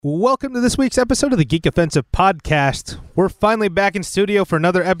Welcome to this week's episode of the Geek Offensive Podcast. We're finally back in studio for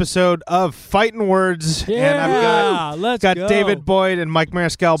another episode of Fightin Words. Yeah, and I've got David Boyd and Mike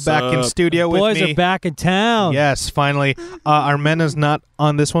Mariscal back in studio with me. Boys are back in town. Yes, finally. Armena's not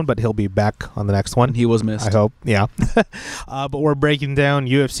on this one, but he'll be back on the next one. He was missed. I hope, yeah. But we're breaking down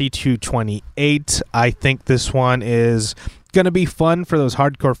UFC 228. I think this one is going to be fun for those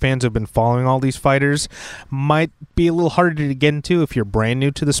hardcore fans who've been following all these fighters. Might be a little harder to get into if you're brand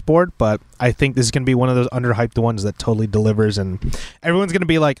new to the sport, but I think this is going to be one of those underhyped ones that totally delivers, and everyone's going to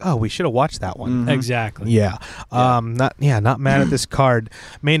be like, oh, we should have watched that one. Mm-hmm. Exactly. Yeah. Not mad at this card.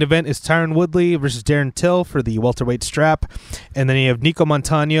 Main event is Tyron Woodley versus Darren Till for the welterweight strap, and then you have Nico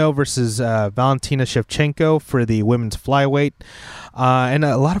Montano versus Valentina Shevchenko for the women's flyweight. And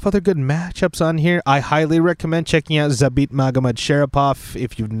a lot of other good matchups on here. I highly recommend checking out Zabit Magomedsharipov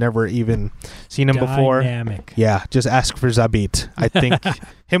if you've never even seen him before. Dynamic. Yeah, just ask for Zabit. I think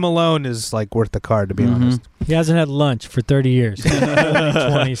him alone is like worth the card, to be honest. He hasn't had lunch for 30 years.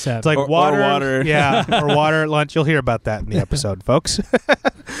 27. It's like or water. Yeah, or water at lunch. You'll hear about that in the episode, folks.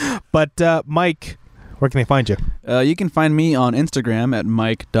 But Mike, where can they find you? You can find me on Instagram at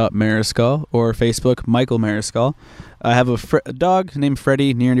mike.mariscal or Facebook, Michael Mariscal. I have a dog named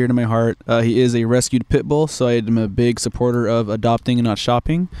Freddie, near and dear to my heart. He is a rescued pit bull, so I am a big supporter of adopting and not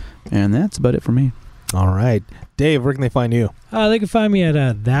shopping. And that's about it for me. All right. Dave, where can they find you? They can find me at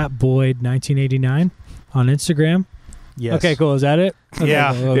thatboyd1989 on Instagram. Yes. Okay, cool. Is that it? Okay,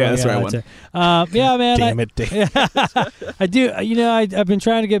 Yeah. cool. Yeah, that's the right one. Yeah, man. Damn it, Dave. I do. I've been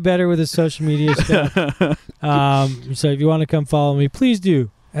trying to get better with the social media stuff. So if you want to come follow me, please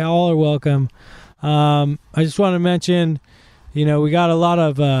do. All are welcome. I just want to mention, we got a lot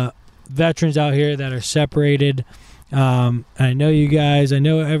of veterans out here that are separated. I know you guys. I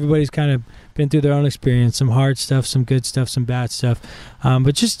know everybody's kind of been through their own experience, some hard stuff, some good stuff, some bad stuff.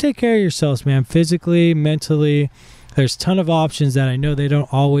 But just take care of yourselves, man, physically, mentally. There's a ton of options that I know they don't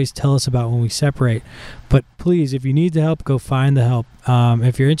always tell us about when we separate. But please, if you need the help, go find the help.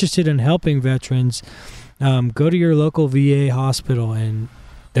 If you're interested in helping veterans, go to your local VA hospital, and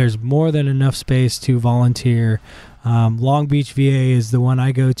there's more than enough space to volunteer. Long Beach VA is the one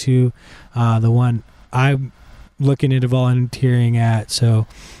I go to, the one I'm looking into volunteering at. So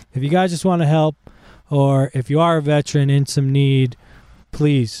if you guys just want to help, or if you are a veteran in some need,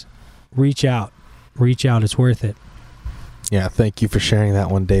 please reach out. Reach out. It's worth it. Yeah, thank you for sharing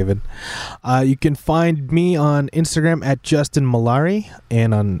that one, David. You can find me on Instagram at Justin Mallari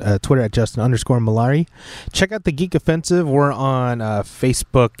and on Twitter at Justin_Mallari. Check out the Geek Offensive. We're on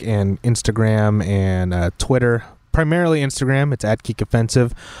Facebook and Instagram and Twitter. Primarily Instagram. It's at Geek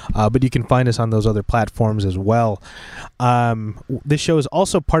Offensive. But you can find us on those other platforms as well. This show is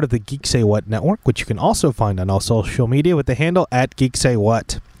also part of the Geek Say What network, which you can also find on all social media with the handle at Geek Say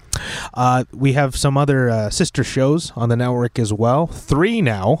What. We have some other sister shows on the network as well. 3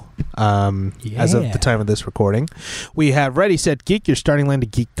 now, as of the time of this recording. We have Ready, Set, Geek, your starting land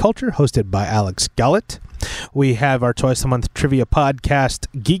of geek culture, hosted by Alex Gullett. We have our Twice a Month trivia podcast,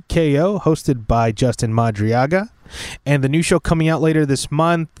 Geek KO, hosted by Justin Madriaga. And the new show coming out later this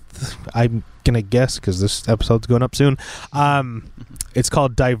month, I'm going to guess because this episode's going up soon. It's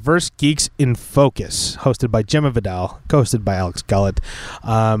called Diverse Geeks in Focus, hosted by Gemma Vidal, co-hosted by Alex Gullett.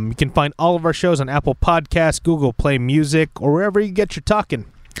 You can find all of our shows on Apple Podcasts, Google Play Music, or wherever you get your talking.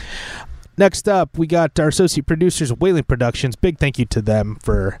 Next up, we got our associate producers, Wayland Productions. Big thank you to them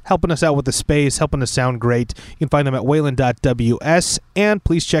for helping us out with the space, helping us sound great. You can find them at wayland.ws, and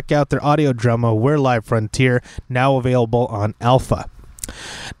please check out their audio drama, We're Live Frontier, now available on Alpha.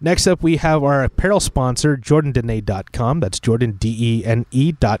 Next up, we have our apparel sponsor, JordanDene.com. That's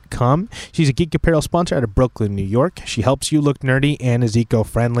JordanDene.com. She's a geek apparel sponsor out of Brooklyn, New York. She helps you look nerdy and is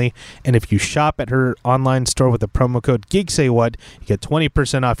eco-friendly. And if you shop at her online store with the promo code GeekSayWhat, you get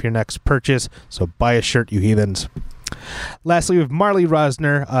 20% off your next purchase. So buy a shirt, you heathens. Lastly, we have Marley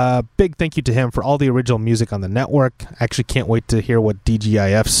Rosner. Big thank you to him for all the original music on the network. I actually can't wait to hear what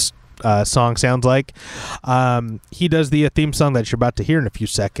DGIF's song sounds like. He does the theme song that you're about to hear in a few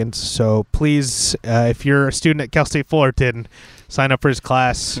seconds. So please, if you're a student at Cal State Fullerton, sign up for his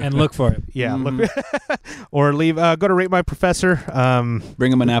class And look for it. Yeah, look, or leave. Go to Rate My Professor.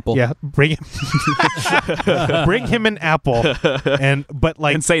 Bring him an apple. Yeah, bring him. Bring him an apple, and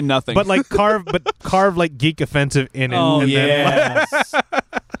say nothing. But carve like Geek Offensive in it. Oh, and yes.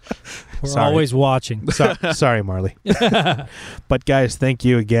 We're always watching. Sorry, Marley. But guys, thank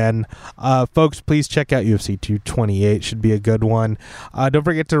you again. Folks, please check out UFC 228. Should be a good one. Don't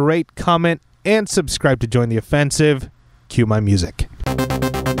forget to rate, comment, and subscribe to join the offensive. Cue my music.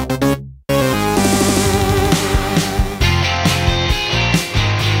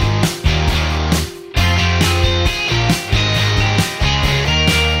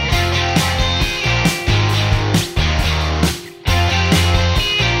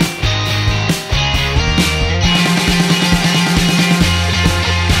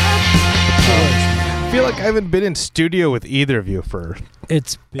 like I haven't been in studio with either of you for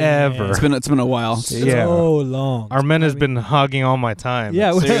It's been ever. It's been a while. Yeah. so long. Armena's been hogging all my time.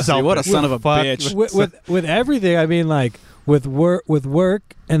 Yeah, It's seriously, selfish. what a son of a Fuck. bitch. with everything. I mean, like with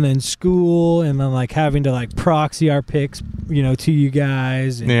work, and then school, and then like having to like proxy our picks, to you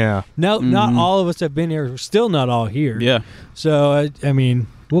guys. And Yeah. No, not all of us have been here. We're still not all here. Yeah. So I mean,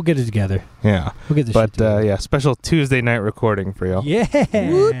 we'll get it together. Yeah. We'll get this. But shit together. yeah, special Tuesday night recording for y'all. Yeah.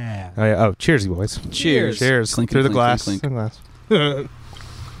 Oh, yeah. Oh, cheers, you boys. Cheers. Cheers. Clink, Through the clink, glass. clink, Through the glass.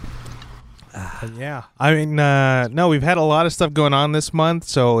 Yeah. I mean, no, we've had a lot of stuff going on this month,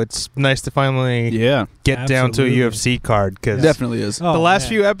 so it's nice to finally Yeah. get down to a Absolutely. UFC card because Definitely is. Oh, the last man.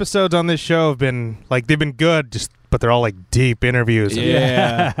 few episodes on this show have been like they've been good, but they're all like deep interviews. and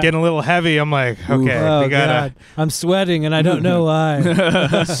Yeah. getting a little heavy. I'm like, okay, Oh we gotta. God, I'm sweating, and I don't know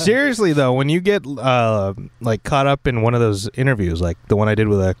why. Seriously though, when you get like caught up in one of those interviews, like the one I did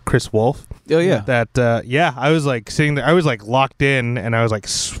with Chris Wolf, Oh yeah. that I was like sitting there, I was like locked in, and I was like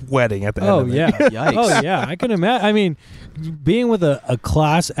sweating at the end. Oh of it. yeah. Yikes. Oh yeah. I can imagine. I mean, being with a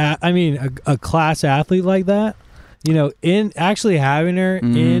class, a class athlete like that. In actually having her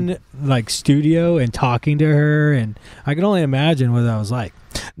in like studio and talking to her, and I can only imagine what that was like.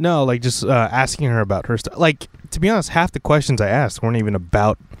 No, like just asking her about her stuff. Like, to be honest, half the questions I asked weren't even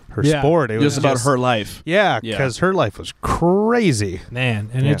about her Yeah. sport. It was Just about her life. Yeah, Yeah. because her life was crazy. Man,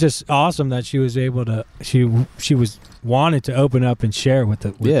 and Yeah. it's just awesome that she was able to. She was wanted to open up and share with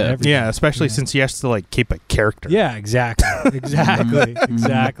Yeah. everything. Yeah, especially Yeah. since she has to like keep a character. Yeah, exactly.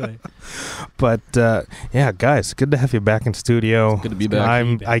 Exactly. But yeah, guys, good to have you back in studio. Good to be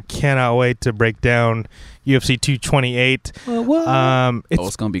back. I cannot wait to break down UFC 228. What?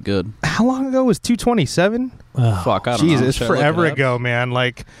 It's gonna be good. How long ago was 227? Fuck, I don't know. Jesus, it's Should I look forever it up? ago, man.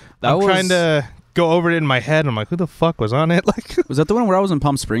 Like That I'm was- trying to go over it in my head. I'm like, who the fuck was on it? Like, Was that the one where I was in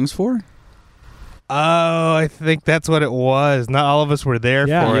Palm Springs for? oh, I think that's what it was. Not all of us were there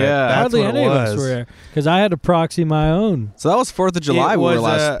Yeah. for it. Yeah. That's Hardly what any it of was. us were there because I had to proxy my own. So that was 4th of July. It we were was,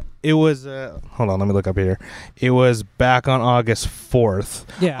 last. it was hold on, let me look up here. It was back on August 4th.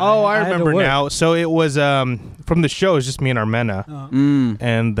 Yeah. Oh, I had to remember work. now. So it was from the show, it was just me and Armena.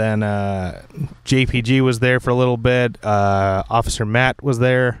 And then JPG was there for a little bit. Officer Matt was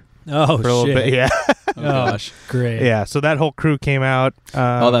there Oh for a little shit! bit. Yeah. Oh gosh. Great. Yeah. So that whole crew came out.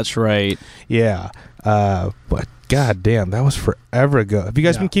 Oh, that's right. Yeah. But god damn, that was forever ago. Have you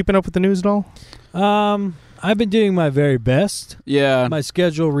guys Yeah. been keeping up with the news at all? I've been doing my very best. Yeah. My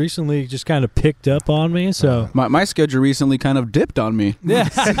schedule recently just kind of picked up on me, so My schedule recently kind of dipped on me. yeah.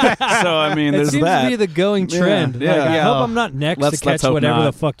 So I mean, It there's seems that. to be the going trend. Yeah, Like, I yeah. hope I'm not next Let's to catch hope whatever not.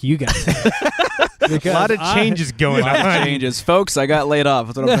 the fuck you guys. A lot of changes going A lot of on. changes, folks. I got laid off.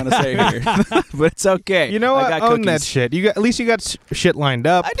 That's what I'm trying to say here. But it's okay. You know I what? got Own that cookies. shit. You got at least you got shit lined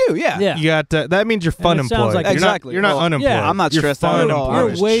up. I do. Yeah. Yeah. You got that means you're fun And it sounds employed. like- You're Exactly. Not, you're not Well, unemployed. yeah, I'm not You're stressed out fun at all. employed. You're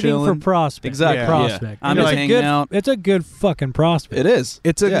just waiting chilling. for prospect. Exactly. Yeah. Prospect. I'm And just it's a hanging good, out. It's a good fucking prospect. It is.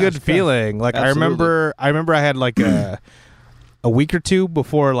 It's a Yeah. good feeling. Like Absolutely. I remember I had like a week or two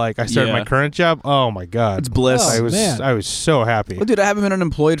before like I started Yeah. my current job. Oh my god. It's bliss. Oh, man. I was so happy. Well, dude, I haven't been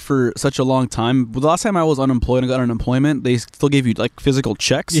unemployed for such a long time. The last time I was unemployed and got unemployment, they still gave you like physical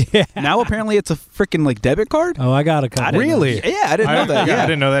checks. Yeah. Now apparently it's a freaking like debit card. Oh, I got a couple. Really? Yeah, I didn't know that. I Yeah,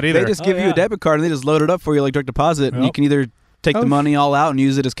 didn't know that either. They just Oh, give you yeah. a debit card and they just load it up for you like direct deposit, and you Yep. can either take Oh, the money all out and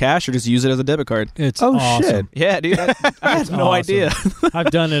use it as cash or just use it as a debit card. It's Oh, awesome. shit. Yeah, dude, I had That's no awesome. idea. I've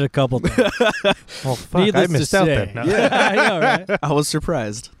done it a couple times. Oh fuck! Needless I missed to out say. then. No. Yeah, I know, right? I was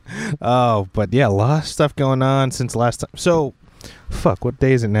surprised. Oh, but yeah, a lot of stuff going on since last time. So, fuck, what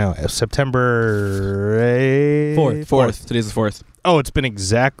day is it now? September 8th? Fourth. Today's the 4th. Oh, it's been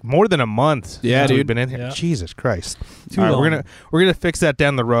more than a month. Yeah, since we've dude. been in here. Yeah. Jesus Christ! Too All right, long. we're gonna fix that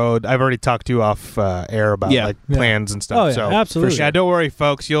down the road. I've already talked to you off air about Yeah. like Yeah. plans and stuff. Oh yeah, so absolutely. yeah, don't worry,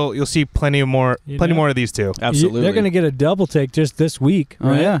 folks. You'll see plenty more of these too. Absolutely. They're going to get a double take just this week. Oh,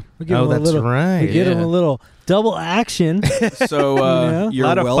 right? yeah. We give Oh, them a that's little, right. We give them Yeah. a little double action. So know? you're a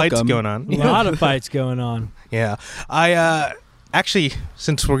lot of welcome. fights going on. A lot of fights going on. Yeah, I actually,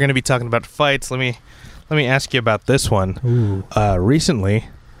 since we're gonna be talking about fights, let me ask you about this one. Ooh. Recently,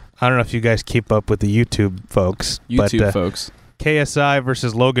 I don't know if you guys keep up with the YouTube folks, YouTube but folks. KSI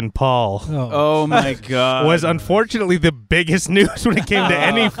versus Logan Paul Oh my god. was unfortunately the biggest news when it came to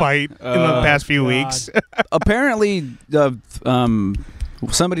any fight in the past few God. weeks. Apparently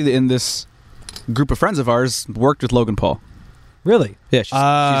somebody in this group of friends of ours worked with Logan Paul. Really? Yeah,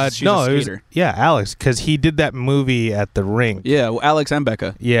 she's no, a it was, skater. yeah, Alex, because he did that movie at the rink. Yeah, well, Alex and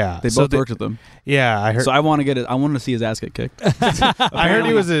Becca. Yeah, They both worked with him. Yeah, I heard. So I want to get it. I wanted to see his ass get kicked. I heard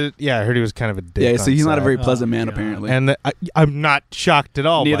he was I heard he was kind of a dick. Yeah, so he's not a very Oh, pleasant man God. apparently. And I'm not shocked at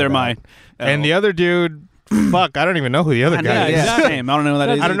all. Neither am by I. that. And the other dude, fuck, I don't even know who the other I guy know, is. yeah, same. I don't know who that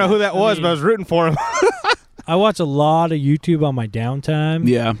is. I don't know who that was, but I was rooting for him. I watch a lot of YouTube on my downtime.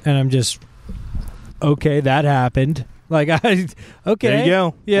 Yeah. And I'm just, okay, that happened. Like, okay. There you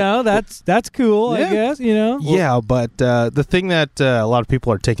go. Yeah, that's cool, Yeah. I guess, you know? Yeah, but the thing that a lot of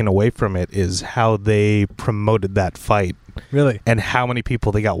people are taking away from it is how they promoted that fight Really? and how many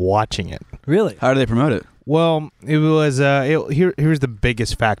people they got watching it. Really? How do they promote it? Well, it was here's the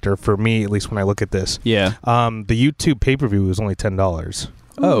biggest factor for me, at least when I look at this. Yeah. The YouTube pay-per-view was only $10.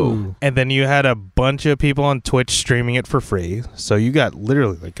 Oh. Ooh. And then you had a bunch of people on Twitch streaming it for free. So you got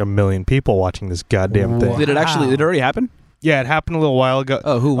literally like 1 million people watching this goddamn thing. Wow. Did it already happen? Yeah, it happened a little while ago.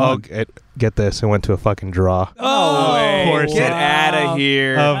 Oh, who won? Get this. It went to a fucking draw. Oh, of course Get it- out of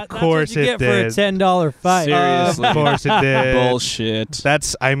here. Of course that's what you it get for a did. $10 fight. Seriously. Of course it did. Bullshit.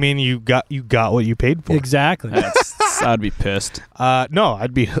 That's. I mean, you got what you paid for. Exactly. I'd be pissed. No,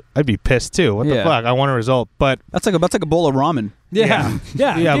 I'd be pissed too. What the Yeah. fuck? I want a result, but That's like a bowl of ramen. Yeah.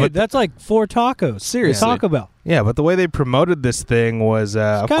 Yeah, Yeah, dude, but- that's like 4 tacos. Seriously. Taco Bell. yeah, but the way they promoted this thing was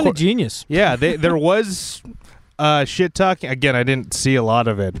of Kind of course. genius. Yeah, there was shit talking. Again, I didn't see a lot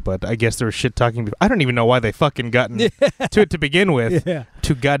of it, but I guess there was shit talking. I don't even know why they fucking gotten to it to begin with. Yeah.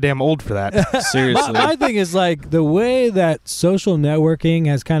 Too goddamn old for that. Seriously. My thing is like the way that social networking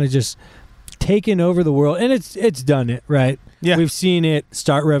has kind of just taken over the world, and it's done it, right? Yeah. We've seen it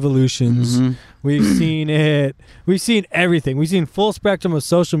start revolutions. Mhm. We've seen it. We've seen everything. We've seen full spectrum of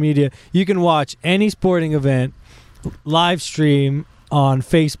social media. You can watch any sporting event live stream on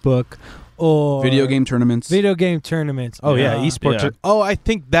Facebook or Video game tournaments. Oh yeah, esports. Yeah. I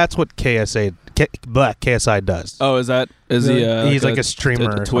think that's what KSI does. Oh, is he? He's like a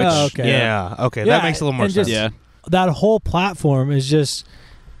streamer. Twitch. Oh, okay. Yeah. Okay, Yeah, that makes a little more and sense. just- Yeah. That whole platform is just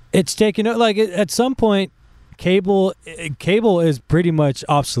it's taken like at some point cable is pretty much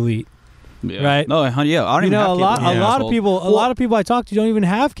obsolete. Yeah. Right? No, yeah. I don't You even know, have a lot cable in my of household. people a lot of people I talk to don't even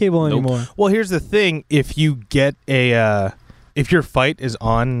have cable Nope. anymore. Well, here's the thing: if you get if your fight is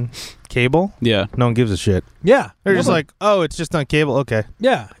on cable, Yeah. no one gives a shit. Yeah. They're just Nobody- like, oh, it's just on cable. Okay.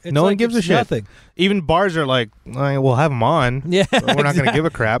 yeah. It's no one like gives a it's shit. Nothing. Even bars are like, we'll have them on. Yeah. But we're not going to give a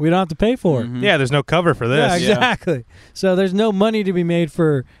crap. We don't have to pay for it. Mhm. Yeah, there's no cover for Yeah, this. exactly. So there's no money to be made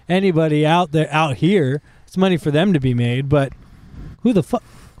for anybody out here. It's money for them to be made, but who the fuck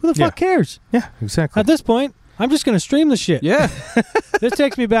cares? Yeah, exactly. At this point, I'm just going to stream the shit. Yeah. This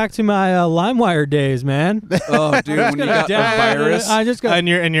takes me back to my LimeWire days, man. Oh, dude, when you got the virus. I just got And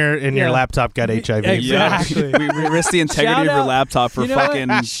your Yeah. laptop got HIV. Exactly. we risked the integrity Shout of your out- laptop for you know what?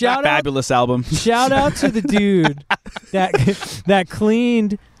 fucking Shout out- fabulous album. shout out to the dude that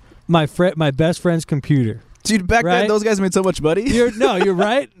cleaned my best friend's computer. Dude, back Right? then, those guys made so much money. You're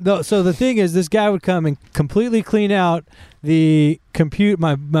right. So the thing is, this guy would come and completely clean out the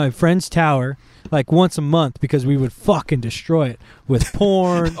my friend's tower like once a month because we would fucking destroy it with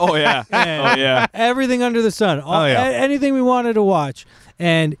porn. Oh, yeah. and Oh, yeah. everything under the sun. Oh, yeah. Anything we wanted to watch.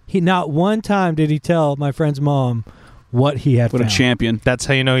 And he not one time did he tell my friend's mom what he had What a found. champion. That's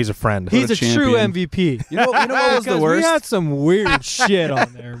how you know he's a friend. He's a What a true champion. MVP. You know what was the Because worst? We had some weird shit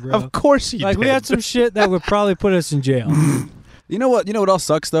on there, bro. Of course you Like did. we had some shit that would probably put us in jail. You know what else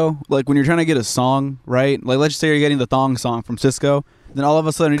sucks, though? Like, when you're trying to get a song, right? Like, let's just say you're getting the thong song from Cisco. Then all of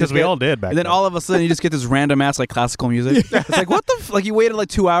a sudden, Because we all did back and then then. all of a sudden, you just get this random ass like classical music. It's like, what the? Like, you waited like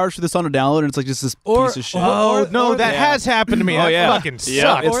 2 hours for this song to download, and it's like just this piece of shit. Oh, no, that yeah. has happened to me. Oh, That yeah. fucking Yeah.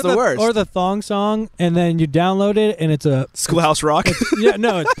 sucks. It's the worst. Or the thong song, and then you download it, and it's a Schoolhouse Rock.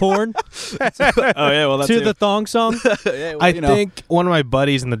 it's porn Oh yeah, well that's to the thong song. yeah, well, I you know. think one of my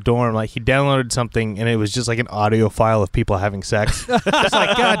buddies in the dorm, like, he downloaded something, and it was just like an audio file of people having sex. It's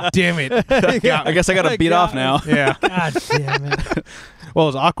like, God damn it. I guess I got to beat off now. Yeah. God damn it! Well, it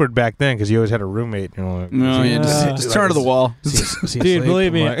was awkward back then because you always had a roommate. You know, like, No, yeah, Yeah. just turn to the wall. Dude,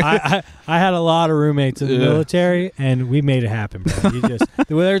 believe me, I had a lot of roommates in the Yeah. military, and we made it happen, bro. You just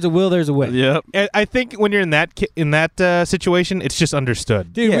where there's a will, there's a way. Yep. I think when you're in that situation, it's just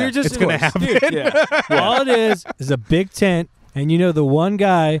understood. Dude, we Yeah, were just it's gonna happen. Dude, Yeah. all it is a big tent, and you know the one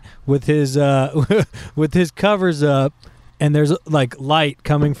guy with his with his covers up and there's like light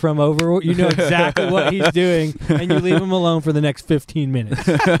coming from over, you know exactly what he's doing, and you leave him alone for the next 15 minutes.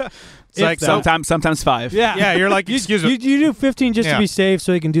 It's like sometimes 5. Yeah, Yeah, you're like, excuse me. You do 15 just to be safe,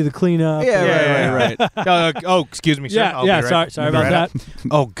 so he can do the cleanup. Yeah, right. Oh, excuse me, sir. Yeah, I'll be right- sorry about that.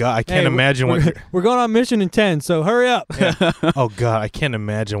 Oh God, I can't Hey, imagine what. we're going on mission in 10, so hurry up. Oh God, I can't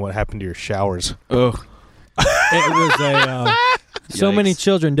imagine what happened to your showers. Ugh. It was so many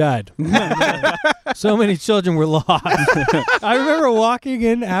children died. So many children were lost. I remember walking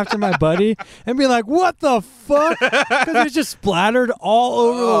in after my buddy and being like, "What the fuck?" Because it was just splattered all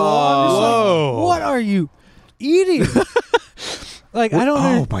over the wall. I'm just like, what are you eating? Like, I don't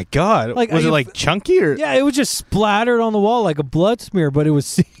know. Oh my God! Like, Was it like chunky or? Yeah, it was just splattered on the wall like a blood smear, but it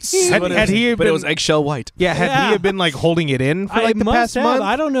was Had he But it was eggshell white. Yeah, had he had been like holding it in for like the must past have. month?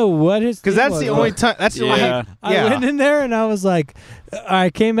 I don't know what his Because thing that's was. the only time. That's the only. I went in there and I was like, I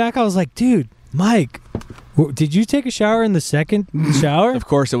came back. I was like, dude, Mike, did you take a shower in the second shower? Of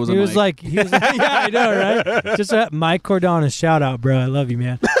course, it was. He was like, yeah, I know, right? Just Mike Cordonis, shout out, bro. I love you,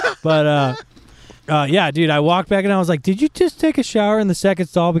 man. But yeah, dude, I walked back and I was like, did you just take a shower in the second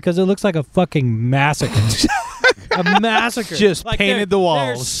stall? Because it looks like a fucking massacre. A massacre. Just like painted the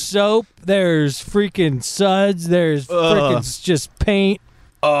walls. There's soap. There's freaking suds. There's freaking just paint.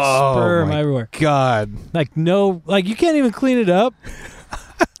 Sperm my everywhere. God. Like you can't even clean it up.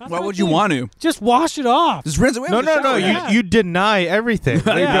 Why would you want to? Just wash it off. Just rinse it. No. You deny everything.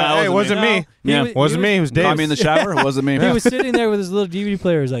 Like, Yeah, hey, it wasn't me. Yeah. He Wasn't me. It was Dave. Caught me in the shower. It wasn't me. He was sitting there with his little DVD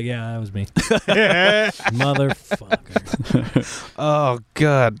player. He's like, yeah, that was me. Motherfucker. Oh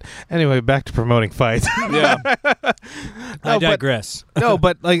God. Anyway, back to promoting fights. Yeah. I digress. No,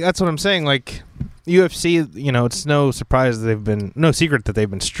 but like that's what I'm saying. Like UFC, it's no surprise that no secret that they've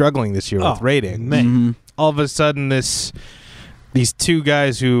been struggling this year with ratings. Man. Mhm. All of a sudden, these two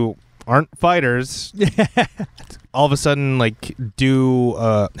guys who aren't fighters, all of a sudden, like,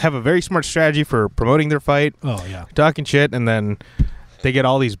 have a very smart strategy for promoting their fight. Oh yeah. Talking shit, and then they get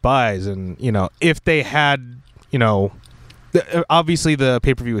all these buys. And if they had, obviously the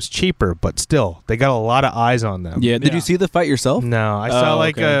pay-per-view was cheaper, but still, they got a lot of eyes on them. Yeah. Did you see the fight yourself? No, I saw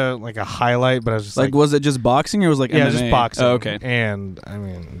okay. a highlight, but I was just like, was it just boxing or was it like yeah, MMA? just boxing. Oh, okay. And I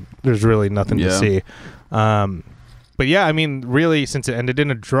mean, there's really nothing to Yeah. see. But yeah, I mean, really, since it ended in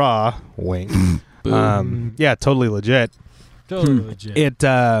a draw, wink. Yeah, totally legit. Totally legit. It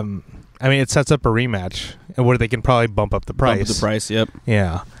sets up a rematch where they can probably bump up the price. Bump the price. Yep.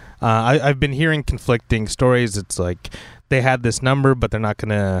 Yeah. I've been hearing conflicting stories. It's like they had this number, but they're not going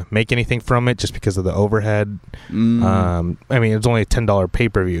to make anything from it just because of the overhead. I mean, it's only a $10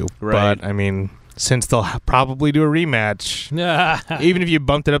 pay-per-view. Right. But, I mean, since they'll probably do a rematch, even if you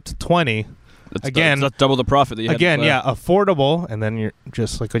bumped it up to 20, that's double the profit that you had. Again, yeah, affordable, and then you're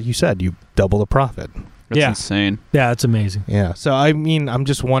just like what you said, you double the profit. That's insane. Yeah, that's amazing. Yeah. So I mean, I'm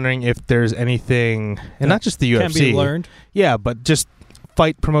just wondering if there's anything, and not just the UFC, can be learned. Yeah, but just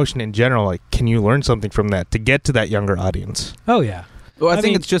fight promotion in general. Like, can you learn something from that to get to that younger audience? Oh yeah. Well, I think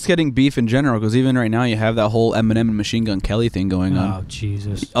mean, it's just getting beef in general because even right now you have that whole Eminem and Machine Gun Kelly thing going on. Oh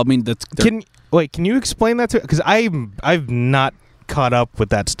Jesus. I mean, Can you explain that to? Because I've not caught up with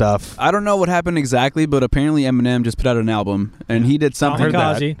that stuff. I don't know what happened exactly, but apparently Eminem just put out an album and he did something.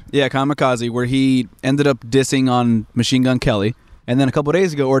 Kamikaze. Yeah, Kamikaze, where he ended up dissing on Machine Gun Kelly. And then a couple of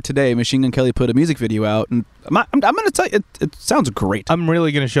days ago, or today, Machine Gun Kelly put a music video out, and I'm going to tell you, it sounds great. I'm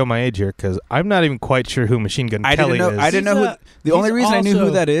really going to show my age here because I'm not even quite sure who Machine Gun Kelly is. I didn't know the only reason I knew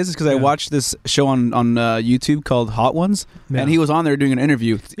who that is because I watched this show on YouTube called Hot Ones, and he was on there doing an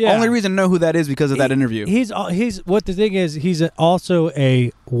interview. The only reason I know who that is because of that interview. He's what the thing is. He's also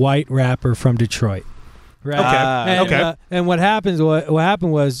a white rapper from Detroit. Right. Okay. And what happened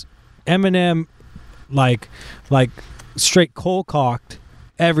was Eminem, like straight cold cocked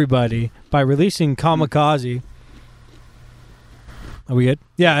everybody by releasing Kamikaze. Are we good?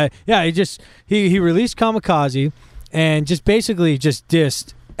 Yeah. He released Kamikaze and just basically just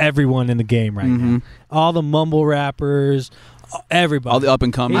dissed everyone in the game right now. All the mumble rappers, everybody. All the up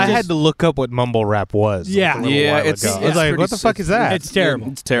and coming. I had to look up what mumble rap was. Yeah. Like a little while ago. I was like, what the fuck is that? It's terrible.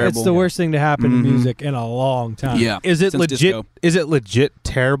 It's terrible. It's the worst thing to happen in music in a long time. Yeah. Is it Since legit? disco. Is it legit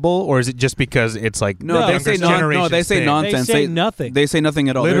terrible, or is it just because it's like No, they say they say nonsense. They say nothing. They say nothing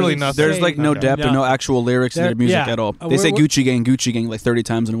at all. Literally nothing. There's like no depth or no actual lyrics in their music at all. They say Gucci Gang like 30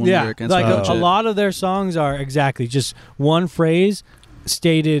 times in one lyric. And like stuff. a lot of their songs are exactly just one phrase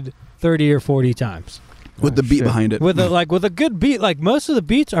stated 30 or 40 times. With the beat behind it. With a good beat. Like most of the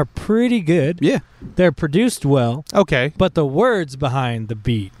beats are pretty good. Yeah. They're produced well. Okay. But the words behind the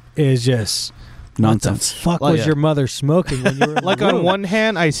beat is just nonsense. What the fuck Like, was yeah. your mother smoking when you were in Like the on room? one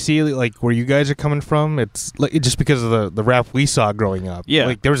hand, I see like where you guys are coming from. It's like just because of the rap we saw growing up. Yeah.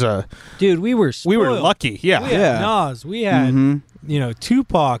 like there was Dude, we were spoiled. lucky. Yeah, We had Nas. We had Mhm.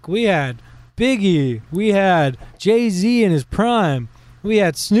 Tupac. We had Biggie. We had Jay-Z in his prime. We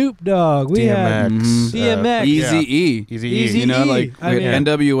had Snoop Dogg. We had DMX, DMX. Easy-E. Easy-E. You know, like I mean,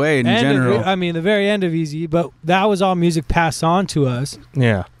 NWA in general. I mean, the very end of Easy, but that was all music passed on to us,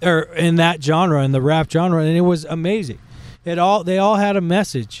 Yeah, or in that genre, in the rap genre, and it was amazing. They all had a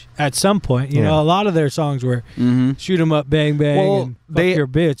message at some point. You know, a lot of their songs were shoot 'em up, bang bang, Well, and fuck your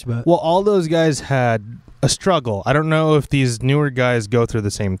bitch. But well, all those guys had a struggle. I don't know if these newer guys go through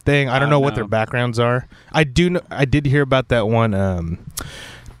the same thing. I don't know what their backgrounds are. I did hear about that one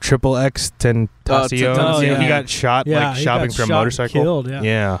Triple X Tentacion. Oh, yeah. He got shot like he shopping got for a shot and motorcycle. killed,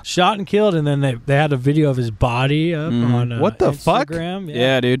 yeah. Shot and killed, and then they had a video of his body up on What the fuck? Instagram.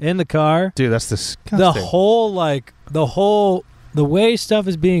 Yeah, dude. In the car. Dude, that's disgusting. The way stuff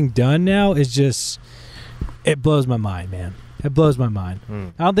is being done now is just, it blows my mind, man. It blows my mind.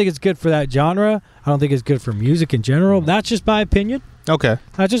 I don't think it's good for that genre. I don't think it's good for music in general. That's just my opinion. Okay.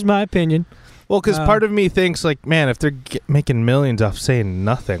 That's just my opinion. Well, because part of me thinks like, man, if they're making millions off saying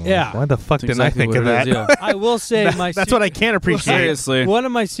nothing, like, why the fuck didn't I think of that? I will say that's what I can't appreciate. Seriously. One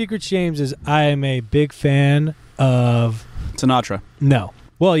of my secret shames is I am a big fan of Sinatra. No.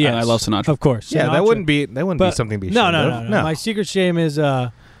 Well, yes, I love Sinatra. of course. Yeah, Sinatra. that wouldn't be something to be No, ashamed no. of. My secret shame is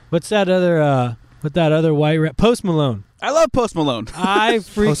what's that other white rap? Post Malone. I love Post Malone. I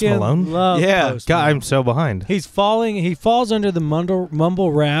freaking Malone? love Yeah. Post God, Malone. I'm so behind. He falls under the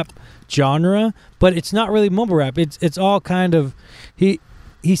mumble rap genre, but it's not really mumble rap. It's all kind of he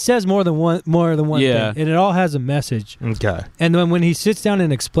says more than one Yeah. thing, and it all has a message. Okay. And when he sits down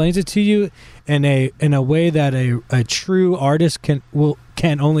and explains it to you in a way that a true artist can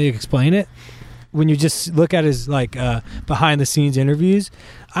only explain it, when you just look at his behind the scenes interviews,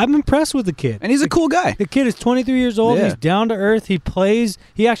 I'm impressed with the kid. And he's a cool guy. The kid is 23 years old. Yeah. He's down to earth.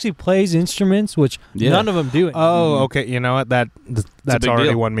 He actually plays instruments, which none of them do. Oh, okay. You know what? That's big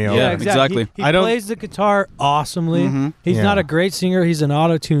already deal. won me over. Yeah, exactly. He plays the guitar awesomely. He's Yeah. not a great singer. He's an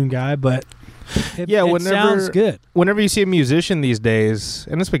auto-tune guy, but it sounds good. Whenever you see a musician these days,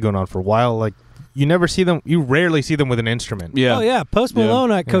 and it's been going on for a while, like you rarely see them with an instrument. Yeah. Oh yeah, Post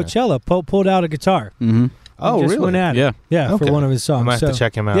Malone at Coachella pulled out a guitar. Mm-hmm. Oh, Just really? went at it. Yeah. For one of his songs. I might have to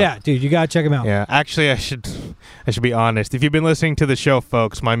check him out. Yeah, dude, you gotta check him out. Yeah, actually, I should be honest. If you've been listening to the show,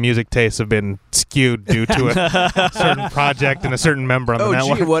 folks, my music tastes have been skewed due to a certain project and a certain member on the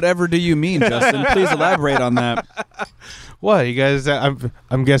network. Gee, whatever do you mean, Justin? Please elaborate on that. What, you guys?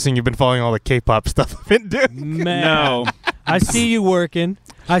 I'm guessing you've been following all the K-pop stuff I've been doing. Man, No. I see you working.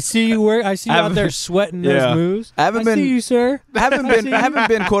 I see you out there sweating those moves. I haven't see you, sir. I haven't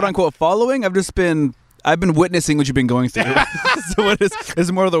been quote unquote following. I've been witnessing what you've been going through. So what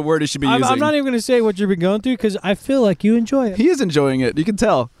is more of the word you should be using. I'm not even going to say what you've been going through because I feel like you enjoy it. He is enjoying it. You can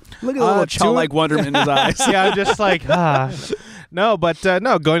tell. Look at the little childlike wonderment in his eyes. Yeah, I'm just like, No, but going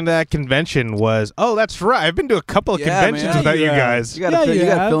to that convention was, that's right. I've been to a couple of conventions man. without you guys. You got to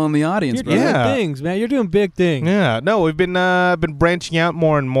fill in the audience, You're bro. doing things, man. You're doing big things. Yeah, no, we've been branching out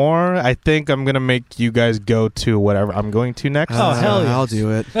more and more. I think I'm gonna make you guys go to whatever I'm going to next. Oh, hell yeah. I'll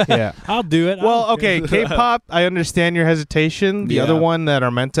do it. Yeah, I'll do it. Well, okay, K-pop. I understand your hesitation. The other one that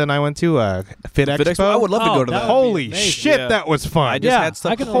Armenta and I went to, Fit Expo. I would love to go to that. Holy shit, that was fun. I just had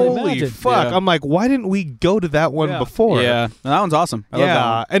stuff. I can only Holy imagine. fuck! Yeah. I'm like, why didn't we go to that one before? Yeah, that one's awesome. I love that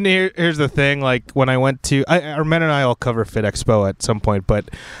one. And here's the thing. Like when I went to, Armenta and I will cover Fit Expo at some point, but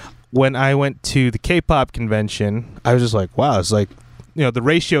when I went to the K-pop convention, I was just like, wow, it's like, the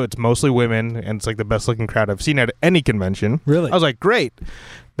ratio, it's mostly women, and it's like the best looking crowd I've seen at any convention. Really? I was like, great.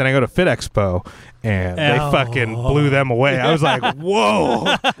 Then I go to Fit Expo, and they fucking blew them away. I was like, whoa.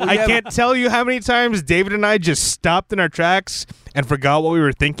 I can't tell you how many times David and I just stopped in our tracks and forgot what we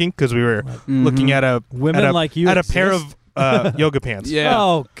were thinking because we were looking at a pair of yoga pants. Yeah.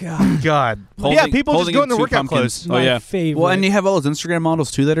 Oh God. People just go in their workout clothes. Oh yeah. Favorite. Well, and you have all those Instagram models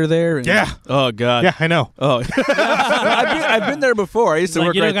too that are there. And, Yeah. Oh God. Yeah, I know. Oh. I've been there before. I used to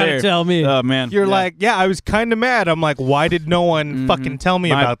work you right don't gotta there. tell me. Oh man. You're like, I was kind of mad. I'm like, why did no one fucking tell me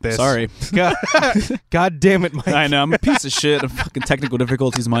about this? Sorry. God damn it, Mike. I know. I'm a piece of shit. I'm fucking technical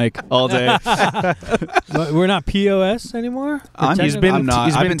difficulties, Mike, all day. We're not POS anymore. He's been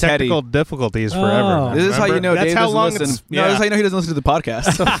I've been technical difficulties forever. This is how you know That's Dave how doesn't long listen. it's. No, this is how you know he doesn't listen to the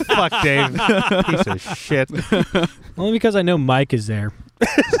podcast. Fuck Dave. Piece of shit. Only because I know Mike is there.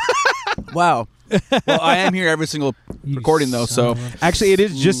 Wow. Well, I am here every single recording though, so Actually, it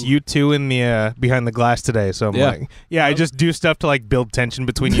is just you two in the behind the glass today. So I'm like, I just do stuff to like build tension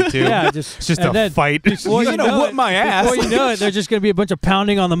between you two. Yeah, it's just a fight. Before You're gonna whoop my ass. Before you know it, there's just gonna be a bunch of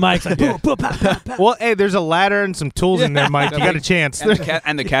pounding on the mics. Like, boom, boom, pow, pow, pow. Well, hey, there's a ladder and some tools in there, Mike. You got a chance.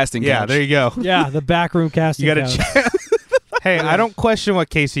 and the casting. Yeah, couch. there you go. Yeah, the backroom casting. You got a couch. chance. Hey, I don't question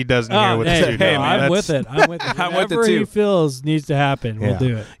what Casey does in here with the studio. Hey, man. I'm with it. I'm with it. I'm with it, Whatever too. he feels needs to happen, we'll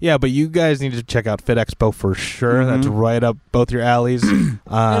do it. Yeah, but you guys need to check out Fit Expo for sure. That's right up both your alleys. And,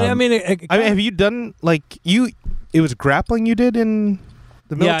 I mean, have you done it was grappling you did in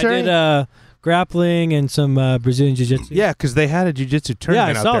the military? Yeah, I did grappling and some Brazilian jiu-jitsu. Yeah, because they had a jiu-jitsu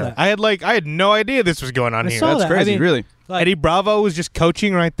tournament I saw out there. that. I had no idea this was going on here. saw That's that. crazy, I mean, really. Like, Eddie Bravo was just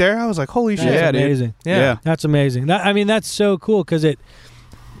coaching right there. I was like, holy shit. that's dude. amazing. Yeah. That's amazing. That's so cool because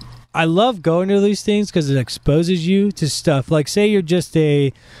I love going to these things because it exposes you to stuff. Like, say you're just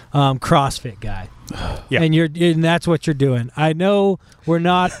a CrossFit guy. Yeah. And that's what you're doing. I know we're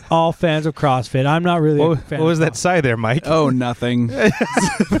not all fans of CrossFit. I'm not really a fan What was of that sigh there, Mike? Oh, nothing.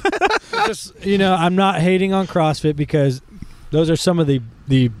 Just, I'm not hating on CrossFit because those are some of the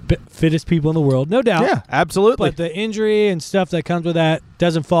fittest people in the world, no doubt. Yeah, absolutely. But the injury and stuff that comes with that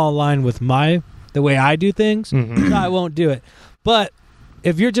doesn't fall in line with the way I do things. So I won't do it. But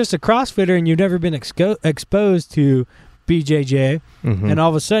if you're just a CrossFitter and you've never been exposed to BJJ, and all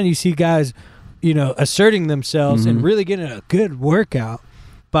of a sudden you see guys, asserting themselves and really getting a good workout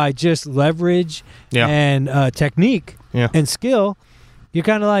by just leverage and technique and skill, you're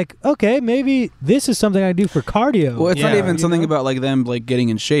kind of like, okay, maybe this is something I do for cardio. Well, it's not even something about like them like getting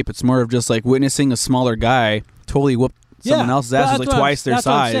in shape. It's more of just like witnessing a smaller guy totally whoop someone else's ass who's like twice their size. That's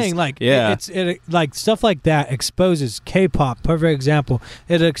what I'm saying. Like, it like stuff like that exposes K-pop. Perfect example.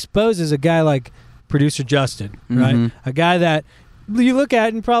 It exposes a guy like producer Justin, right? A guy that you look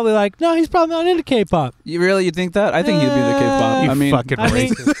at and probably like, no, he's probably not into K-pop. You think that? I think he'd be the K-pop. You fucking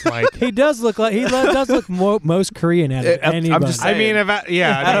racist, Mike. He does look like does look most Korean out of anybody. I'm just saying.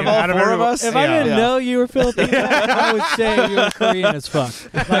 Out of all four of us, if I didn't know you were Filipino, I would say you were Korean as fuck.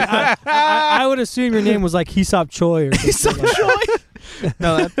 Like, I would assume your name was like Hisop Choi or something. Hisop Choi.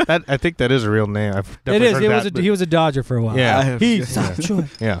 No, that I think that is a real name. I've definitely heard that, He was a Dodger for a while. Yeah, Hisop Choi.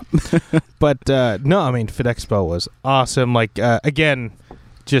 Yeah, but no, I mean, Fit Expo was awesome. Like again,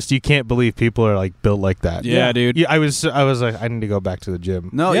 just you can't believe people are like built like that. Yeah, dude. Yeah, I was like, I need to go back to the gym.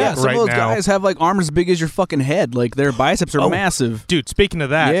 No, some right of those now. guys have like arms as big as your fucking head. Like their biceps are massive. Dude, speaking of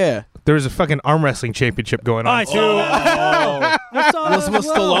that, there was a fucking arm wrestling championship going on. Was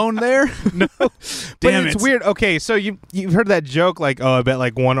Stallone there? No, Damn it's weird. Okay, so you've heard that joke like, oh, I bet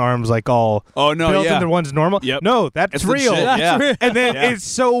like one arm's like all built and the one's normal. Yep. No, that's It's real. legit, That's yeah. real. And then it's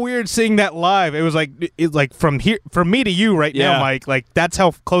so weird seeing that live. It was like from here, from me to you right now, Mike. Like that's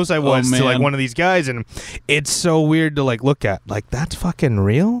how close I was to like one of these guys, and it's so weird to like look at. Like that's fucking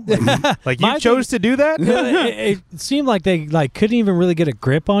real. Like you chose to do that. It seemed like they like couldn't even really get a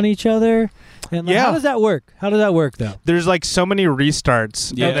grip on each other. And like, how does that work? How does that work though? There's like so many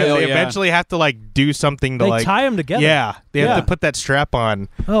restarts. Yeah. They eventually have to like do something to They tie them together. Yeah, they have to put that strap on.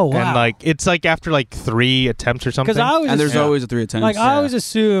 Oh wow! And like it's like after like 3 attempts or something. And there's always a 3 attempts. Like I always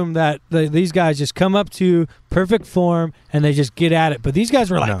assume that these guys just come up to perfect form and they just get at it. But these guys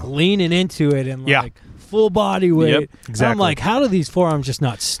were like leaning into it and like full body weight. Yep, exactly. I'm like, how do these forearms just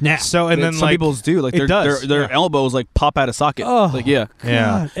not snap? So and then some like people's do like their elbows like pop out of socket. Oh, like yeah.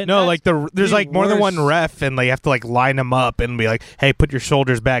 And no, like there's like more than worse. one ref, and they have to like line them up and be like, hey, put your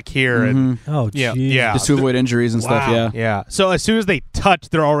shoulders back here, and yeah. Just to avoid injuries and stuff. Yeah. yeah. So as soon as they touch,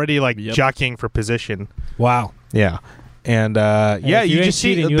 they're already like jockeying for position. Wow. Yeah. And if you you just ain't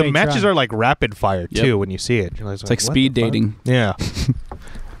see cheating, you the ain't matches trying. are like rapid fire too when you see it. It's like what speed the fuck? dating. Yeah.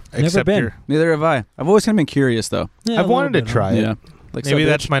 Never been. Neither have I. I've always kind of been curious though. Yeah, I've wanted to try it. Yeah. Like Maybe so,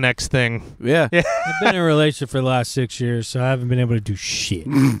 that's bitch. my next thing. Yeah. I've been in a relationship for the last 6 years, so I haven't been able to do shit.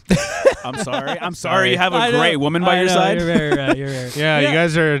 I'm sorry. I'm sorry. You have a I know. great woman by I your know, side. You're very right. You're very right. Yeah, you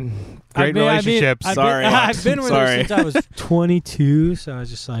guys are in great relationships. I've been with her since I was 22, so I was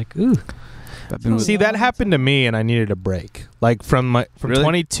just like, ooh. See, that happened to me, and I needed a break. Like from Really?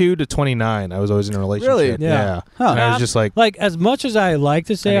 22 to 29, I was always in a relationship. Really? Yeah. Huh. And I was just like, as much as I like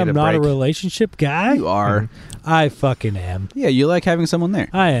to say I need I'm a not a break. relationship guy, You are. I fucking am. Yeah, you like having someone there.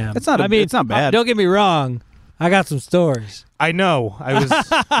 I am. It's not. It's not bad. Don't get me wrong. I got some stories. I know.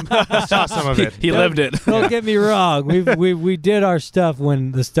 I saw some of it. He lived it. Don't get me wrong. We did our stuff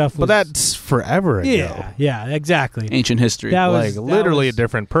when the stuff was. But that's forever ago. Yeah, exactly. Ancient history. That Like was literally a was-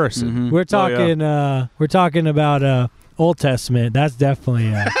 different person. Mhm. We're Oh, yeah. talking about Old Testament. That's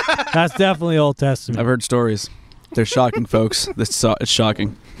definitely Old Testament. I've heard stories. They're shocking, folks. It's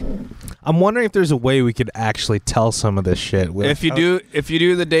shocking. I'm wondering if there's a way we could actually tell some of this shit. If you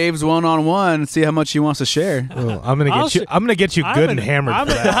do the Dave's 1-on-1, see how much he wants to share. I'm gonna get you good and hammered for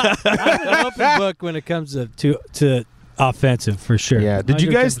that. I'm an open book when it comes to offensive for sure. Yeah. Did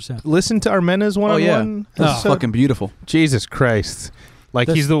you guys 110%. listen to Armena's 1-on-1? Oh yeah, that's fucking beautiful. Jesus Christ. Like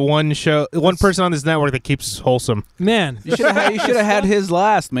he's the one person on this network that keeps wholesome. Man, You should have had his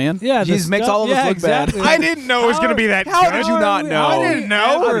last, man. Yeah, he makes all of us look exactly. bad. I didn't know it was going to be that good. How did you not know? I didn't know.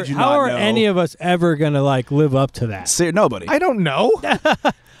 How did you not How are know? any of us ever gonna like live up to that? Nobody. I don't know.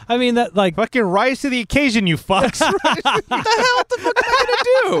 I mean, that like Fucking rise to the occasion, you fucks.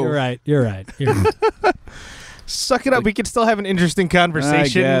 You're right. You're right. Suck it up. We can still have an interesting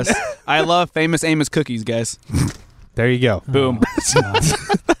conversation. I guess. I love Famous Amos cookies, guys. There you go. Boom.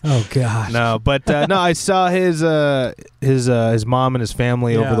 Oh gosh. No, but no, I saw his mom and his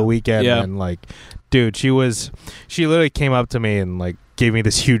family over the weekend, and like, dude, she literally came up to me and like gave me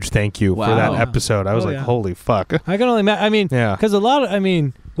this huge thank you for that episode. I was like, holy fuck. I can only I mean, because a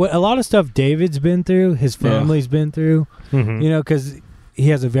lot of stuff David's been through, his family's been through, Mm-hmm. you know, because he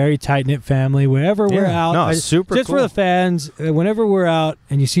has a very tight-knit family. Whenever we're out, super just cool. for the fans, whenever we're out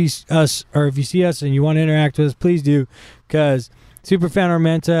and you see us, or if you see us and you want to interact with us, please do, because Superfan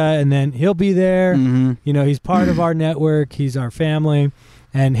Armenta, and then he'll be there. Mm-hmm. You know, he's part of our network. He's our family.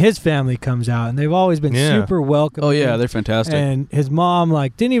 And his family comes out, and they've always been super welcoming. Oh yeah, they're fantastic. And his mom,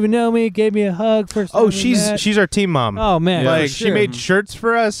 like, didn't even know me, gave me a hug first time. Oh, she's our team mom. Oh man, like for she sure. made shirts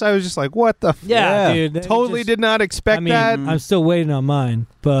for us. I was just like, what the? Yeah, dude. Totally did not expect that. I'm still waiting on mine,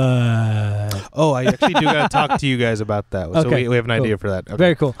 but I actually do got to talk to you guys about that. So Okay, we have an cool. idea for that. Okay.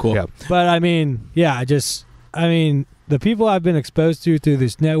 Very cool. Cool. Yeah. But I mean, the people I've been exposed to through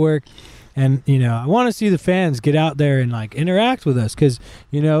this network, and you know, I want to see the fans get out there and like interact with us, because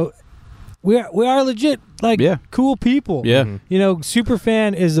you know, we are legit like cool people. Yeah. Mm-hmm. You know,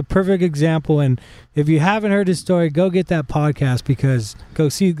 Superfan is the perfect example, and if you haven't heard his story, go get that podcast, because go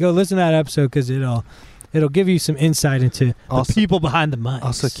listen to that episode, because it'll give you some insight into the people behind the mics.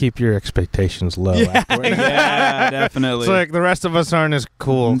 Also, keep your expectations low. Yeah. Yeah, definitely. It's like the rest of us aren't as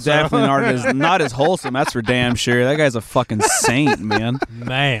cool. so- Definitely not as wholesome. That's for damn sure. That guy's a fucking saint, man.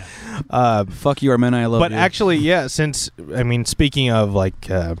 Man. Fuck you, Armena. I love you. But actually, yeah. Speaking of like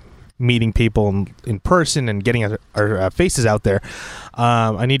meeting people in person and getting our faces out there,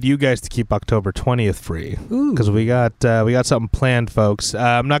 I need you guys to keep October 20th free, because we got something planned, folks.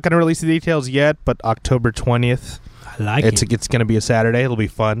 I'm not going to release the details yet, but October 20th. I like it. It's going to be a Saturday. It'll be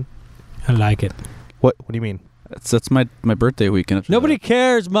fun. I like it. What do you mean? That's my birthday weekend. Nobody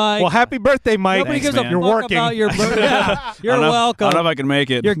cares, Mike. Well, happy birthday, Mike. Nobody gives a man. You're fuck working. about your birthday. Yeah, you're welcome. I don't know if I can make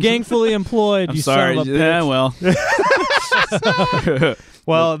it. You're gainfully employed. I'm you sorry. Son of a bitch. Yeah, well.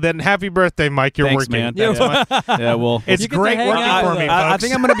 Well, then happy birthday, Mike. You're Thanks, working. man. That's fine. Yeah, well. It's You get to great hang working out for with me, us. folks. I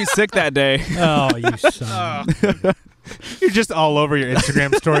think I'm going to be sick that day. Oh, you son. You're just all over your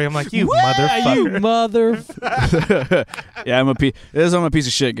Instagram story. I'm like, you motherfucker. You mother. Yeah, I'm a piece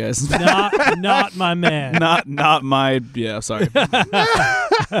of shit, guys. Not my man. not my. Yeah, sorry.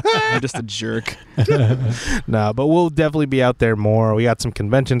 I'm just a jerk. No, but we'll definitely be out there more. We got some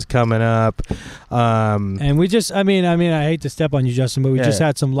conventions coming up. And we just, I mean, I hate to step on you, Justin, but we just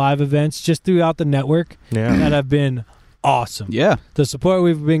had some live events just throughout the network that have been awesome. Yeah. The support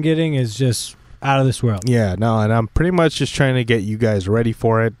we've been getting is just out of this world. Yeah, no, and I'm pretty much just trying to get you guys ready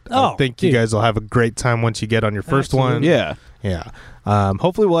for it. I think you guys will have a great time once you get on your first one. Yeah. Yeah.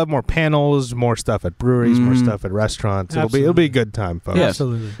 Hopefully we'll have more panels, more stuff at breweries, more stuff at restaurants. It'll be a good time, folks. Yeah.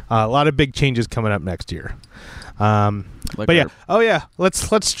 Absolutely. A lot of big changes coming up next year. Like but yeah.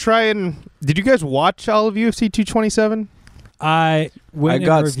 Let's try and. Did you guys watch all of UFC 227? I went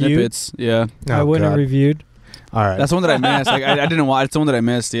got and reviewed. snippets. Yeah. I went and reviewed. All right. That's the one that I missed. Like, I didn't watch. It's the one that I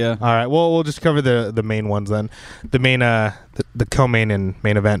missed. Yeah. All right. Well, we'll just cover the main ones then. The main the co-main and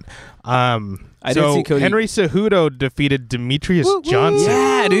main event. I did see Cody. Henry Cejudo defeated Demetrius Johnson.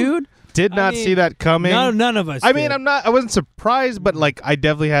 Yeah, dude. Did not see that coming. No, none of us. I mean, did. I wasn't surprised, but like I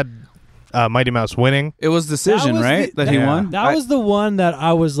definitely had Mighty Mouse winning. It was decision, right? That he won. That was the one that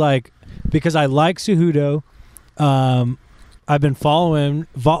I was like, because I like Cejudo. I've been following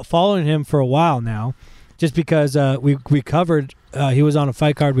him for a while now, just because we covered. He was on a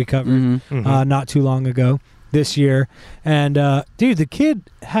fight card we covered not too long ago this year, and dude, the kid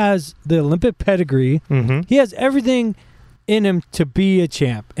has the Olympic pedigree. Mm-hmm. He has everything in him to be a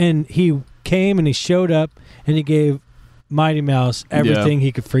champ, and he came and he showed up and he gave Mighty Mouse everything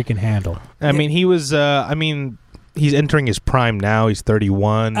he could freaking handle. I mean, he was. he's entering his prime now. He's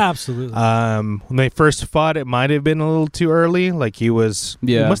 31. Absolutely. When they first fought, it might have been a little too early. Like he was,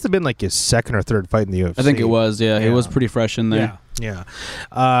 Yeah. it must have been like his second or third fight in the UFC. I think it was. Yeah, he was pretty fresh in there. Yeah. Yeah.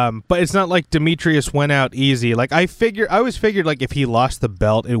 But it's not like Demetrius went out easy. Like I always figured like if he lost the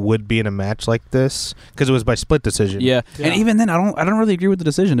belt, it would be in a match like this because it was by split decision. Yeah. And even then, I don't really agree with the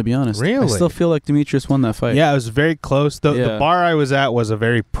decision, to be honest. Really? I still feel like Demetrius won that fight. Yeah, it was very close. The bar I was at was a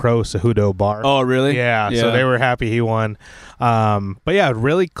very pro Cejudo bar. Oh, really? Yeah. So they were happy he won. But yeah,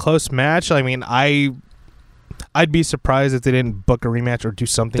 really close match. I mean, I'd be surprised if they didn't book a rematch or do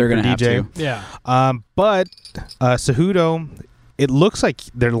something They're for gonna DJ. have to. Yeah. But Cejudo, it looks like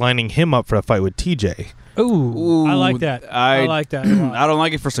they're lining him up for a fight with TJ. Ooh, I like that. I like that a lot. I don't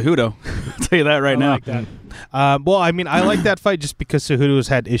like it for Cejudo. I'll tell you that right now. Like that. Well, I mean, I like that fight just because Cejudo's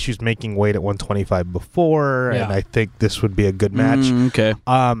had issues making weight at 125 before, and I think this would be a good match. Okay.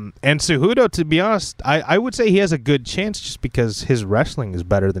 And Cejudo, to be honest, I would say he has a good chance just because his wrestling is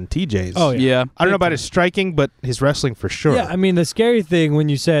better than TJ's. Oh, yeah. I don't know about his striking, but his wrestling for sure. Yeah, I mean, the scary thing when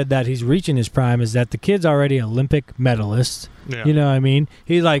you said that he's reaching his prime is that the kid's already Olympic medalist. Yeah. You know what I mean?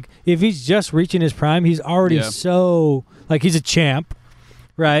 He's like, if he's just reaching his prime, he's already so, like, he's a champ,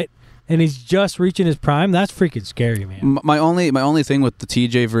 right? And he's just reaching his prime. That's freaking scary, man. My only thing with the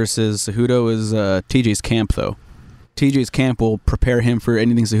TJ versus Cejudo is TJ's camp, though. TJ's camp will prepare him for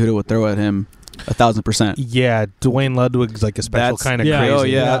anything Cejudo would throw at him 1,000%. Yeah, Dwayne Ludwig's like a special kind of crazy. Oh,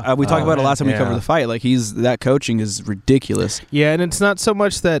 yeah. We talked about it last time we covered Yeah. the fight. Like, that coaching is ridiculous. Yeah, and it's not so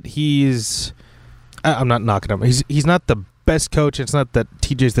much that he's... I'm not knocking him. He's not the best coach. It's not that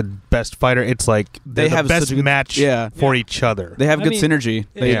TJ's the best fighter. It's like they have the best such a good match for each other. They have good synergy.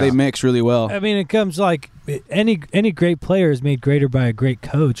 They mix really well. I mean, it comes like any great player is made greater by a great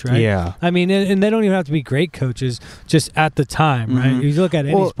coach, right? Yeah. I mean, and they don't even have to be great coaches, just at the time, right? You look at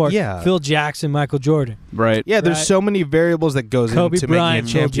any sport, Phil Jackson, Michael Jordan. Right. Yeah, there's so many variables that goes Kobe into Bryant,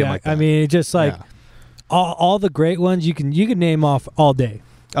 making a champion like that. I mean, just like all the great ones you can name off all day.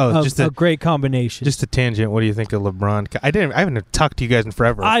 Oh, just a great combination. Just a tangent. What do you think of LeBron? I haven't talked to you guys in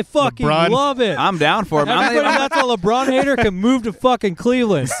forever. I fucking love it. I'm down for it. Everybody that's a LeBron hater can move to fucking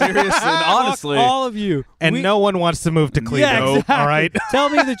Cleveland. Seriously, honestly, fuck all of you. And no one wants to move to Cleveland. Yeah, exactly. All right. Tell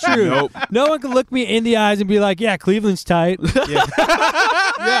me the truth. Nope. No one can look me in the eyes and be like, "Yeah, Cleveland's tight."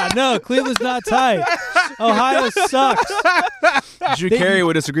 Yeah, no, Cleveland's not tight. Ohio sucks. Drew Carey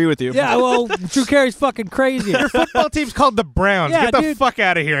would disagree with you. Yeah, well, Drew Carey's fucking crazy. Your football team's called the Browns. Yeah, Get the dude. fuck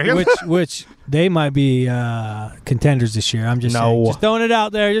out of here. Which they might be contenders this year. I'm just saying. Just throwing it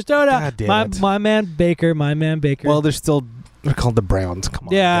out there. Just throwing it out. God damn it. My man Baker. Well, they're called the Browns. Come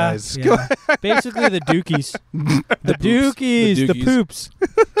on, guys. Yeah. Basically the Dookies. The Dookies. The poops.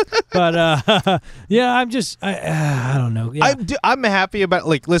 But, yeah, I'm just, I don't know. Yeah. I'm happy about,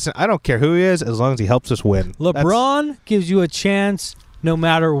 like, listen, I don't care who he is as long as he helps us win. LeBron gives you a chance no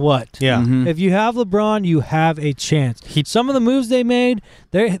matter what. Yeah. Mm-hmm. If you have LeBron, you have a chance. Some of the moves they made,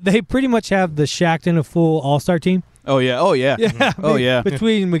 they pretty much have the Shaqtin' a Fool all-star team. Oh yeah. Oh yeah. Yeah. Oh yeah.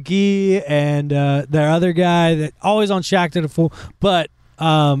 Between McGee and their other guy that always on Shaqtin' a Fool. But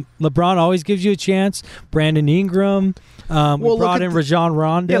LeBron always gives you a chance. Brandon Ingram. We brought in Rajon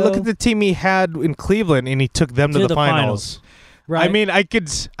Rondo. Yeah, look at the team he had in Cleveland, and he took them to the finals. Right. I mean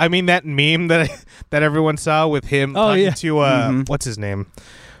that meme that everyone saw with him talking to what's his name?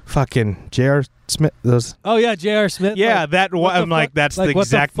 Fucking J.R. Smith. Oh yeah, J.R. Smith. Yeah, that's the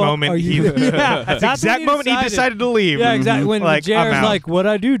exact moment he that's the exact moment he decided to leave. Yeah, exactly. When J.R.'s like, "What'd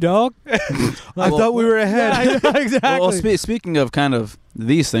I do, dog?" I thought we were ahead. Yeah, exactly. Well, speaking of kind of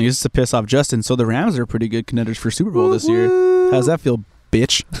these things, just to piss off Justin, so the Rams are pretty good contenders for Super Bowl this year. How's that feel,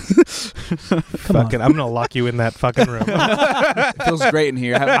 bitch? I'm gonna lock you in that fucking room. It feels great in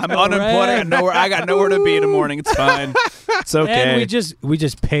here. I'm unemployed. I got nowhere to be in the morning. It's fine. It's okay. And we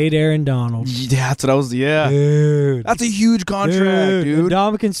just paid Aaron Donald. Yeah, that's what I was. Yeah, dude, that's a huge contract, dude.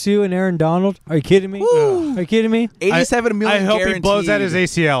 Ndamukong Suh and Aaron Donald. Are you kidding me? Are you kidding me? $87 million. I hope guaranteed. he blows out his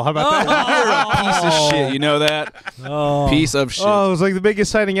ACL. How about that? You're a piece of shit. You know that? Oh. Piece of shit. Oh, it was like the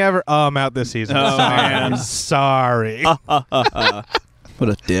biggest signing ever. Oh, I'm out this season. Oh, man. Sorry. What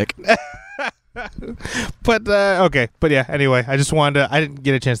a dick. But okay, but yeah. Anyway, I didn't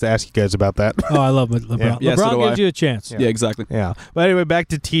get a chance to ask you guys about that. Oh, I love LeBron. Yeah, so LeBron do gives I. you a chance. Yeah, exactly. Yeah. But anyway, back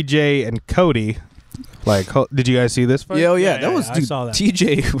to TJ and Cody. Like, did you guys see this fight? Yeah. That was. I Dude, saw that.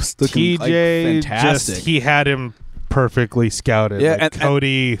 TJ was looking fantastic. He had him perfectly scouted. Yeah, like, and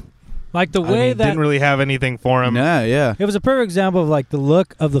Cody. Like the way that didn't really have anything for him. Yeah. it was a perfect example of like the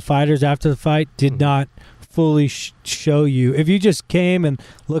look of the fighters after the fight did not fully show you. If you just came and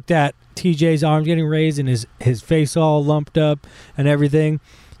looked at TJ's arms getting raised and his face all lumped up and everything,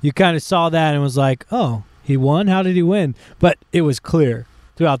 you kind of saw that and was like, oh, he won. How did he win? But it was clear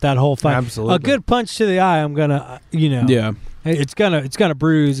throughout that whole fight. Absolutely. A good punch to the eye, I'm gonna, Yeah. it's gonna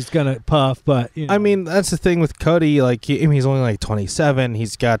bruise, it's gonna puff, but I mean, that's the thing with Cody. Like, he's only like 27.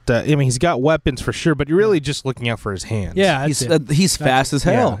 He's got, he's got weapons for sure, but you're really just looking out for his hands. yeah, He's fast as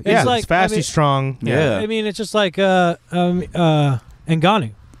hell. Yeah, It's like- he's fast. I mean- He's strong. Yeah. I mean, it's just like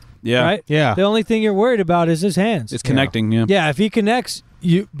Ngannou, Yeah. right? Yeah. The only thing you're worried about is his hands. It's connecting. Yeah. Yeah, if he connects,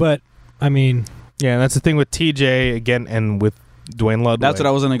 but I mean, Yeah, and that's the thing with TJ again, and with Dwayne Ludwig. That's what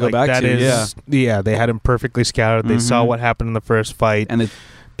I was going to go Like, back that to. is- yeah, they had him perfectly scouted. They saw Mhm. what happened in the first fight, And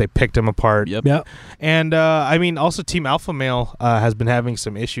they picked him apart. yep. yeah, And I mean, also Team Alpha Male has been having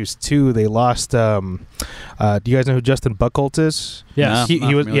some issues too. They lost. Do you guys know who Justin Buchholz is? yes. No. He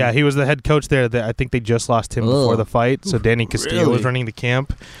Not was. familiar. Yeah, he was the head coach there. I think they just lost him before Ugh. the fight. So Danny Castillo Really? was running the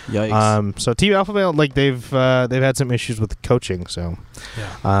camp. Yikes. So Team Alpha Male, like they've had some issues with the coaching. So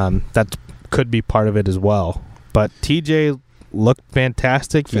that could be part of it as well. But TJ looked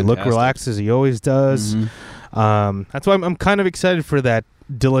fantastic. He looked Fantastic. relaxed as he always does. Mhm. That's why I'm kind of excited for that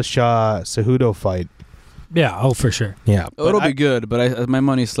Dillashaw Cejudo fight. Yeah, oh, for sure. Yeah, Oh, it'll be good, but my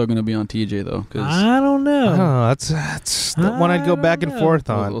money's still going to be on TJ, though. Cause I don't know. Oh, that's the one I'd go back and forth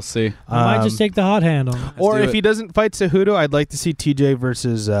on. we'll see. I might just take the hot hand on it. Or do if it. he doesn't fight Cejudo, I'd like to see TJ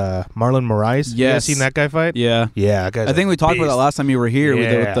versus Marlon Moraes. You guys Yes. seen that guy fight? Yeah. Yeah, that guy's I think we talked about that last time you were here.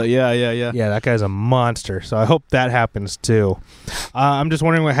 Yeah. Yeah. Yeah, that guy's a monster. So I hope that happens too. I'm just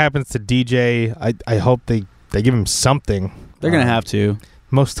wondering what happens to DJ. I hope they give him something. They're going to have to.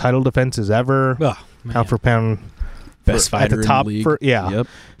 Most title defenses ever. Oh, man. Pound for pound. Best at fighter the top. in the league. Yeah. Yep.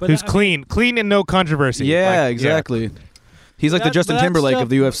 Who's clean and no controversy. Yeah, Like, exactly. He's like the That- Justin but that Timberlake stuff- of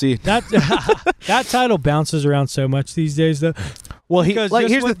the UFC. That that title bounces around so much these days, though. Well, Because like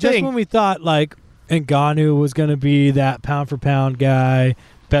just here's when, the thing. just when we thought like Ngannou was going to be that pound for pound guy,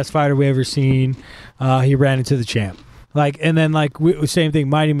 best fighter we ever seen, he ran into the champ. Like, and then like same thing,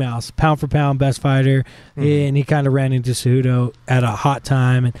 Mighty Mouse, pound for pound best fighter, and he kind of ran into Cejudo at a hot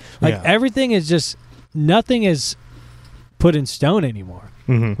time, and like Yeah. everything is just nothing is put in stone anymore.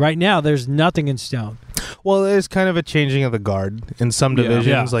 Mm-hmm. Right now, there's nothing in stone. Well, there's kind of a changing of the guard in some Yeah.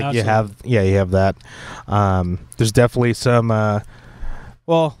 divisions. Yeah, Like you have that. There's definitely some.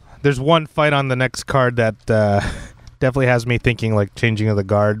 There's one fight on the next card that definitely has me thinking like changing of the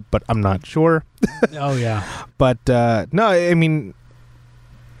guard, but I'm not sure. Oh yeah, But no, I mean,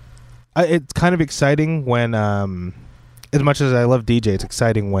 it's kind of exciting when, as much as I love DJ, it's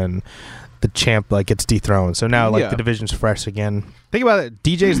exciting when the champ like gets dethroned. So now like Yeah. the division's fresh again. Think about it.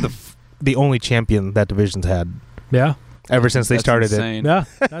 DJ's the only champion that division's had yeah, ever since they That's started it. insane. yeah.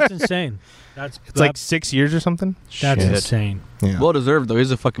 That's insane. It's like 6 years or something. that's Shit. insane. Yeah. Well deserved, though.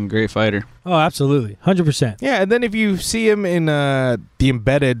 He's a fucking great fighter. Oh, absolutely, 100%. Yeah, and then if you see him in the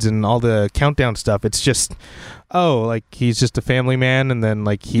embeddeds and all the countdown stuff, it's just, like he's just a family man, and then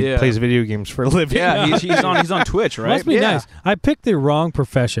like he Yeah. plays video games for a living. Yeah, he's on Twitch, right? Must be Yeah. nice. I picked the wrong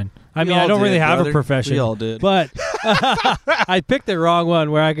profession. I We mean, I all don't did, really have brother. a profession. We all did. But I picked the wrong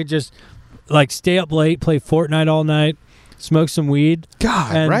one where I could just like stay up late, play Fortnite all night, smoke some weed,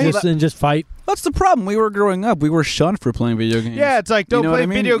 God, and right? just fight. That's the problem. We were growing up. We were shunned for playing video games. Yeah, it's like don't You know play what I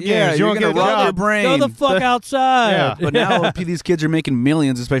mean? video games. Yeah, you you're won't get gonna a rot your job. brain. Go the fuck outside. Yeah. But now these kids are making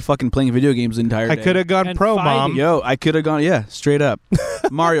millions just by fucking playing video games the entire I day. could have gone And pro, fighting. mom. Yo, I could have gone. Yeah, straight up.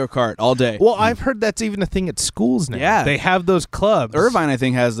 Mario Kart all day. Well, I've heard that's even a thing at schools now. Yeah. They have those clubs. Irvine, I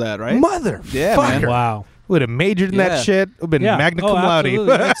think, has that, right? Mother. Yeah, man. Wow. Would have majored in Yeah. that shit. Would have been Yeah. magna Oh, cum laude.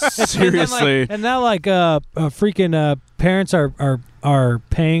 absolutely. Seriously. And now like freaking parents are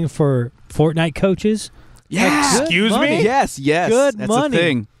paying for Fortnite coaches. Yeah. Good Excuse money. me? Yes. Good That's money. a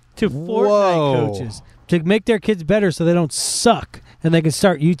thing. To Fortnite Whoa. coaches to make their kids better so they don't suck and they can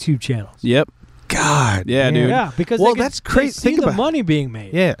start YouTube channels. Yep. God. Yeah, man. dude. Yeah, because Well, they can, that's crazy. They see Think the about- money being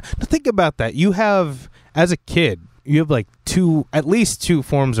made. Yeah. Now think about that. You have, as a kid, you have like at least two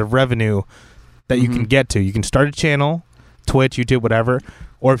forms of revenue that you can Mhm. get to. You can start a channel, Twitch, YouTube, whatever,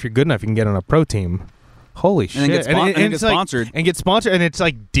 or if you're good enough, you can get on a pro team. Holy shit. And then get it's like- sponsored. and get sponsored, and it's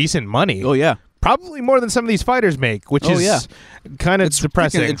like decent money. Oh, yeah. Probably more than some of these fighters make, which Oh, is yeah. kind of It's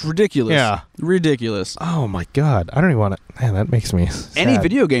depressing. It's ridiculous. Yeah. Ridiculous. Oh my god, I don't even want to. Man, that makes me Any sad.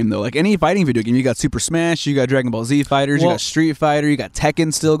 video game, though, like any fighting video game, you got Super Smash, you got Dragon Ball Z Fighters, you Well- got Street Fighter, you got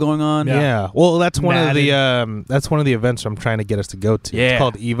Tekken still going on. Yeah. Well, that's one of the Madden. that's one of the events I'm trying to get us to go to. Yeah. It's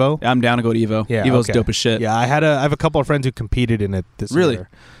called Evo. I'm down to go to Evo. Yeah, Evo's okay. dope as shit. Yeah, I have a couple of friends who competed in it this Really? year.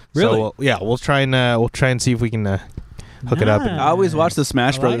 Really? So we'll try and see if we can hook it up. Nice. I always watch the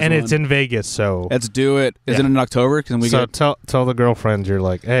Smash I like Brothers And one. it's in Vegas, so Let's do it. Is it in October? Can we so get... tell the girlfriends you're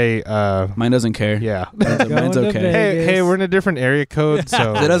like, hey, Mine doesn't care. yeah. Mine's Going to okay. Vegas. Hey, we're in a different area code,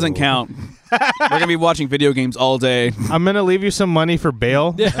 so It doesn't count. We're going to be watching video games all day. I'm gonna leave you some money for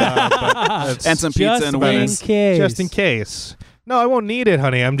bail, but that's And some pizza and wings. just in case. No, I won't need it,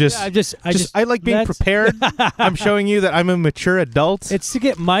 honey. I'm just, I like being that's- prepared. I'm showing you that I'm a mature adult. It's to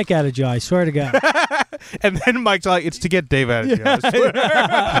get Mike out of jail. I swear to God. And then Mike's like, it's to get Dave out of jail. I swear.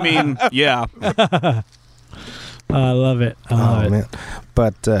 I mean, yeah. I love it. I love it. Man.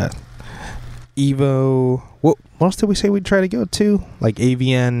 But Evo, what else did we say we'd try to go to? Like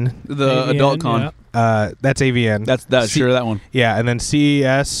AVN. The AVN, adult con. yeah. That's AVN. That's sure that one. Yeah, and then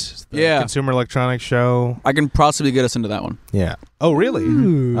CES, the Yeah. Consumer Electronics Show. I can possibly get us into that one. Yeah. Oh, really?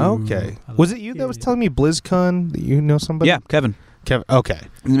 Ooh. Okay. I Was like it you that was it. telling me BlizzCon? That you know somebody? Yeah, Kevin. Kevin. Okay.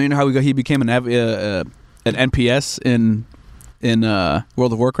 You know how he became an NPS in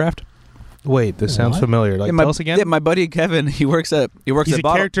World of Warcraft? Wait, this sounds What? familiar. Like, my, tell us again. Yeah, my buddy Kevin. He works at He's a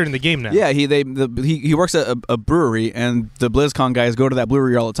Bottle- character in the game now. Yeah, he works at a brewery, and the BlizzCon guys go to that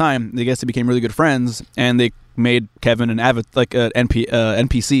brewery all the time. They became really good friends, and they made Kevin an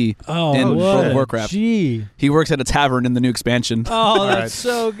NPC. Oh, in what World of a Warcraft. Gee. He works at a tavern in the new expansion. Oh, that's right.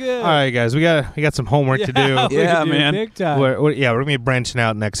 so good. All right, guys, we got some homework to do. we Yeah, do, man. Big time. We're gonna be branching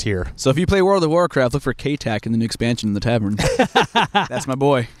out next year. So if you play World of Warcraft, look for K-Tac in the new expansion in the tavern. That's my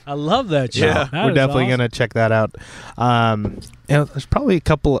boy. I love that show. Yeah. That We're is definitely awesome. gonna check that out. There's probably a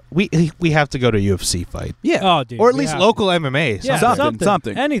couple. We have to go to a UFC fight, Yeah. Oh, dude. or at we least have local MMA. to. Yeah,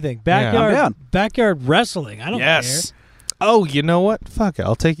 Something. Anything. Yeah. I'm down. Backyard wrestling. I don't Yes. Oh, you know what? Fuck it.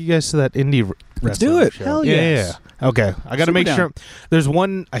 I'll take you guys to that indie. Let's do wrestling it. show. Hell yeah, yes. yeah. Okay, I got to Super make down. sure. There's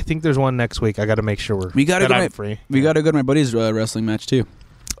one. I think there's one next week. I got to make sure We gotta that go I'm to- free. We got to go to my buddy's wrestling match too.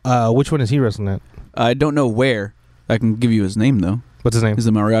 Which one is he wrestling at? I don't know where. I can give you his name though. What's his name? He's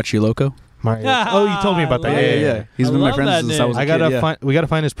the Mariachi Loco. Mario. Oh, you told me about that. I Yeah, love yeah, it. yeah. He's I been my love friend that since I name. was a I kid. gotta yeah. find. We gotta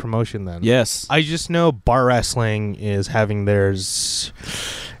find his promotion then. Yes. I just know bar wrestling is having theirs.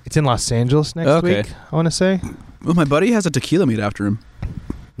 It's in Los Angeles next Okay. week. I want to say. Well, my buddy has a tequila meet after him.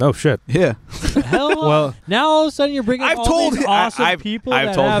 Oh shit. Yeah. Hell, Well- now all of a sudden you're bringing I've all told these him- awesome I've- people I've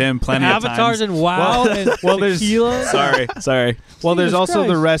that told have him plenty of avatars times. and WoW and there's- tequila. Sorry. Well, there's Jesus also the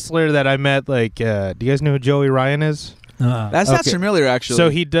Christ. wrestler that I met. Like, do you guys know who Joey Ryan is? That's not Okay. familiar, actually. So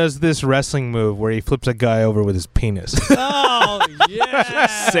he does this wrestling move where he flips a guy over with his penis. Oh yeah.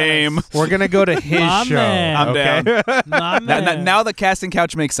 Same. We're gonna go to his My show. man. I'm okay? down. My man. Now the casting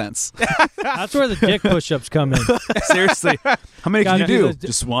couch makes sense. That's where the dick push-ups come in. Seriously. How many can Gotta you do do? the-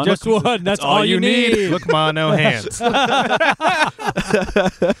 Just one? Just one. That's all you need. Look, ma, no hands.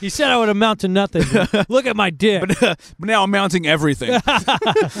 He said I would amount to nothing. but look at my dick. But now I'm mounting everything.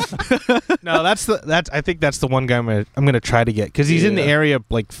 No, I think that's the one guy I'm gonna try to get because he's in the Yeah. area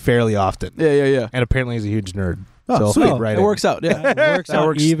like fairly often, Yeah. and apparently he's a huge nerd. Oh, so sweet. right It in. works out. Yeah. It works That out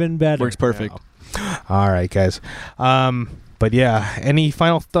works- even better. Works perfect. All right, guys. But yeah, any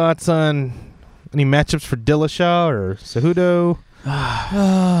final thoughts on any matchups for Dillashaw or Cejudo?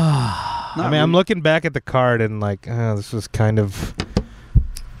 I mean, I'm looking back at the card and like, this was kind of.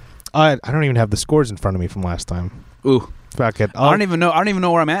 I don't even have the scores in front of me from last time. Ooh. Fuck it. I don't even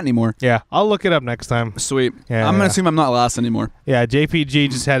know where I'm at anymore. Yeah, I'll look it up next time. Sweet. Yeah, I'm yeah. gonna assume I'm not last anymore. Yeah,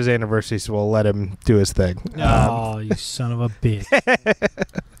 JPG just had his anniversary, so we'll let him do his thing. Oh, you son of a bitch.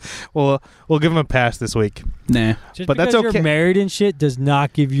 We'll give him a pass this week. Nah. Just But that's because okay. you're married and shit does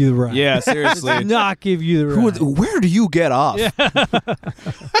not give you the right. Yeah, Does seriously. not give you the right. Where do you get off? Yeah.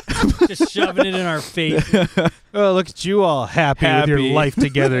 Just shoving it in our face. Oh, look at you all happy with your Happy. life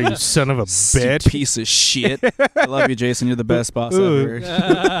together, you son of a You bitch. piece of shit. I love you, Jason. You're the best boss Ooh. ever.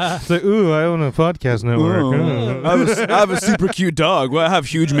 It's like, ooh, I own a podcast network. Ooh. I have a super cute dog. Well, I have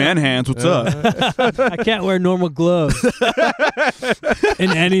huge man hands. What's up? I can't wear normal gloves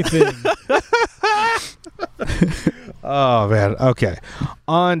in anything. Oh, man. Okay.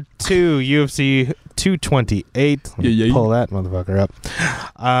 On to UFC 228. Let me Yeah. pull that motherfucker up.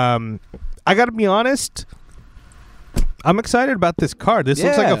 I got to be honest. I'm excited about this card. This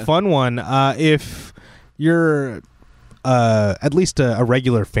looks like a Yeah. fun one. If you're at least a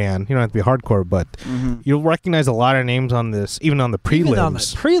regular fan, you don't have to be hardcore, but you'll recognize a lot of names on this, even on the prelims. Even on the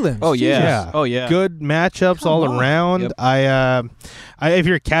prelims. Oh yeah. Yeah. Oh yeah. Good matchups Come all on. around. Yep. If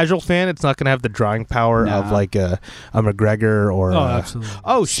you're a casual fan, it's not going to have the drawing power of Nah. like a McGregor or. Oh, absolutely.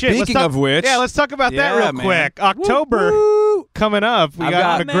 Oh shit! let's Speaking talk- of which, yeah, let's talk about that Yeah, real man. quick. October coming up. We I've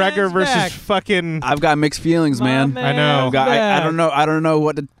got got- McGregor Man's versus back. fucking. I've got mixed feelings, My man. I know. I don't know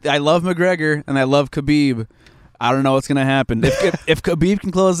what to, I love McGregor and I love Khabib. I don't know what's gonna happen. If Khabib can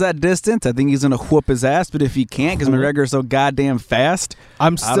close that distance, I think he's gonna whoop his ass. But if he can't, because McGregor is so goddamn fast, I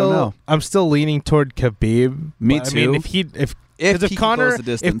don't know. I'm still leaning toward Khabib. Me too. I mean, if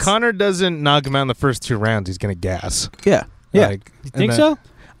Conor doesn't knock him out in the first 2 rounds, he's gonna gas. Yeah. You think so?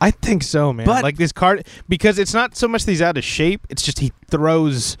 I think so, man. But like this card, because it's not so much that he's out of shape. It's just he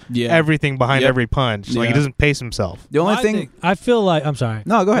throws everything behind every punch. Like he doesn't pace himself. The only thing I feel like, I'm sorry.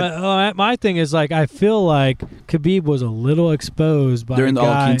 No, go ahead. My thing is like I feel like Khabib was a little exposed by during the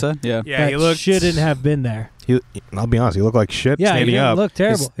guy Al-Quinta. Yeah, that shouldn't have been there. I'll be honest, he looked like shit standing up. Looked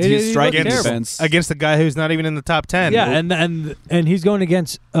terrible. His striking defense against the guy who's not even in the top 10. Yeah, and he's going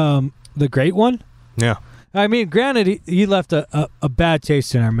against the great one. Yeah. I mean, granted, he left a bad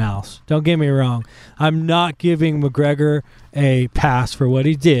taste in our mouths. Don't get me wrong. I'm not giving McGregor a pass for what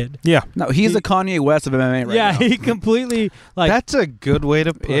he did. Yeah. No, he's the Kanye West of MMA right now. He completely like. That's a good way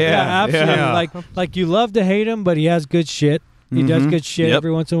to put it. Yeah, absolutely. Yeah. Like you love to hate him, but he has good shit. He does good shit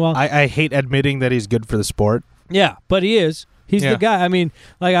every once in a while. I hate admitting that he's good for the sport. Yeah, but he is. He's the guy. I mean,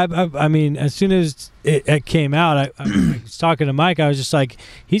 like I mean, as soon as it came out, I was talking to Mike. I was just like,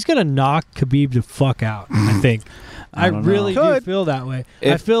 he's gonna knock Khabib the fuck out. I think. I really do feel that way.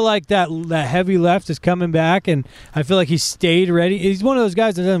 I feel like that heavy left is coming back, and I feel like he stayed ready. He's one of those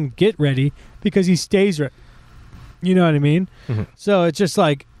guys that doesn't get ready because he stays ready. You know what I mean? Mm-hmm. So it's just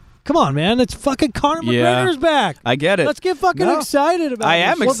like, come on, man. It's fucking Conor McGregor's back. I get it. Let's get fucking excited about it. I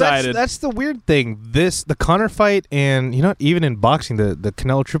am excited. That's the weird thing. The Conor fight, and even in boxing, the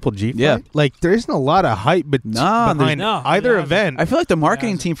Canelo Triple G fight, like there isn't a lot of hype behind either event. I feel like the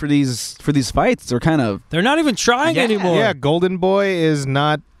marketing team for these fights are they're not even trying anymore. Yeah, Golden Boy is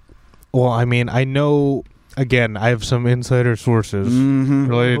not. Well, I mean, I know. Again, I have some insider sources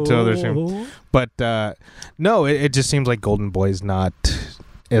related to other things, but no, it just seems like Golden Boy is not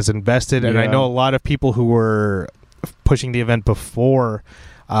as invested, and I know a lot of people who were pushing the event before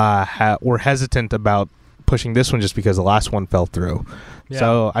were hesitant about pushing this one just because the last one fell through. Yeah.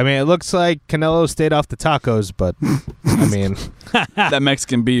 So, I mean, it looks like Canelo stayed off the tacos, but, I mean... that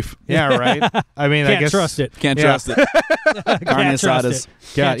Mexican beef. Yeah, right? I mean, Can't I guess... trust it. Can't trust it. Carne asadas.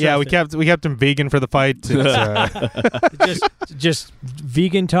 We kept him vegan for the fight. Just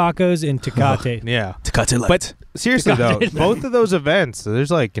vegan tacos and Tecate. Yeah. Tecate light. But seriously, though, both of those events,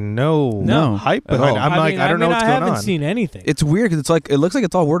 there's like no hype behind it. I don't know what's going on. I haven't seen anything. It's weird because it looks like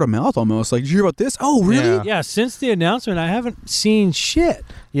it's all word of mouth almost. Like, did you hear about this? Oh, really? Yeah, since the announcement, I haven't seen shit.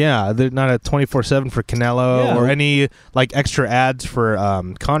 Yeah, they're not a 24/7 for Canelo or any like extra ads for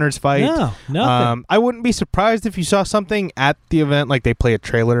Conor's fight. No, nothing. I wouldn't be surprised if you saw something at the event, like they play a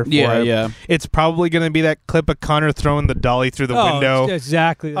trailer for it. Yeah. It's probably going to be that clip of Conor throwing the dolly through the window. It's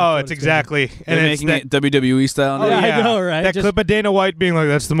exactly. It's exactly. And they're making it WWE style. I know, right? That clip of Dana White being like,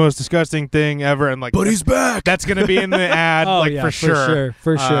 "That's the most disgusting thing ever," and like, but he's back. That's going to be in the ad, for sure.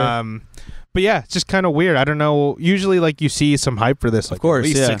 For sure. But yeah, it's just kind of weird. I don't know. Usually, like, you see some hype for this, like, of course,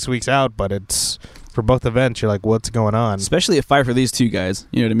 at least 6 weeks out, but it's for both events. You're like, what's going on? Especially a fight for these two guys.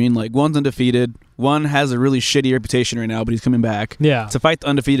 You know what I mean? Like, one's undefeated. One has a really shitty reputation right now, but he's coming back. Yeah. To fight the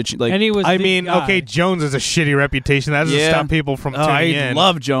undefeated. Like, and he was okay, Jones has a shitty reputation. That doesn't stop people from tuning in. I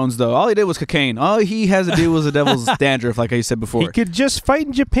love Jones, though. All he did was cocaine. All he has to do was the devil's dandruff, like I said before. He could just fight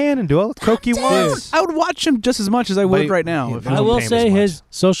in Japan and do all the coke he wants. I would watch him just as much as I would right now. I will say his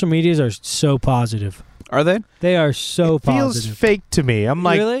social medias are so positive. Are they? They are so positive. Feels fake to me. I'm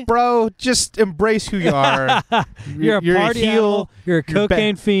like, really? Bro, just embrace who you are. You're a party animal. You're a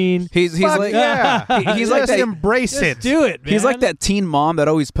cocaine fiend. He's like, he's like that. Embrace it. Do it, man. He's like that teen mom that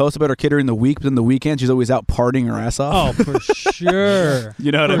always posts about her kid during the week, but in the weekend she's always out partying her ass off. Oh, for sure.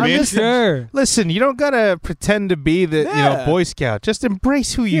 You know what I mean? Sure. Listen, you don't gotta pretend to be the Boy Scout. Just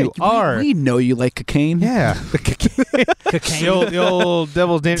embrace who you are. We know you like cocaine. Yeah, cocaine. The old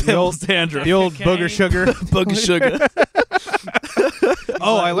devil's dandruff. The old booger sugar. Booger sugar.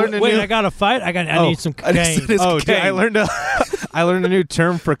 I learned a new. Wait, I got to fight. I need some cocaine. Dude, I learned a new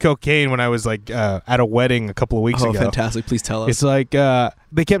term for cocaine when I was like at a wedding a couple of weeks ago. Oh, fantastic! Please tell us. It's like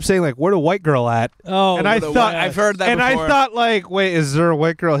they kept saying like, "Where the white girl at?" Oh, and I thought I've heard that. And before. I thought like, wait, is there a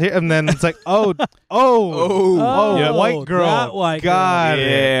white girl here? And then it's like, white girl. That white God, girl.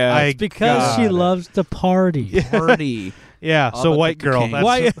 Yeah, it's because she loves to party. Party. Yeah, so white girl.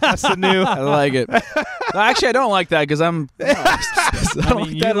 That's the new. I like it. Actually, I don't like that because I'm.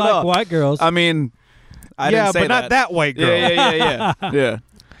 You like white girls. I mean, I didn't say but not that white girl. Yeah.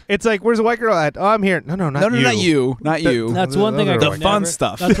 It's like, where's the white girl at? Oh, I'm here. No, not you. Not you. That's one thing I the can fun never,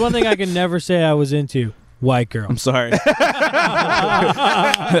 stuff. That's one thing I can never say I was into. white girl. I'm sorry.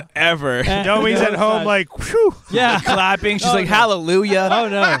 Ever. Domi's at home like, whew. Yeah. Clapping. She's like, hallelujah.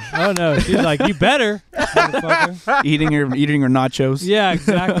 Oh no. She's like, you better. Motherfucker. Eating her nachos. Yeah,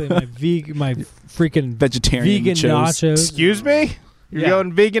 exactly. My freaking Vegetarian vegan nachos. Excuse me? You're Yeah.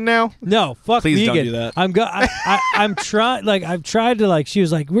 going vegan now? No, fuck Please vegan. don't do that. I'm trying. Like I've tried to. Like she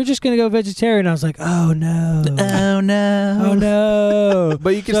was like, we're just gonna go vegetarian. I was like, oh no, Oh, no. oh no.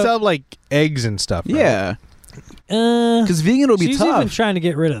 But you can So- still have like eggs and stuff. Right? Yeah. Because Because vegan will be she's tough. even trying to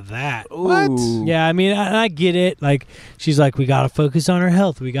get rid of that. What? Ooh. Yeah, I mean, I get it. Like she's like, we gotta focus on our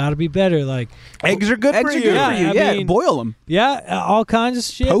health. We gotta be better. Like, Eggs are good Eggs for are you. good Yeah, for you. I Yeah, mean- boil them. yeah, all kinds of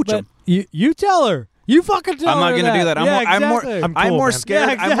shit. Poach but 'em. you tell her. You fucking tell I'm her not gonna do that. Yeah, I'm more exactly. I'm I'm cool, more man. scared.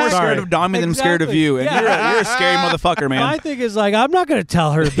 Yeah, I'm more exactly. scared of Domi than I'm scared of you. And Exactly. you're a scary motherfucker, man. My thing is like, I'm not gonna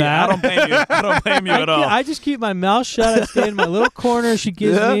tell her that. Yeah, I don't blame you. I don't blame you at all. I just keep my mouth shut. I stay in my little corner she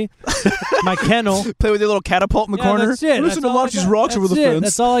gives Yeah. me, my kennel. Play with your little catapult in the Yeah, corner. that's it. Listen That's to all I launch these got. rocks over the That's it. fence.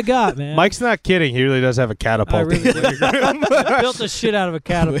 That's all I got, man. Mike's not kidding. He really does have a catapult. I really do. I built the shit out of a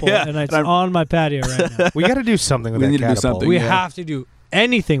catapult, Yeah, and it's and I'm- on my patio right now. We got to do something with We that need to do catapult. something. We Yeah. have to do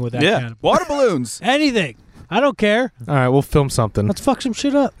anything with that Yeah, catapult. water balloons. Anything. I don't care. All right, we'll film something. Let's fuck some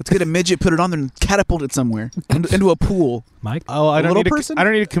shit up, Let's get a midget, put it on there, and catapult it somewhere into a pool. Mike. Oh, I A don't little need to. person? I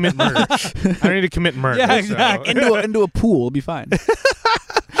don't need to commit murder. I don't need to commit murder. Yeah, so- exactly. into a pool. It'll be fine.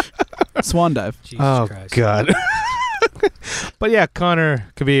 Swan dive. Jesus Oh Christ. God. But yeah, Conor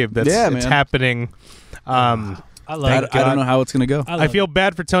Khabib. That's Yeah, it's man. happening. I love I it. don't know how it's gonna go. I feel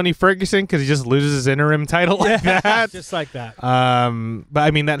bad for Tony Ferguson because he just loses his interim title like that. just like that. But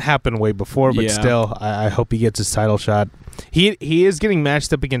I mean that happened way before. But Yeah. still, I hope he gets his title shot. He is getting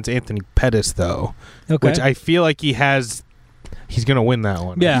matched up against Anthony Pettis though, Okay. which I feel like he's gonna win that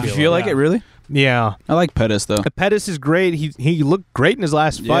one. Yeah. I You feel like it, really? Yeah. I like Pettis though. Pettis is great. He looked great in his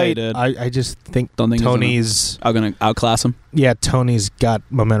last Yeah, fight. he did. I just think Don't think Tony's I'm gonna outclass him. Tony's got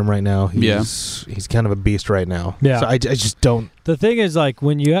momentum right now. He's kind of a beast right now. Yeah. So I just don't. The thing is, like,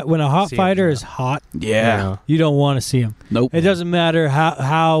 when a hot See him, fighter yeah. is hot, Yeah. you don't want to see him. Nope. It doesn't matter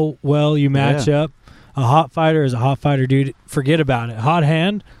how well you match up. A hot fighter is a hot fighter, dude. Forget about it. Hot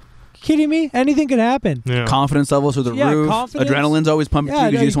hand. Kidding me? Anything could happen. Yeah. Confidence levels through the Yeah, roof. confidence. Adrenaline's always pumping Yeah,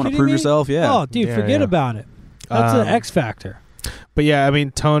 through because no, you just you want to kidding prove me? yourself. Yeah. Oh, dude, Yeah, forget yeah. about it. That's an X factor. But yeah, I mean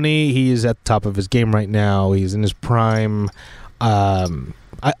Tony, he's at the top of his game right now. He's in his prime.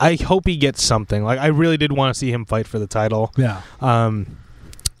 I hope he gets something. Like I really did want to see him fight for the title. Yeah.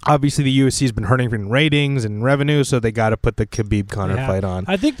 Obviously the UFC has been hurting in ratings and revenue, so they got to put the Khabib Conor Yeah. fight on.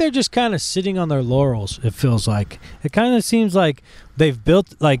 I think they're just kind of sitting on their laurels. It feels like it kind of seems like they've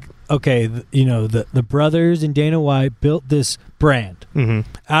built the brothers and Dana White built this brand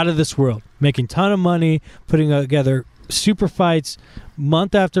out of this world, making ton of money, putting together super fights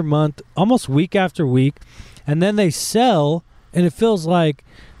month after month, almost week after week, and then they sell, and it feels like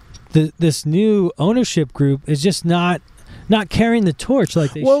this new ownership group is just not carrying the torch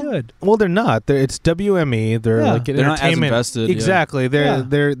like they should. Well, they're not. It's WME. They're Yeah. like an They're not as entertainment. invested, yeah. Exactly.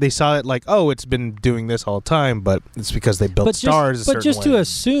 They saw it like, oh, it's been doing this all the time, but it's because they built stars. But just to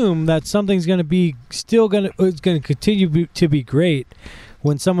assume that something's going to be it's going to continue to be great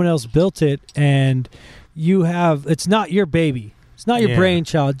when someone else built it, and it's not your baby. It's not your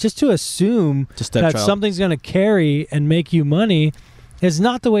brainchild. Just to assume that something's going to carry and make you money is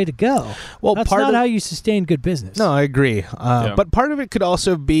not the way to go. Well, that's not how you sustain good business. No, I agree. But part of it could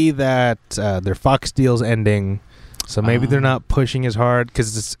also be that their Fox deal's ending, so maybe they're not pushing as hard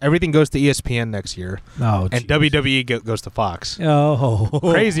because everything goes to ESPN next year, and WWE goes to Fox. Oh,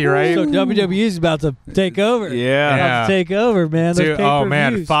 crazy, right? So WWE is about to take over. Yeah. About to take over, man. Those Dude, oh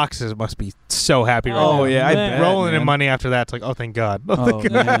man, pay-per-views. Fox must be so happy right now. Oh yeah, I bet, rolling in man. money after that. It's like, oh, thank God. Oh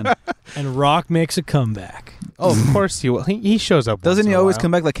man. And Rock makes a comeback. Oh, of course he will. He shows up. Doesn't once he in a always while.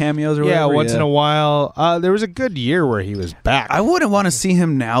 come back like cameos or Yeah, whatever? once in a while. There was a good year where he was back. I wouldn't want to see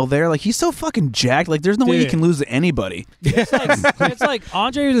him now there. Like, he's so fucking jacked. Like, there's no way he Dude. can lose to anybody. It's like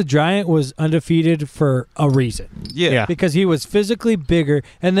Andre the Giant was undefeated for a reason. Yeah. Because he was physically bigger.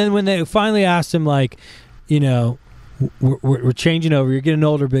 And then when they finally asked him, like, we're changing over. You're getting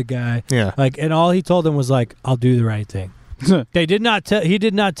older, big guy. Yeah. Like, and all he told them was like, I'll do the right thing. They did not tell. He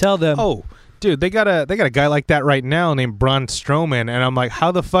did not tell them. Oh, dude, they got a guy like that right now named Braun Strowman, and I'm like,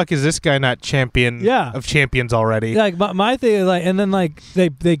 how the fuck is this guy not champion of champions already? Like my thing is like, and then like they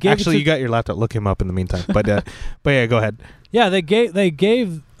gave Actually, it to, you got your laptop. Look him up in the meantime. But yeah, go ahead. Yeah, they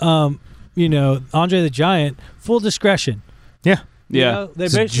gave Andre the Giant full discretion. Yeah. You know, they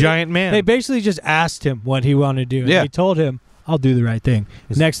He's a basically- giant man. They basically just asked him what he wanted to do. And Yeah. he told him, I'll do the right thing.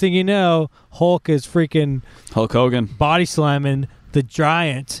 Next thing you know, Hulk is freaking Hulk Hogan. body slamming the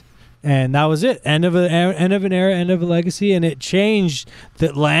Giant And that was it. End of an era, end of a legacy, and it changed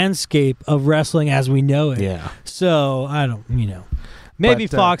the landscape of wrestling as we know it. Yeah. So I don't, maybe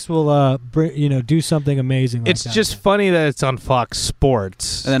But, Fox will, do something amazing. It's just funny that it's on Fox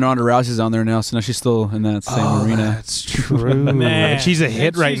Sports. And then Ronda Rousey's on there now, so now she's still in that same arena. That's true. Man. And she's a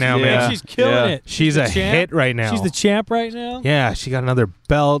hit right now, yeah. man. She's killing it. She's a hit right now. She's the champ right now. Yeah, she got another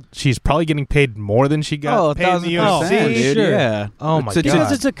belt. She's probably getting paid more than she got paid in the 1,000%, UFC. dude. Sure. Yeah. Oh my So god.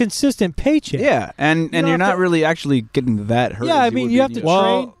 Because it's a consistent paycheck. Yeah, and don't you're have not to- really actually getting that hurt. Yeah, as I mean, would you be have in to the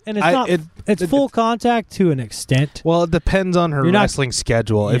Well, train, and it's it's full contact to an extent. Well, it depends on her You're not- wrestling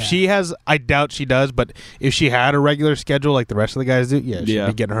schedule. If Yeah. she has, I doubt she does, but if she had a regular schedule like the rest of the guys do, she'd Yeah.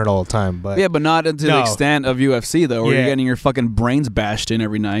 be getting hurt all the time. But Yeah, but not to the No. extent of UFC though, where Yeah. you're getting your fucking brains bashed in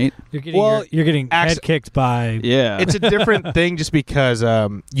every night. You're getting Well, you're getting head kicked by. Yeah, it's a different thing just because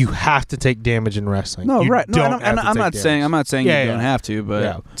you have to take damage in wrestling. no, You right. No, don't I'm have to I'm take not damage. saying Yeah, you yeah. don't have to, but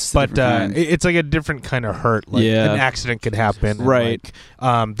Yeah. it's But different kind. it's like a different kind of hurt. Like Yeah. an accident could happen. and, Right.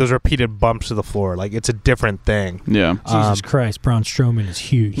 like, those repeated bumps to the floor. Like it's a different thing. yeah. Jesus Christ, Braun Strowman is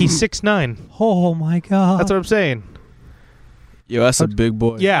huge. He's 6'9". Oh my god. That's what I'm saying. Yo, that's a big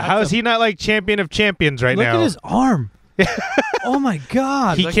boy. Yeah, how is he not like champion of champions right Look now? at his arm. Oh my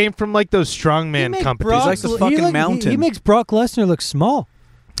god. He came from like those strongman companies. Brock- like the fucking mountain. He makes Brock Lesnar look small.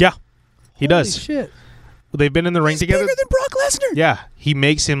 Yeah, he Holy does. Shit. They've been in the ring together. Bigger than Brock Lesnar. Yeah, he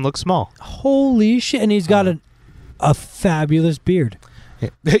makes him look small. Holy shit. And he's got a fabulous beard.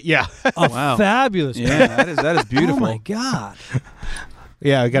 Yeah, A Wow. fabulous beard. Yeah, that is beautiful. Oh my god.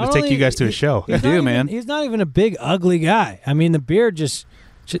 yeah. I got to Not take only- you guys to a show. He's You do, not man. He's not even a big, ugly guy. I mean, the beard just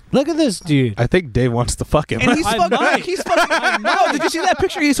look at this dude. I think Dave wants to fuck him. And he's I fucking. might. He's fucking. No, did you see that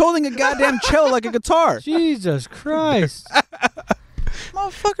picture? He's holding a goddamn cello like a guitar. Jesus Christ.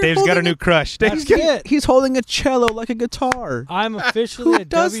 Motherfucker. Dave's got a new crush. That's Dave's it. He's holding a cello like a guitar. I'm officially Who a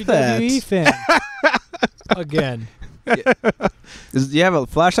does WWE fan. Again. Do you have a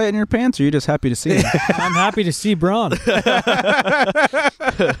flashlight in your pants, or are you just happy to see him? I'm happy to see Braun.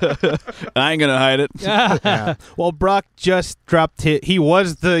 I ain't gonna hide it. Yeah. Well, Brock just dropped hit. He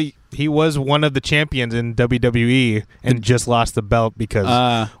was one of the champions in WWE and just lost the belt because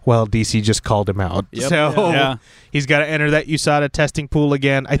DC just called him out. Yep. So Yeah. he's got to enter that USADA testing pool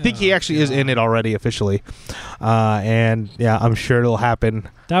again. I think he actually is in it already officially. And yeah, I'm sure it'll happen.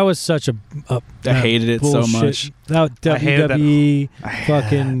 That was such a I hated it so bullshit. much. That I hated that. WWE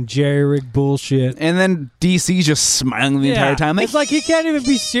fucking jerry rig bullshit. And then DC's just smiling the entire time. It's like he can't even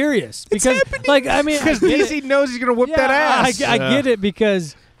be serious because, like, I mean, Because I get DC knows he's going to whip it. that Yeah, ass. I get it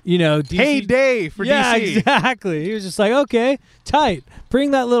because DC, Hey, Dave for yeah, DC. exactly. He was just like, okay, tight.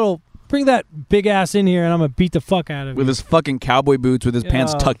 Bring that big ass in here, and I'm gonna beat the fuck out of with him. his fucking cowboy boots, with his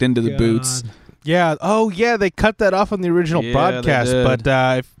pants Oh, tucked into the God. boots. Yeah. Oh, yeah. They cut that off on the original Yeah, broadcast. they did.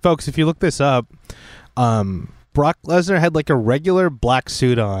 But folks, if you look this up, Brock Lesnar had like a regular black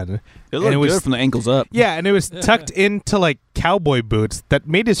suit on. It looked good from the ankles up. Yeah, and it was tucked into like cowboy boots that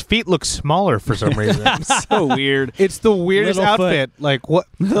made his feet look smaller for some reason. So weird. It's the weirdest Little foot. outfit. Like what?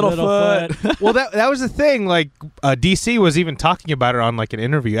 Little foot. Well, that was the thing. Like DC was even talking about it on like an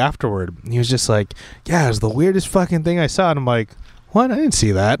interview afterward. He was just like, "Yeah, it was the weirdest fucking thing I saw." And I'm like, "What? I didn't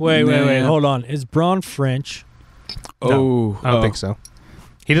see that." Wait, Nah. hold on. Is Braun French? No, I don't think so.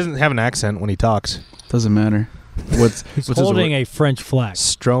 He doesn't have an accent when he talks. Doesn't matter. What's He's his holding a French flag.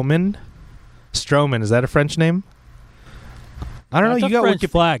 Strowman, is that a French name? I don't know. That's You a got French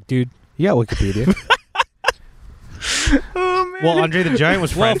flag, dude. You got Wikipedia. Oh man. Well, Andre the Giant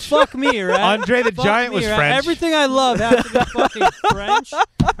was French. Well, fuck me, right? Andre the Fuck Giant me, was right? French. Everything I love has to be fucking French.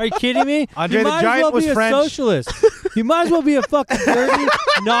 Are you kidding me? Andre you the might Giant as well was be French. a socialist. You might as well be a fucking dirty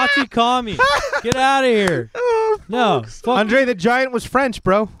Nazi commie. Get out of here. No. Fuck. Andre the Giant was French,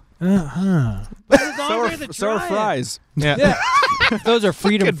 bro. Uh-huh. So are fries. Yeah. Yeah. Those are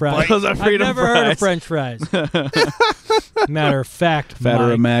freedom fries. Those are freedom I've never heard of fries. French fries. Matter of fact, Fatter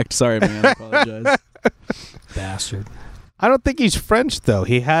Mike. a Mac. Sorry, man. I apologize. Bastard. I don't think he's French though.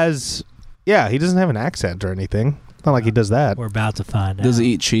 He has, he doesn't have an accent or anything. Not like he does that. We're about to find out. Does he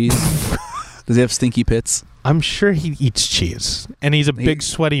eat cheese? Does he have stinky pits? I'm sure he eats cheese, and he's a big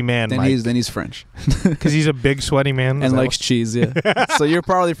sweaty man, Then Mike. he's French Because he's a big sweaty man Is and that likes cheese. Yeah. So you're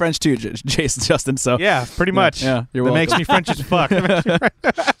probably French too, Jason Justin. So yeah, pretty much. Yeah, you're that welcome. makes me French as fuck.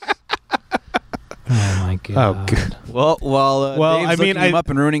 Oh my god. Oh, good. Well, while Dave's looking him up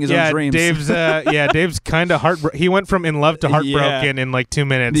and ruining his own dreams. Dave's kind of heartbroken. He went from in love to heartbroken in like 2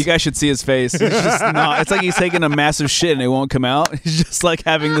 minutes. You guys should see his face. It's just not. It's like he's taking a massive shit and it won't come out. He's just like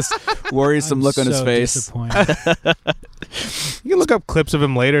having this worrisome look on his face. Disappointed. You can look up clips of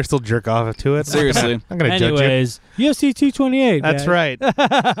him later, still jerk off to it. Seriously. I'm going to judge you. Anyways, UFC 228. That's right.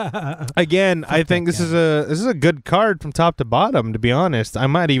 Again, I think this is a good card from top to bottom, to be honest. I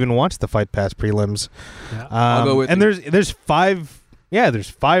might even watch the Fight Pass prelims. Yeah. I'll go with and you. there's 5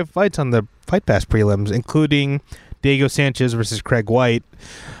 fights on the Fight Pass prelims, including Diego Sanchez versus Craig White.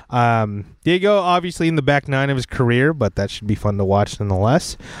 Diego obviously in the back 9 of his career, but that should be fun to watch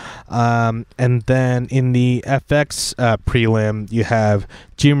nonetheless. And then in the FX prelim, you have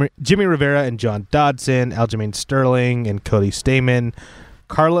Jimmy Rivera and John Dodson, Aljamain Sterling and Cody Stamann,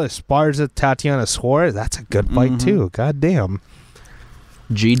 Carla Esparza, Tatiana Suarez. That's a good fight too. God damn.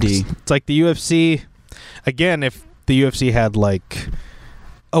 GD. It's like the UFC. Again, if the UFC had like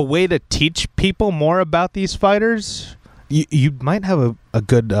a way to teach people more about these fighters, you might have a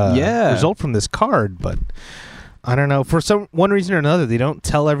good result from this card, but I don't know. For one reason or another, they don't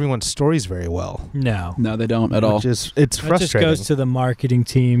tell everyone's stories very well. No, they don't at all. It's that frustrating. just goes to the marketing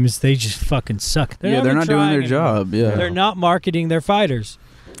teams. They just fucking suck. They're not doing their job. Yeah, they're not marketing their fighters.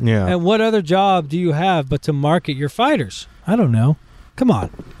 Yeah. And what other job do you have but to market your fighters? I don't know. Come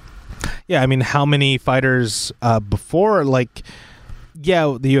on. Yeah, I mean, how many fighters before, like...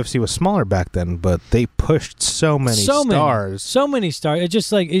 Yeah, the UFC was smaller back then, but they pushed so many stars. So many stars. It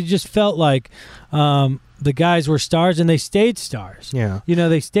just felt like the guys were stars and they stayed stars. Yeah. You know,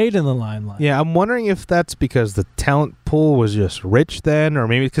 they stayed in the limelight. Yeah, I'm wondering if that's because the talent pool was just rich then, or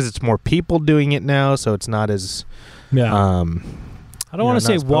maybe because it's more people doing it now, so it's not as... Yeah. I don't want to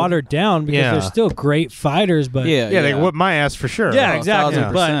say watered down because they're still great fighters, but they whip my ass for sure. Yeah, exactly.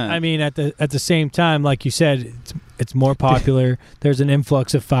 1,000%. But I mean, at the same time, like you said, it's more popular. There's an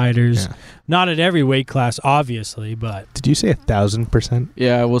influx of fighters, not at every weight class, obviously, but did you say 1,000%?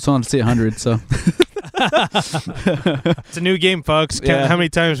 Yeah, well, someone say 100, so it's a new game, folks. Count how many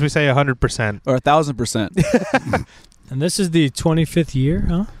times we say 100% or 1,000%. And this is the 25th year,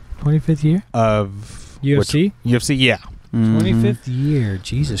 huh? 25th year of UFC. UFC, yeah. 25th year.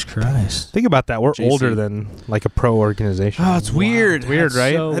 Jesus Christ. Think about that. We're JC. older than like a pro organization. Oh, it's weird. Weird,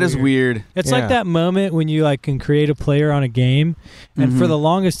 right? So That is weird. It's like that moment when you like can create a player on a game, and for the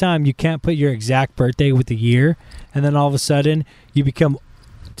longest time you can't put your exact birthday with the year, and then all of a sudden you become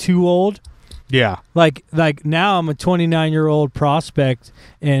too old. Yeah. Like now I'm a 29-year-old prospect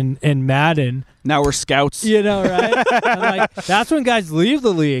in Madden. Now we're scouts. You know, right? And like that's when guys leave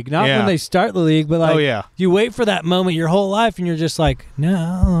the league, not when they start the league, but like you wait for that moment your whole life and you're just like, no,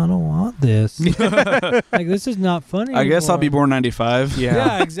 I don't want this. Like this is not funny I guess anymore. I'll be born 95.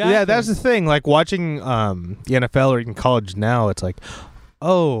 Yeah, exactly. Yeah, that's the thing. Like watching the NFL or even college now, it's like,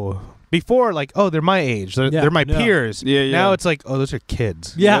 oh, before like, oh, they're my age. They're my peers. Yeah. Now it's like, oh, those are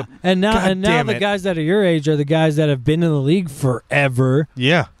kids. Yeah, Yep. and now the guys that are your age are the guys that have been in the league forever.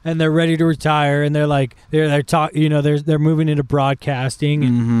 Yeah. And they're ready to retire, and they're like they're moving into broadcasting.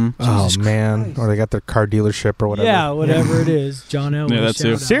 And Oh Jesus man, Christ. or they got their car dealership or whatever. Yeah, whatever it is. John Elway. Yeah, that's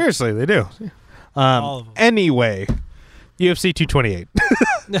it. Seriously, they do. All of them. Anyway, UFC 228.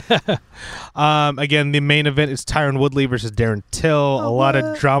 Again, the main event is Tyron Woodley versus Darren Till. A lot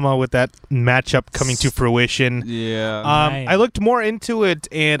of drama with that matchup coming to fruition. Yeah. I looked more into it,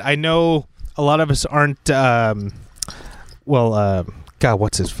 and I know a lot of us aren't. God,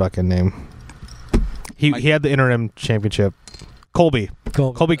 what's his fucking name? He had the interim championship. Colby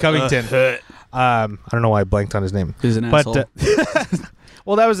Covington. I don't know why I blanked on his name. He's an asshole.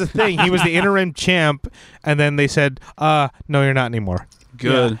 Well, that was the thing. He was the interim champ, and then they said, no, you're not anymore.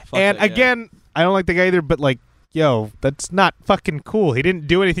 Good. Yeah. And again, I don't like the guy either, but like, yo, that's not fucking cool. He didn't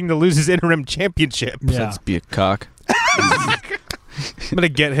do anything to lose his interim championship. Yeah. Let's be a cock. I'm going to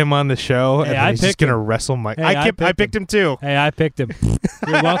get him on the show, and he's just going to wrestle Mike. Hey, I picked him too. Hey, I picked him.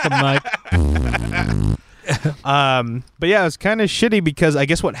 You're welcome, Mike. But yeah, it was kind of shitty because I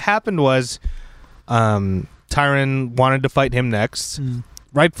guess what happened was Tyron wanted to fight him next.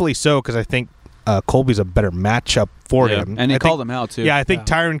 Rightfully so, because I think Colby's a better matchup for him. And he called him out, too. Yeah, I think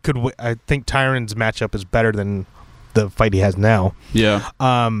Tyron could I think Tyron's matchup is better than the fight he has now. Yeah.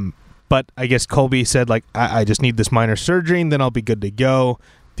 But I guess Colby said, like, I just need this minor surgery, and then I'll be good to go.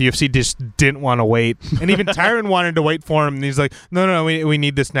 The UFC just didn't want to wait. And even Tyron wanted to wait for him, and he's like, no, we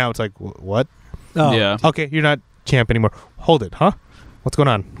need this now. It's like, what? Oh. Yeah. Okay, you're not champ anymore. Hold it, huh? What's going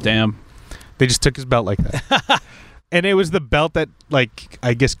on? Damn. They just took his belt like that. And it was the belt that, like,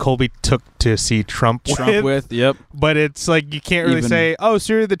 I guess Colby took to see Trump with. Yep. But it's like, you can't really say, oh,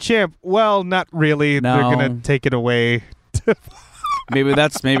 so you're the champ. Well, not really. No. They're going to take it away. Maybe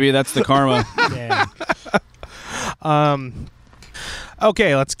that's the karma. Damn.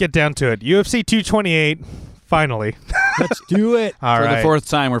 Okay, let's get down to it. UFC 228, finally. Let's do it. All For right. the fourth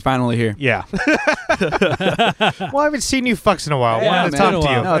time, we're finally here. Yeah. Well, I haven't seen you fucks in a while. Yeah, Wanted to man. talk to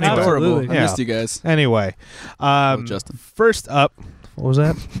you. No, it's Anyway. adorable. Absolutely. I Yeah. missed you guys. Anyway, Justin. First up, what was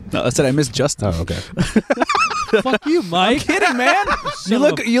that? No, I said I missed Justin. Oh, okay. Fuck you, Mike. Kidding, man. Son You of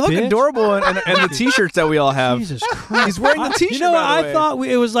look a you look bitch. adorable in the t-shirts that we all have. Jesus Christ. He's wearing the t-shirt. You know what? by the I way. thought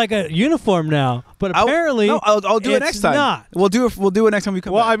it was like a uniform now, but apparently I'll do it it's next time. not. We'll do it next time we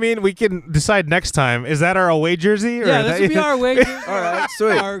come Well, back. I mean, we can decide next time. Is that our away jersey? Or Yeah, this will be our way. All right,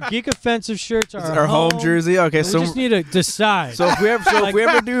 sweet. Our Geek Offensive shirts are Our home jersey. Okay, We so just need to decide. if we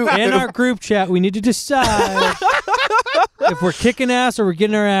ever do in our group chat, we need to decide if we're kicking ass or we're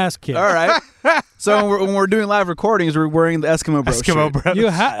getting our ass kicked. all right. So when we're doing live recordings, we're wearing the Eskimo Bro Eskimo shirt. Brothers. You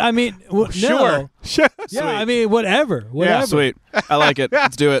I mean, Sure. no. Sure. Yeah, I mean, whatever. Yeah, sweet. I like it.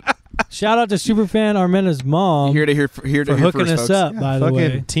 Let's do it. Shout out to Superfan Armena's mom Here to hear for hear hooking first, us folks. up, by the Fucking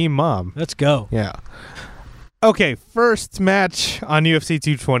way. Team Mom. Let's go. Yeah. Okay, first match on UFC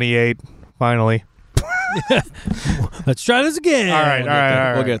 228. Finally. Let's try this again. All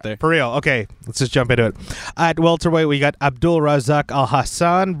right. We'll get there. For real. Okay, let's just jump into it. At welterweight, we got Abdul Razak Al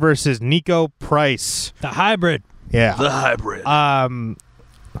Hassan versus Nico Price. The hybrid. Yeah. The hybrid.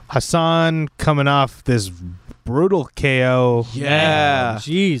 Hassan coming off this brutal KO. Yeah.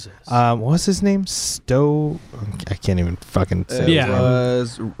 Jesus. What's his name? I can't even fucking say. Yeah.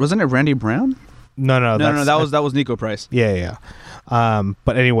 Wasn't it Randy Brown? No. No. That was Nico Price. Yeah.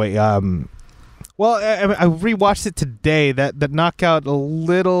 But anyway, well, I rewatched it today. That knockout a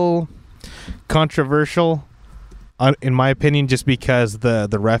little controversial, in my opinion, just because the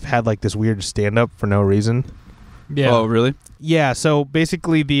ref had like this weird stand up for no reason. Yeah. Oh, really? Yeah. So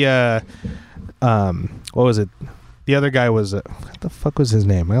basically, what was it? The other guy was what the fuck was his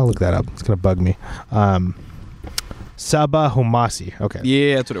name? I'll look that up. It's gonna bug me. Sabah Homasi. Okay.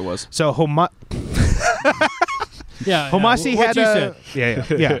 Yeah, that's what it was. So Yeah. Homasi what had you said.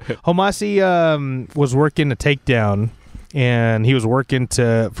 yeah. Homasi was working a takedown, and he was working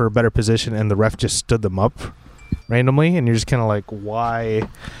for a better position, and the ref just stood them up randomly, and you're just kind of like, why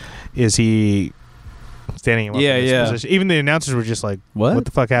is he standing him up in this position? Even the announcers were just like, what the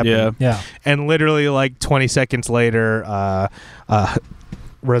fuck happened? Yeah. Yeah. And literally like 20 seconds later,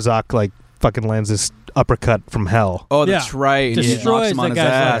 Razak like fucking lands this uppercut from hell. Oh, that's right. Destroys Knocks him on that his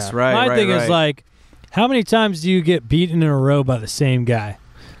guy's ass. life. Right. My thing is like, how many times do you get beaten in a row by the same guy?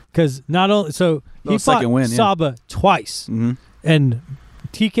 Because not only he fought second win, yeah. Saba twice and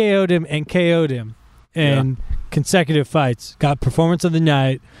TKO'd him and KO'd him in consecutive fights. Got performance of the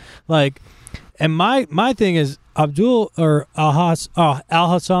night, like. And my thing is Abdul or Al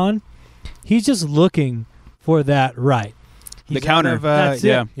Hassan, he's just looking for that right. The counter. That's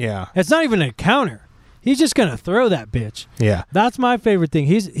it. Yeah. It's not even a counter. He's just gonna throw that bitch. Yeah. That's my favorite thing.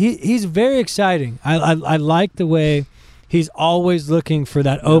 He's very exciting. I like the way he's always looking for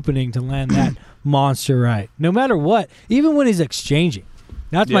that opening to land that monster right. No matter what, even when he's exchanging.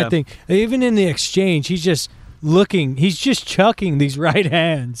 That's my thing. Even in the exchange, he's just looking. He's just chucking these right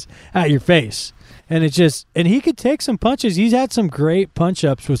hands at your face, and he could take some punches. He's had some great punch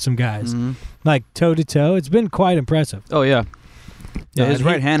ups with some guys, like toe to toe. It's been quite impressive. Oh yeah. Yeah, his and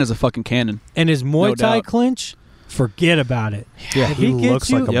right hand is a fucking cannon. And his Muay No Thai doubt. clinch, forget about it. Yeah, If he he gets looks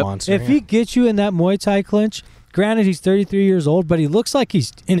you- like a Yep. monster. If he gets you in that Muay Thai clinch, granted he's 33 years old, but he looks like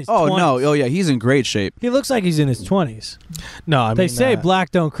he's in his 20s. No. Oh yeah, he's in great shape. He looks like he's in his 20s. No, I mean, They say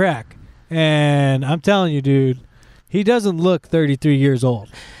black don't crack. And I'm telling you, dude, he doesn't look 33 years old.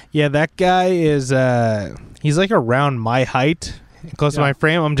 yeah, that guy is he's like around my height, close to my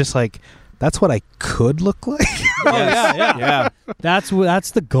frame. I'm just like, that's what I could look like. Oh, yeah. Yeah. That's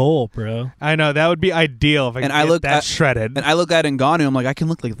the goal, bro. I know that would be ideal if I could get that shredded. And I look at Ngannou, I'm like, I can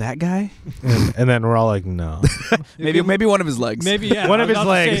look like that guy. and then we're all like, no. Maybe one of his legs. Maybe, yeah. One of I was his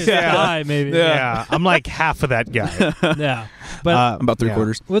about to say legs, his yeah. thigh, maybe. Yeah, I'm like half of that guy. Yeah. But I'm about three yeah.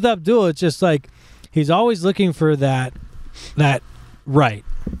 quarters. with Abdul, it's just like he's always looking for that right.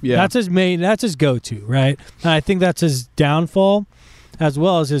 Yeah. That's his go-to, right? And I think that's his downfall as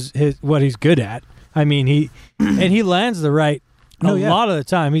well as his what he's good at. I mean, he lands the right a lot of the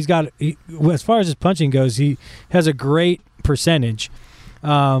time. As far as his punching goes, he has a great percentage.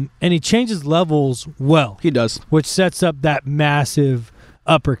 And he changes levels well. He does. Which sets up that massive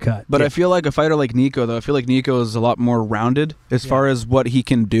uppercut. But I feel like a fighter like Nico, though, I feel like Nico is a lot more rounded as far as what he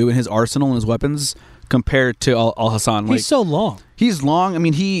can do in his arsenal and his weapons compared to Al Hassan. He's so long. He's long. I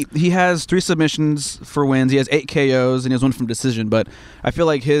mean, he has 3 submissions for wins. He has 8 KOs, and he has 1 from decision. But I feel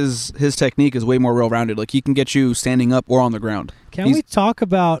like his technique is way more well-rounded. Like, he can get you standing up or on the ground. Can we talk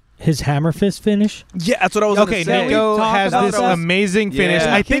about his hammer fist finish? Yeah, that's what I was going to say. Okay, Nico has this amazing finish.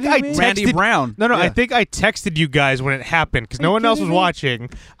 Yeah. I think I texted Randy Brown. No, Yeah. I think I texted you guys when it happened because no one else was watching.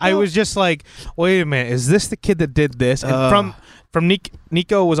 I was just like, wait a minute, is this the kid that did this? And from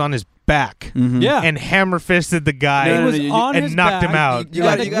Nico was on his back, Yeah, and hammer fisted the guy and knocked him out. You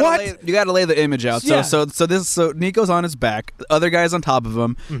got to lay the image out. Yeah. So Nico's on his back. The other guy's on top of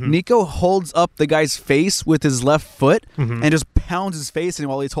him. Nico holds up the guy's face with his left foot and just pounds his face in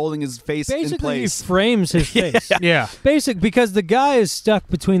while he's holding his face in place. He frames his face. Yeah. Because the guy is stuck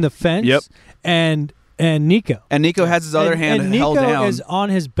between the fence and Nico. And Nico has his other hand and held Nico down. is on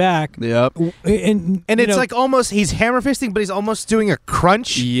his back. Yep. And it's like almost he's hammer fisting, but he's almost doing a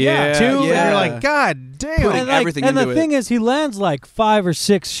crunch. Too. Yeah. And you're like, God damn. Putting everything into the it. thing is, he lands like 5 or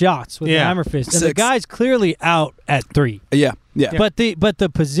 6 shots with the hammer fist, and the 6. guy's clearly out at 3. Yeah. But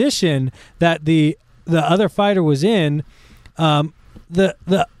the position that the other fighter was in,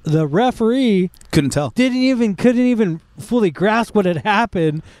 the referee couldn't tell. couldn't even fully grasp what had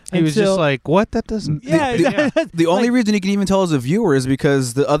happened. He was just like, what? That doesn't. The only reason you can even tell as a viewer is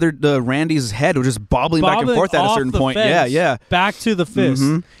because the Randy's head was just bobbling back and forth at a certain point. Yeah. Back to the fist.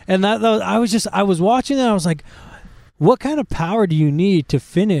 And that I was watching that. I was like, what kind of power do you need to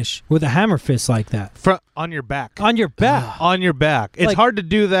finish with a hammer fist like that? On your back. On your back. On your back. It's Like- hard to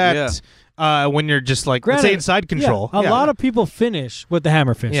do that when you're just like, let's say inside control. A lot of people finish with the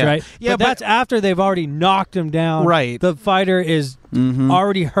hammer fist, right? Yeah, but that's after they've already knocked him down. Right. The fighter is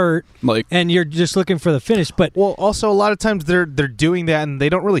already hurt, and you're just looking for the finish. But also a lot of times they're doing that and they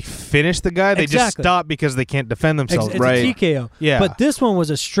don't really finish the guy. They just stop because they can't defend themselves. It's a TKO. Yeah. But this one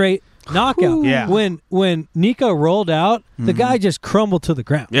was a straight knockout. Yeah. When Nico rolled out, the guy just crumbled to the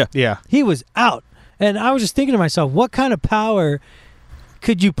ground. Yeah. He was out. And I was just thinking to myself, what kind of power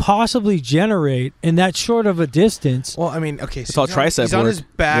could you possibly generate in that short of a distance? Well, I mean, okay, it's all tricep he's on work. his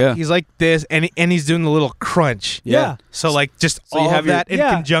back. Yeah. He's like this, and he's doing the little crunch. Yeah. So like just So all you have of that in your-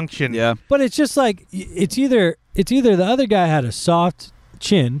 conjunction. Yeah. But it's just like it's either the other guy had a soft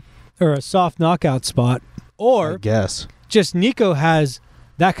chin or a soft knockout spot, I or guess. just Nico has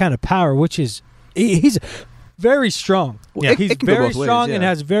that kind of power, which is he's very strong. Yeah. He's it can go very both ways, strong and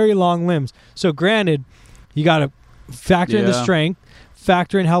has very long limbs. So granted, you got to factor in the strength,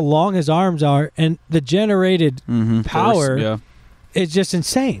 factor in how long his arms are, and the generated power. Yeah. It's just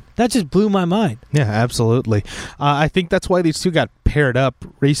insane. That just blew my mind. Yeah, absolutely. I think that's why these two got paired up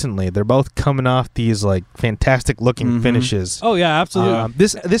recently. They're both coming off these like fantastic looking finishes. Oh yeah, absolutely.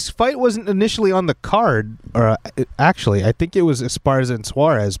 This fight wasn't initially on the card, or actually, I think it was Esparza and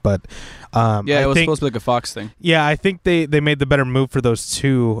Suarez, but it was supposed to be like a Fox thing. Yeah, I think they made the better move for those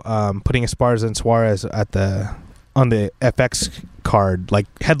two, putting Esparza and Suarez on the FX card,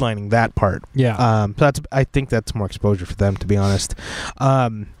 like headlining that part. Yeah. So I think that's more exposure for them, to be honest.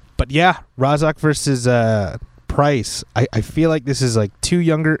 But yeah, Razak versus Price. I feel like this is like two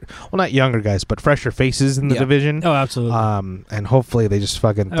younger, well, not younger guys, but fresher faces in the division. Oh, absolutely. And hopefully they just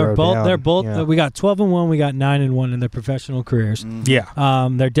fucking throw down. They're both. We got 12-1. We got 9-1 in their professional careers. Yeah.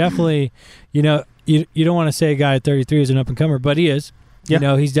 They're definitely. You don't want to say a guy at 33 is an up and comer, but he is.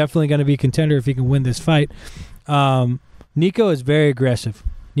 Yeah. He's definitely going to be a contender if he can win this fight. Nico is very aggressive.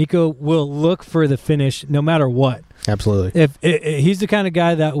 Nico will look for the finish no matter what. Absolutely. If he's the kind of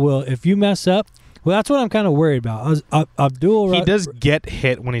guy that will, if you mess up, well, that's what I'm kind of worried about. Abdul, he does get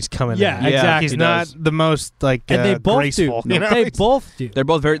hit when he's coming in. Yeah, exactly. He's not the most like and they both graceful. do. They both do. They're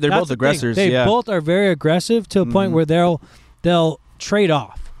both aggressors. They both are very aggressive to a point where they'll trade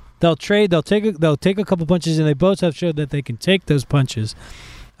off. They'll trade. They'll take a couple punches, and they both have showed that they can take those punches.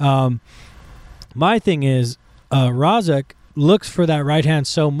 My thing is, Razak looks for that right hand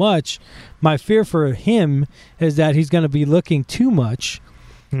so much. My fear for him is that he's going to be looking too much,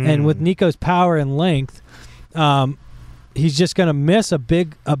 and with Nico's power and length, he's just going to miss a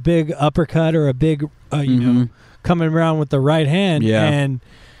big uppercut or a big coming around with the right hand, and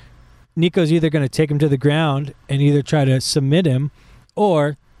Nico's either going to take him to the ground and either try to submit him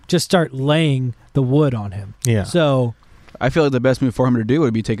or just start laying the wood on him. Yeah. So I feel like the best move for him to do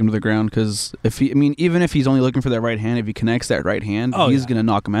would be take him to the ground, because even if he's only looking for that right hand, if he connects that right hand, he's going to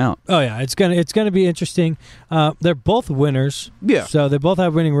knock him out. Oh yeah, it's gonna be interesting. They're both winners. Yeah. So they both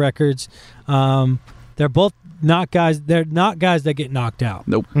have winning records. They're both not guys. They're not guys that get knocked out.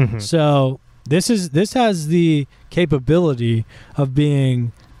 Nope. So this has the capability of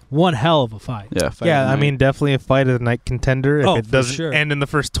being one hell of a fight. Yeah, I mean, definitely a fight of the night contender if it for doesn't sure. end in the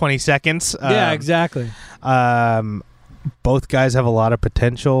first 20 seconds. Yeah, exactly. Both guys have a lot of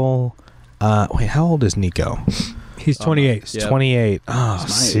potential. Wait, how old is Nico? He's 28. He's 28. Oh,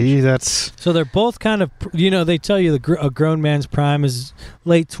 see, that's... So they're both kind of, they tell you a grown man's prime is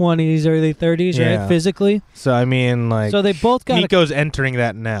late 20s, early 30s, right? Physically. So, I mean, like... So they both got... Nico's entering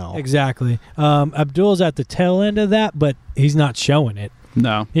that now. Exactly. Abdul's at the tail end of that, but he's not showing it.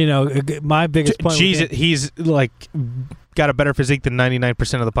 No. My biggest point... He's like... got a better physique than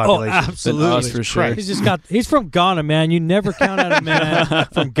 99% of the population. Oh, absolutely. For sure. He's from Ghana, man. You never count out a man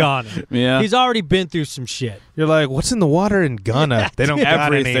from Ghana. Yeah. He's already been through some shit. You're like, what's in the water in Ghana? They don't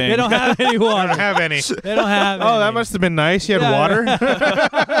got any. They don't have any water. They don't have any. They don't have any. Oh, that must have been nice. You had water?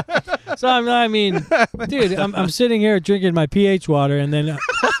 So, I mean, dude, I'm sitting here drinking my pH water, and then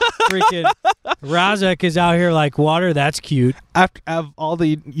freaking Razak is out here like, water, that's cute. After all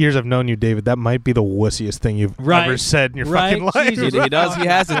the years I've known you, David, that might be the wussiest thing you've ever said in your fucking life. Jesus. He does. He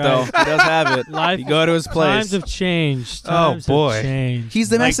has it, though. He does have it. You go to his place. Times have changed. Times have changed. He's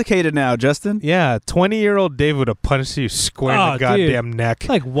domesticated now, Justin. Yeah, 20-year-old David would have punched you square in the goddamn neck.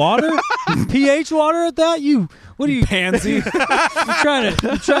 Like water? pH water at that? What are you, pansy? You're trying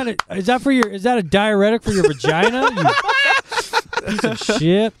to. Is that a diuretic for your vagina? You piece of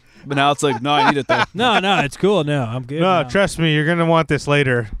shit. But now it's like, no, I need it though. No, it's cool. No, I'm good. No, now. trust me, you're gonna want this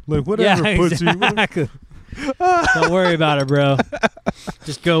later. Like whatever, yeah, pussy. Exactly. Don't worry about it, bro.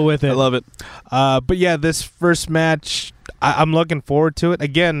 Just go with it. I love it. But yeah, this first match, I'm looking forward to it.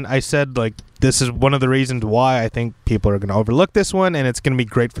 Again, I said like this is one of the reasons why I think people are gonna overlook this one, and it's gonna be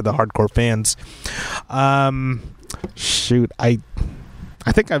great for the hardcore fans. Shoot, I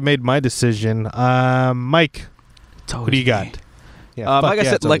think I've made my decision. Mike, who do you got? Yeah, like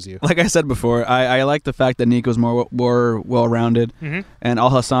I said before, I like the fact that Nico's more well-rounded, and Al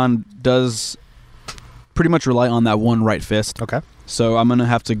Hassan does pretty much rely on that one right fist. Okay. So I'm gonna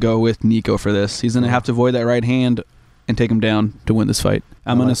have to go with Nico for this. He's gonna have to avoid that right hand and take him down to win this fight.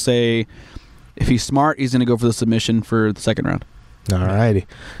 I'm gonna say, if he's smart, he's gonna go for the submission for the second round. All righty.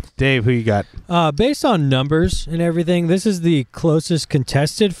 Dave, who you got? Based on numbers and everything, this is the closest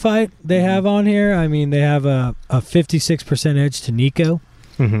contested fight they have on here. I mean, they have a 56% edge to Nico,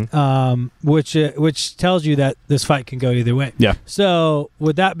 which tells you that this fight can go either way. Yeah. So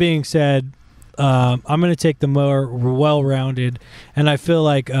with that being said, I'm going to take the more well-rounded, and I feel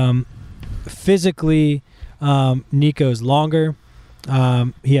like physically Nico's longer.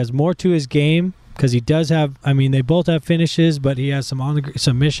 He has more to his game. Because he does have, I mean, they both have finishes, but he has some on the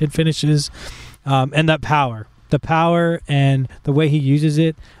submission finishes, and that power, and the way he uses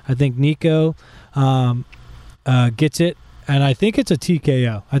it. I think Nico gets it, and I think it's a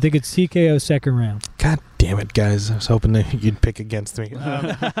TKO. I think it's TKO second round. God damn it, guys! I was hoping that you'd pick against me.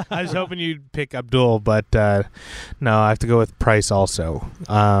 I was hoping you'd pick Abdul, but no, I have to go with Price also.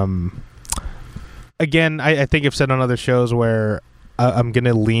 Again, I think I've said on other shows where I'm going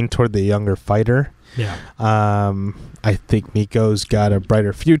to lean toward the younger fighter. Yeah. I think Nico's got a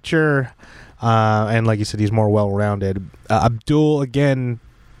brighter future. And like you said, he's more well-rounded. Abdul, again,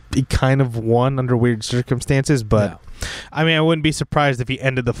 he kind of won under weird circumstances, but I mean, I wouldn't be surprised if he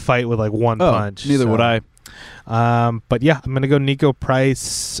ended the fight with like one punch. Neither would I. But yeah, I'm going to go Nico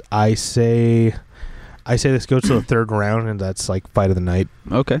Price. I say this goes to the third round, and that's like fight of the night.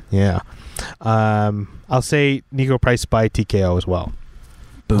 Okay. Yeah. I'll say Nico Price by TKO as well.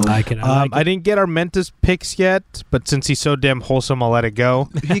 Boom. I like it. I didn't get our Mentis picks yet, but since he's so damn wholesome, I'll let it go.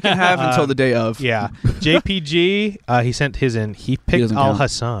 He can have until the day of. Yeah. JPG, he sent his in. He picked Al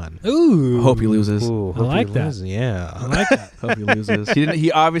Hassan. Ooh. Hope he loses. Ooh, I like that. Loses. Yeah. I like that. Hope he loses. He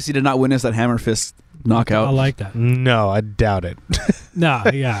obviously did not witness that hammer fist knockout. I like that. No, I doubt it. No,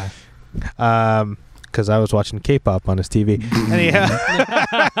 yeah. Because I was watching K-pop on his TV.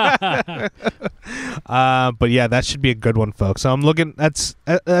 But yeah, that should be a good one, folks. So I'm looking. That's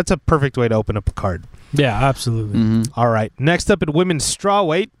a perfect way to open up a card. Yeah, absolutely. Mm-hmm. All right. Next up at women's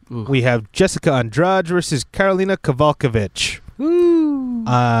strawweight, we have Jessica Andrade versus Karolina Kowalkiewicz. Woo.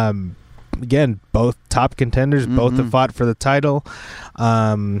 Again, both top contenders. Both have fought for the title.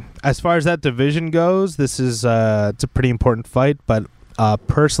 As far as that division goes, this is it's a pretty important fight, but.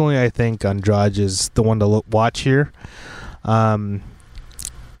 Personally, I think Andrade is the one to watch here.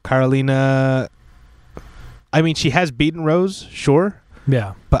 Karolina, I mean, she has beaten Rose, sure.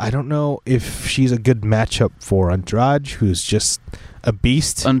 Yeah. But I don't know if she's a good matchup for Andrade, who's just a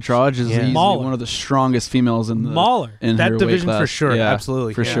beast. Andrade is easily one of the strongest females in the Mauler. in that her division weight class. for sure. Yeah,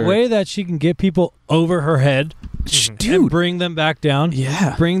 absolutely. for sure. The way that she can get people over her head dude, and bring them back down.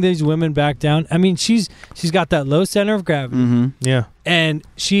 Yeah. Bring these women back down. I mean, she's got that low center of gravity. Mm-hmm. Yeah. And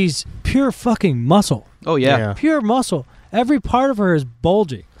she's pure fucking muscle. Oh yeah. Pure muscle. Every part of her is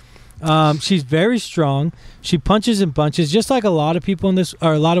bulging. She's very strong. She punches and bunches, just like a lot of people in this,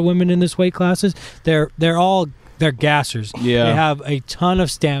 or a lot of women in this weight classes. They're gassers. Yeah. They have a ton of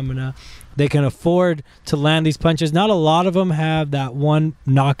stamina. They can afford to land these punches. Not a lot of them have that one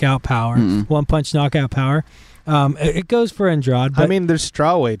knockout power, one punch knockout power. It goes for Andrade. But I mean, there's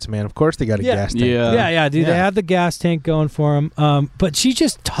straw weights, man. Of course they got a gas tank. Yeah, dude. They have the gas tank going for them. But she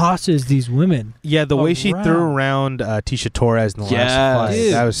just tosses these women. Yeah, the way she threw around Tisha Torres in the last fight,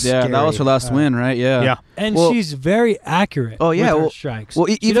 dude. that was scary. that was her last win, right? Yeah. And she's very accurate with her strikes. Well,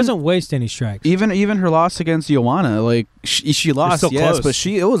 she doesn't waste any strikes. Even her loss against Joanna, like she lost, yes, close. but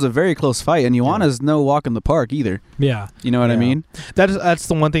it was a very close fight, and Joanna's no walk in the park either. Yeah. You know what I mean? That's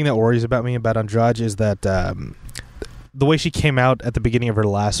the one thing that worries about me about Andrade is that the way she came out at the beginning of her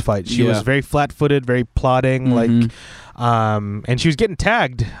last fight, she was very flat-footed, very plodding, and she was getting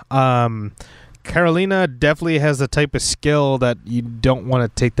tagged. Carolina definitely has the type of skill that you don't want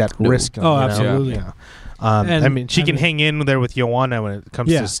to take that risk on. Oh, absolutely. Yeah. I mean, she can hang in there with Joanna when it comes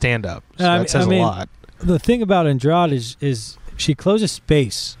to stand-up. So that says a lot. The thing about Andrade is she closes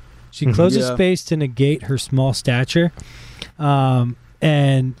space. She closes space to negate her small stature.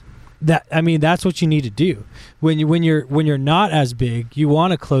 And that's what you need to do. When you're not as big, you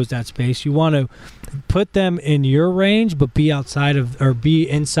want to close that space. You want to put them in your range, but be outside of or be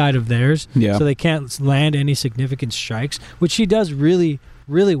inside of theirs, so they can't land any significant strikes, which she does really,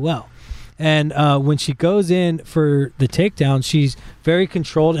 really well. And when she goes in for the takedown, she's very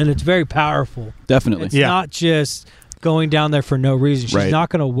controlled and it's very powerful. Definitely, it's not just going down there for no reason. She's not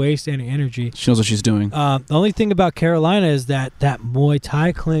going to waste any energy. She knows what she's doing. The only thing about Carolina is that Muay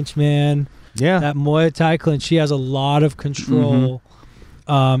Thai clinch, man. Yeah. That Muay Thai clinch, she has a lot of control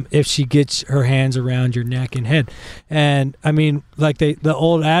if she gets her hands around your neck and head. And, I mean, like the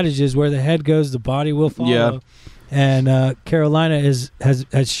old adage is where the head goes, the body will follow. Yeah. And Carolina has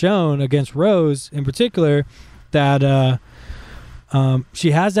shown against Rose in particular that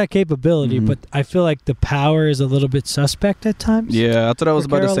she has that capability, but I feel like the power is a little bit suspect at times. Yeah, that's what I was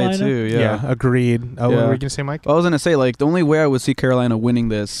about to say too. Yeah, agreed. What were you going to say, Mike? I was going to say, like, the only way I would see Carolina winning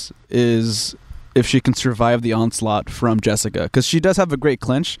this is if she can survive the onslaught from Jessica, because she does have a great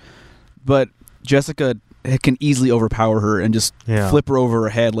clinch, but Jessica can easily overpower her and just flip her over her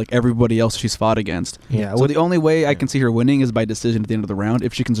head like everybody else she's fought against. Yeah. So the only way I can see her winning is by decision at the end of the round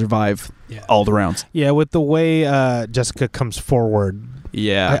if she can survive all the rounds. Yeah, with the way Jessica comes forward.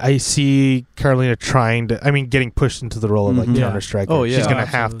 Yeah. I see Carolina getting pushed into the role of like counter striker. Oh, yeah. She's going to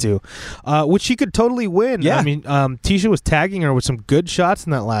have to. Which she could totally win. Yeah. I mean, Tisha was tagging her with some good shots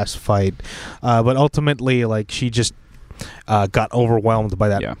in that last fight. But ultimately, like, she just got overwhelmed by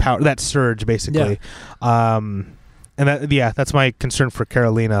that power, that surge, basically. And that's my concern for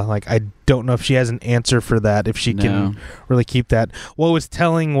Carolina. Like, I don't know if she has an answer for that, if she can really keep that. What was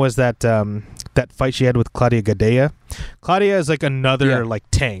telling was that that fight she had with Claudia Gadelha. Claudia is like another like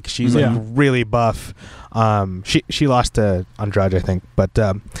tank. She's like really buff. She lost to Andrade, I think. But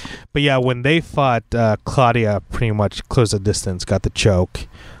yeah, when they fought, Claudia pretty much closed the distance, got the choke.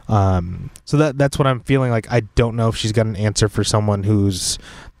 So that's what I'm feeling like. I don't know if she's got an answer for someone who's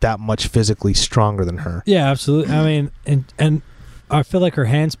that much physically stronger than her. Yeah, absolutely. I mean, and I feel like her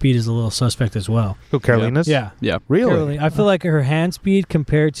hand speed is a little suspect as well. Oh, Carolina's? Yeah. Really? Carolina. I feel like her hand speed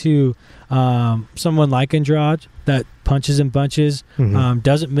compared to someone like Andrade that punches and bunches,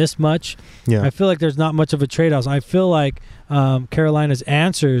 doesn't miss much. Yeah. I feel like there's not much of a trade-off. I feel like Carolina's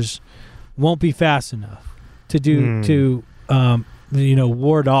answers won't be fast enough to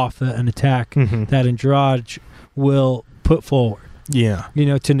ward off an attack that Andrade will put forward. Yeah.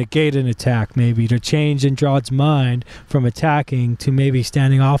 To negate an attack, maybe to change Andrade's mind from attacking to maybe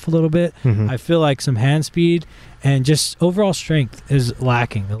standing off a little bit. I feel like some hand speed and just overall strength is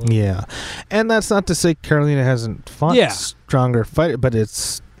lacking a little bit. And that's not to say Carolina hasn't fought stronger fighter, but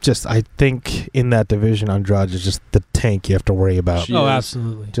it's just, I think in that division, Andrade is just the tank you have to worry about.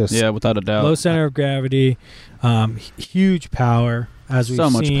 Absolutely. Just without a doubt. Low center of gravity, huge power, as we've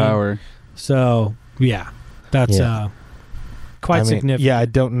seen. So much power. So, that's quite significant. Yeah, I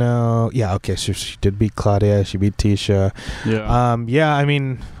don't know. Yeah, okay, so she did beat Claudia. She beat Tisha. Yeah. I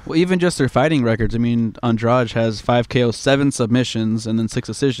mean... Well, even just their fighting records. I mean, Andrade has 5 KOs, 7 submissions, and then 6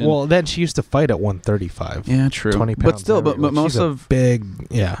 decisions. Well, then she used to fight at 135. Yeah, true. 20 pounds. But still, most of...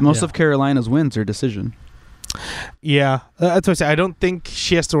 Most of Carolina's wins are decision. Yeah, that's what I say. I don't think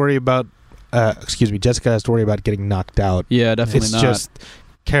she has to worry about... Jessica has to worry about getting knocked out. Yeah, definitely not. It's just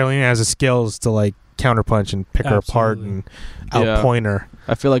Carolina has the skills to, like, counterpunch and pick her apart and outpoint her.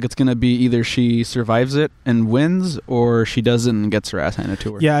 I feel like it's going to be either she survives it and wins, or she doesn't and gets her ass handed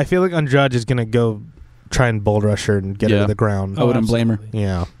to her. Yeah, I feel like Andrade is going to go try and bull rush her and get her to the ground. I wouldn't blame her.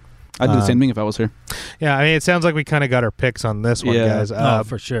 Yeah. I'd do the same thing if I was her. Yeah, I mean, it sounds like we kind of got our picks on this one, guys.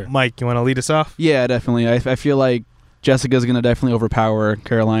 For sure. Mike, you want to lead us off? Yeah, definitely. I feel like Jessica's going to definitely overpower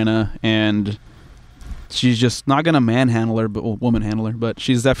Carolina, and she's just not going to manhandle her, but woman handle her, but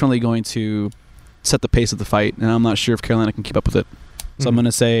she's definitely going to set the pace of the fight, and I'm not sure if Carolina can keep up with it. So I'm going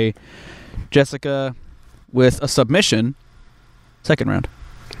to say Jessica with a submission, second round.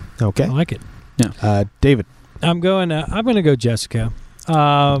 Okay. I like it. Yeah. David. I'm going to go Jessica.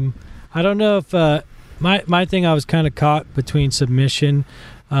 I don't know if my thing, I was kind of caught between submission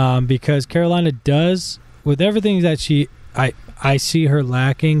because Carolina does, with everything that I see her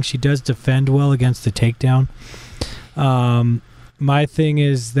lacking, she does defend well against the takedown. My thing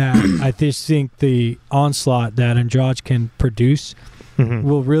is that I just think the onslaught that Andrade can produce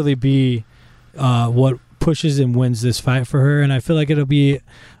will really be what pushes and wins this fight for her, and I feel like it'll be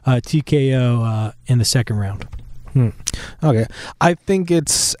TKO in the second round. Okay. I think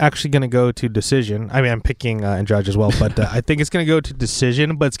it's actually going to go to decision. I mean, I'm picking Andrade as well, but I think it's going to go to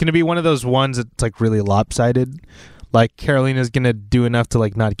decision, but it's going to be one of those ones that's like really lopsided. Like Carolina's going to do enough to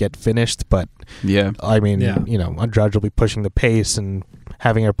like not get finished, but I mean, you know, Andrade will be pushing the pace and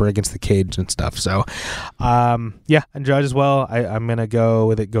having her against the cage and stuff. So, Andrade as well. I'm going to go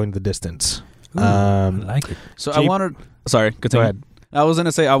with it going the distance. I like it. So sorry, go ahead. I was going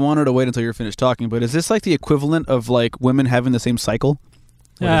to say I wanted to wait until you're finished talking, but is this like the equivalent of like women having the same cycle?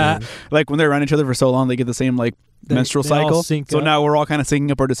 Like when they're around each other for so long, they get the same like menstrual cycle. So now we're all kind of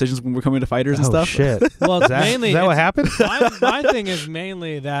syncing up our decisions when we're coming to fighters and stuff. Shit. Well, mainly is that what happened? My thing is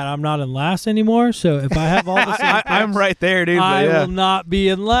mainly that I'm not in last anymore. So if I have all the same picks, I'm right there, dude. I will not be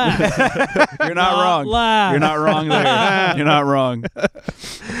in last. You're not wrong. Last. You're not wrong there. You're not wrong.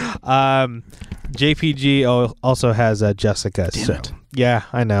 JPG also has Jessica. Damn it. Yeah,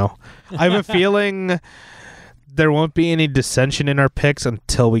 I know. I have a feeling there won't be any dissension in our picks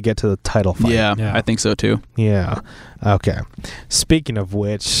until we get to the title fight. Yeah, I think so too. Yeah. Okay. Speaking of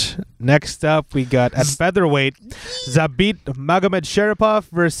which, next up we got at featherweight, Zabit Magomedsharipov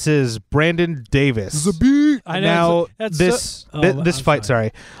versus Brandon Davis. Zabit. I know. Now this fight,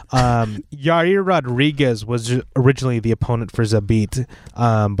 sorry. Yair Rodriguez was originally the opponent for Zabit,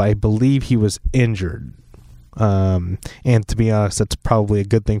 but I believe he was injured. And to be honest, that's probably a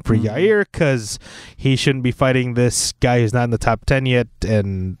good thing for Yair because he shouldn't be fighting this guy who's not in the top 10 yet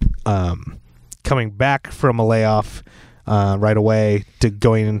and coming back from a layoff right away to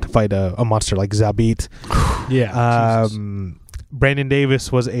going in to fight a monster like Zabit. Yeah. Brandon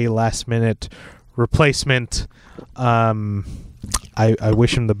Davis was a last minute replacement. I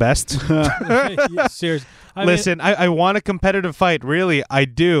wish him the best. Yeah, seriously. Listen, I want a competitive fight, really, I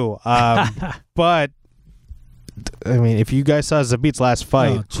do. But I mean, if you guys saw Zabit's last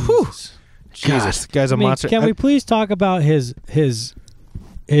fight, Jesus, the guy's a monster. Can we please talk about his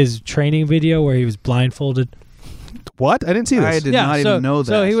training video where he was blindfolded? What? I didn't see this. I did not even know that.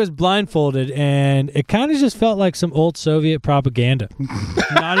 So he was blindfolded, and it kind of just felt like some old Soviet propaganda.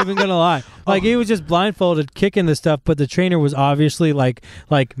 Not even gonna lie. Like he was just blindfolded, kicking the stuff, but the trainer was obviously like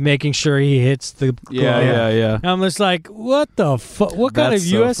making sure he hits the glove. Yeah. And I'm just like, what the fuck? What kind of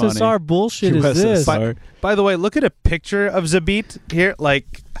That's so USSR funny. bullshit is this? By the way, look at a picture of Zabit here. Like,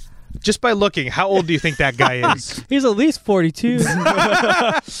 just by looking, how old do you think that guy is? He's at least 42.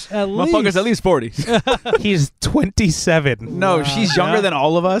 Motherfucker's at least 40. He's 27. No, she's younger than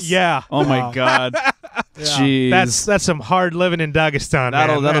all of us? Yeah. Oh, my God. Jeez. That's some hard living in Dagestan.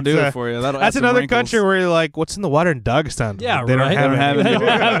 That'll do it for you. That's another country where you're like, what's in the water in Dagestan? Yeah, they right. don't have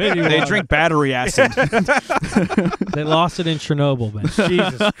it. They drink battery acid. They lost it in Chernobyl, man.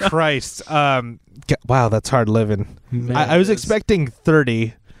 Jesus Christ. Wow, that's hard living. Man, I was expecting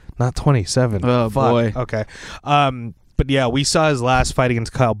 30, not 27. Oh, Fuck. boy. Okay. But yeah, we saw his last fight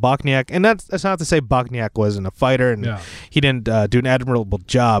against Kyle Bochniak, and that's not to say Bochniak wasn't a fighter and he didn't do an admirable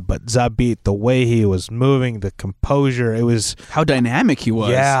job, but Zabit, the way he was moving, the composure, it was how dynamic he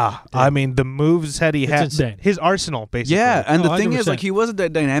was. Yeah. I mean, the moves that he had, insane. His arsenal, basically. Yeah, and the thing 100%. is, like, he wasn't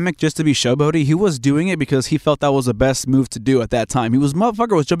that dynamic just to be showboaty. He was doing it because he felt that was the best move to do at that time.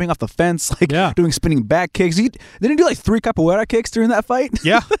 Motherfucker was jumping off the fence, like doing spinning back kicks. He didn't do like 3 capoeira kicks during that fight.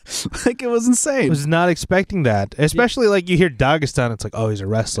 Yeah. Like, it was insane. I was not expecting that, especially like you hear Dagestan, it's like, oh, he's a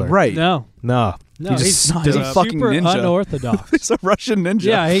wrestler. Right. No, he's a fucking super ninja. Unorthodox. He's a Russian ninja.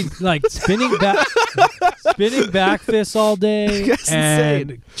 Yeah, he's like spinning back fists all day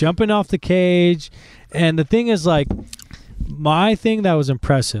and jumping off the cage. And the thing is, like, my thing that was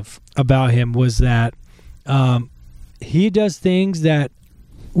impressive about him was that he does things that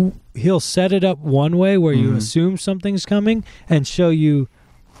he'll set it up one way where you assume something's coming and show you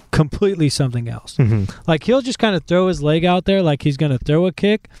completely something else. Like he'll just kind of throw his leg out there like he's going to throw a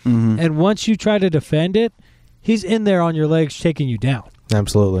kick, and once you try to defend it, he's in there on your legs taking you down.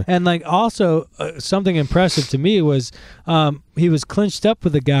 Absolutely. And like also something impressive to me was he was clinched up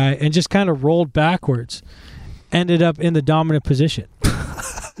with a guy and just kind of rolled backwards, ended up in the dominant position.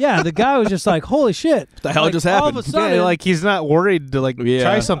 Yeah, the guy was just like, holy shit. What the hell like, just happened? All of a sudden, Yeah, like he's not worried to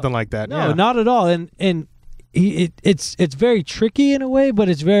try something like that. No, not at all. And it's very tricky in a way, but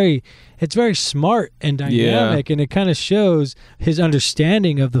it's very smart and dynamic, and it kind of shows his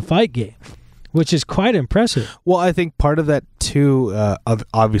understanding of the fight game, which is quite impressive. Well, I think part of that too,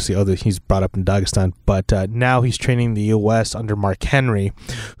 obviously, he's brought up in Dagestan, but now he's training the U.S. under Mark Henry,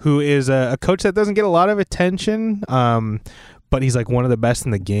 who is a coach that doesn't get a lot of attention, but he's like one of the best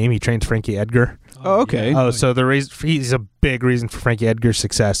in the game. He trains Frankie Edgar. Oh, okay. So he's a big reason for Frankie Edgar's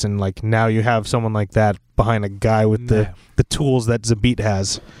success, and like now you have someone like that behind a guy with the tools that Zabit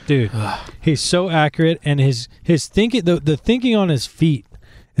has. Dude, he's so accurate, and his thinking, the thinking on his feet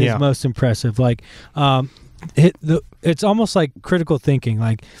is most impressive. Like, it's almost like critical thinking.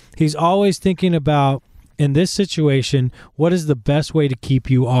 Like he's always thinking about, in this situation, what is the best way to keep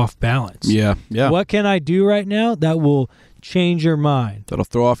you off balance? Yeah. What can I do right now that will change your mind? That'll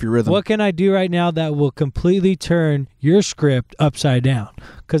throw off your rhythm. What can I do right now that will completely turn your script upside down?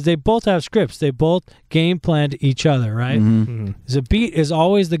 Because they both have scripts. They both game planned each other, right? Zabit is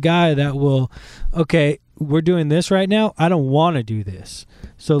always the guy that will, okay, we're doing this right now. I don't want to do this.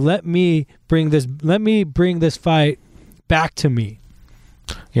 So let me bring this fight back to me.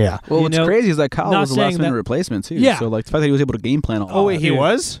 Yeah. Well, what's crazy is that Kyle was the last minute replacement too. Yeah. So like the fact that he was able to game plan all. Oh wait, he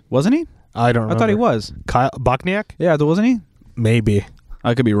was? Wasn't he? I don't remember. I thought he was. Kyle Bokniak? Yeah, wasn't he? Maybe.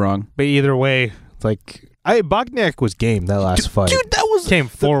 I could be wrong. But either way, like Bokniak was game that last fight. Dude, that was came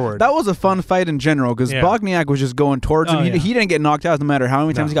forward. That was a fun fight in general because Bokniak was just going towards him. He didn't get knocked out no matter how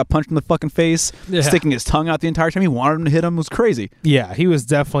many times he got punched in the fucking face, sticking his tongue out the entire time. He wanted him to hit him. It was crazy. Yeah, he was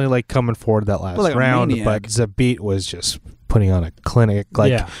definitely like coming forward that last round, but Zabit was just putting on a clinic.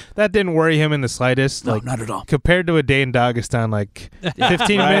 Like that didn't worry him in the slightest. No, like not at all. Compared to a day in Dagestan, like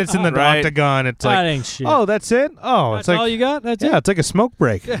 15 minutes in the octagon, it's like, ain't shit. oh, that's it. Oh, that's it's like all you got. That's it. Yeah, it's like a smoke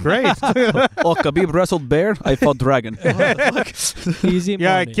break. Great. Khabib wrestled bear. I fought dragon. Easy.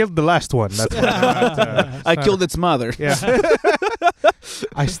 Yeah, I money. killed the last one. That's what I killed its mother. Yeah.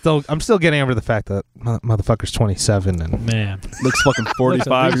 I'm still getting over the fact that motherfucker's 27 and man looks fucking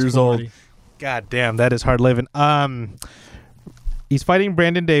 45 years old. God damn, that is hard living. He's fighting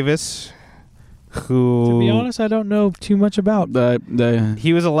Brandon Davis, who, to be honest, I don't know too much about.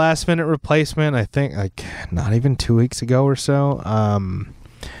 He was a last-minute replacement, I think, like not even 2 weeks ago or so.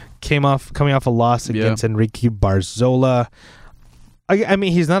 Coming off a loss against Enrique Barzola. I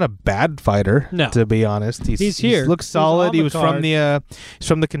mean, he's not a bad fighter, to be honest. He's here. He looks solid. He was from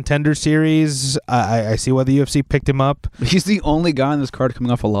the Contender Series. I see why the UFC picked him up. He's the only guy on this card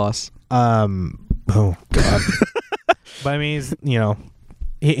coming off a loss. Oh God. But I mean,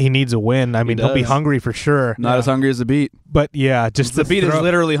 he needs a win. I mean, he'll be hungry for sure. Not as hungry as the beat. But yeah, just the beat is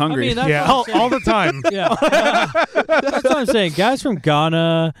literally hungry. I mean, all the time. Yeah, that's what I'm saying. Guys from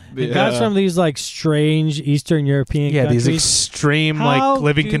Ghana, and guys from these like strange Eastern European countries, these extreme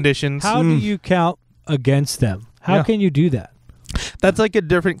living conditions. How do you count against them? How can you do that? That's like a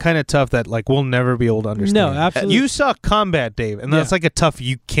different kind of tough that like we'll never be able to understand. No, absolutely. You saw combat, Dave, and that's like a tough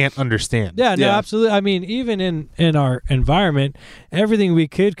you can't understand. Yeah, no, absolutely. I mean, even in our environment, everything we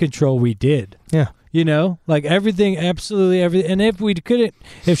could control, we did. Yeah. Like everything, absolutely everything. And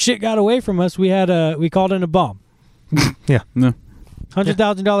if shit got away from us, we called in a bomb. Yeah. No.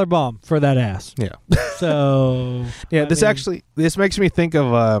 $100,000 bomb for that ass. Yeah. So this makes me think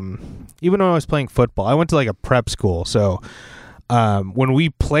of even when I was playing football, I went to like a prep school. So when we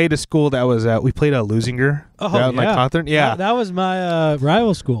played a school that was we played at Lusinger. Oh, like Hawthorne. Yeah. That was my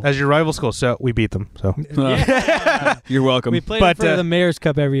rival school. As your rival school, so we beat them. So you're welcome. We played for the Mayor's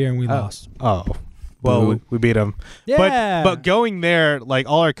Cup every year and we lost. Oh. Well, we beat them. Yeah. But going there, like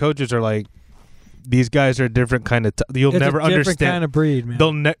all our coaches are like, these guys are a different kind of. You'll never understand. Different kind of breed,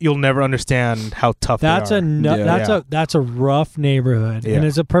 man. You'll never understand how tough that's they are. That's a rough neighborhood, and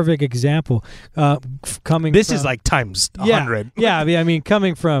it's a perfect example. This is like times 100. Yeah, I mean,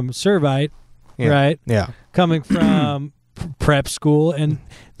 coming from Servite, right? Yeah. Coming from prep school, and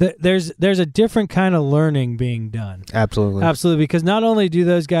there's a different kind of learning being done. Absolutely, because not only do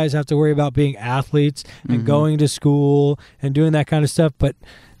those guys have to worry about being athletes and going to school and doing that kind of stuff, but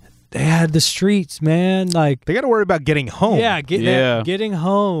they had the streets, man. Like They got to worry about getting home. yeah, getting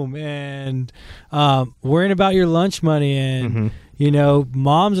home and worrying about your lunch money and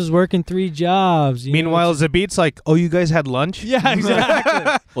moms is working 3 jobs. Meanwhile, Zabit's like, "Oh, you guys had lunch?" Yeah,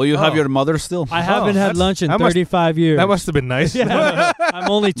 exactly. Well, you have your mother still. I haven't had lunch in 35 years. That must have been nice. Yeah,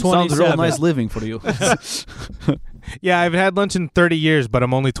 I'm only 27. Sounds real nice living for you. Yeah, I've had lunch in 30 years, but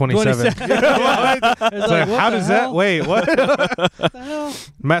I'm only 27. It's like, how does that? Wait, what? the hell?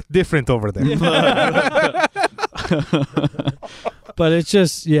 Math different over there. But it's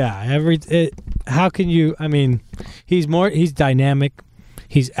just how can you? I mean, he's dynamic,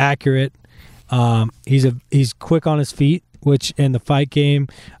 he's accurate, he's quick on his feet, which in the fight game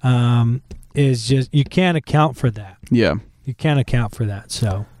is just you can't account for that. Yeah, you can't account for that.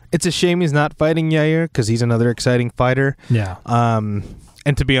 So It's a shame he's not fighting Yair because he's another exciting fighter. yeah.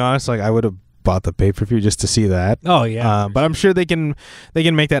 And to be honest, like I would have bought the pay-per-view just to see that. Oh yeah. But I'm sure they can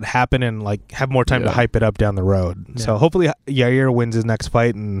make that happen and like have more time to hype it up down the road. Yeah. So hopefully Yair wins his next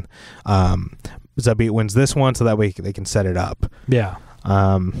fight and Zabit wins this one, so that way they can set it up. Yeah.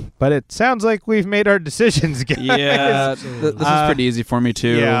 But it sounds like we've made our decisions, guys. yeah. This is pretty easy for me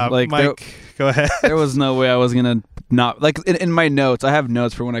too. Yeah, like Mike, go ahead. there was no way I was gonna not like in my notes. I have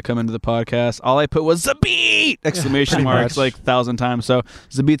notes for when I come into the podcast. All I put was Zabit exclamation marks like 1,000 times. So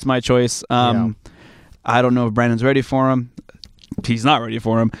Zabit's my choice. I don't know if Brandon's ready for him. He's not ready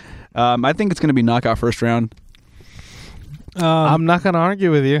for him. I think it's gonna be knockout first round. I'm not gonna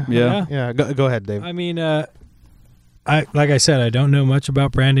argue with you. Yeah. Go ahead, Dave. I mean, like I said, I don't know much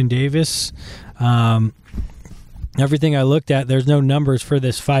about Brandon Davis. Everything I looked at, there's no numbers for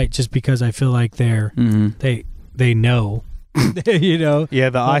this fight, just because I feel like they know,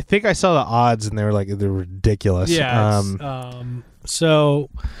 Yeah, I think I saw the odds and they're ridiculous. Yeah. So.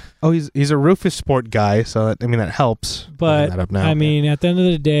 Oh, he's a Rufus Sport guy, so that helps. But that up now. I mean, at the end of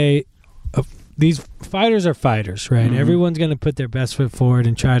the day, these fighters are fighters, right? Everyone's going to put their best foot forward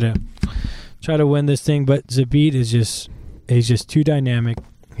and try to win this thing. But Zabit he's just too dynamic.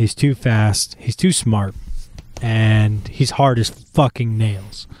 He's too fast. He's too smart. And he's hard as fucking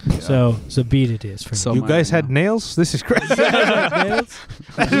nails. Yeah. So Zabit it is for me. So you guys had nails? This is crazy. Nails?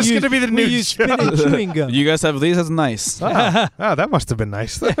 This is going to be the new show. Spinach chewing gum. You guys have these? That's nice. Oh, that must have been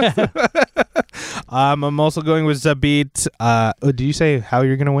nice. I'm also going with Zabit. Did you say how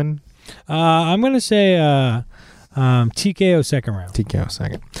you're going to win? I'm going to say TKO second round. TKO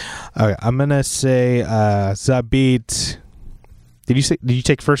second. Okay, I'm going to say Zabit. Did you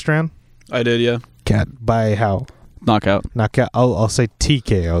take first round? I did, yeah. Cat by how? Knockout. I'll say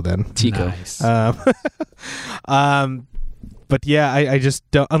TKO then. Nice. But yeah, I just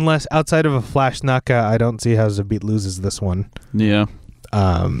don't, unless outside of a flash knockout, I don't see how Zabit loses this one. Yeah.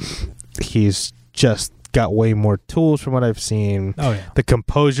 He's just got way more tools from what I've seen. Oh yeah. The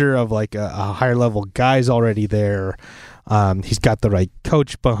composure of like a higher level guy's already there. He's got the right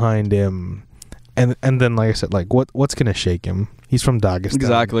coach behind him. And then like I said, like what's gonna shake him? He's from Dagestan.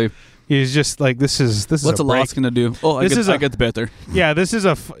 Exactly. He's just like this is what's a loss gonna do? Oh, I get better. Yeah, this is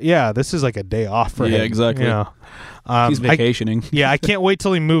like a day off for him. Yeah, exactly. He's vacationing. I can't wait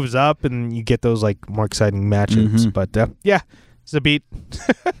till he moves up and you get those like more exciting matchups. But Zabit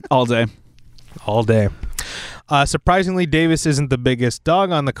all day. Surprisingly, Davis isn't the biggest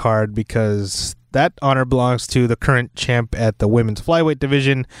dog on the card because that honor belongs to the current champ at the women's flyweight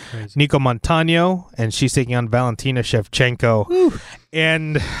division, Nico Montano, and she's taking on Valentina Shevchenko. Woo.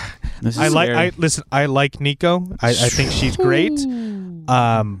 And I like Nico. I think she's great.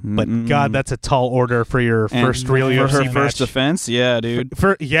 But God, that's a tall order for your first real UFC for her match. first defense. Yeah, dude.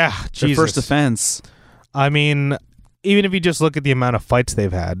 Jesus. Her first defense. I mean, even if you just look at the amount of fights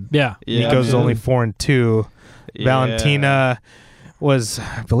they've had, Nico's only 4-2. Yeah. Valentina was,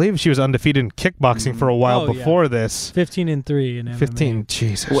 I believe, she was undefeated in kickboxing for a while before this. 15-3 in MMA. 15,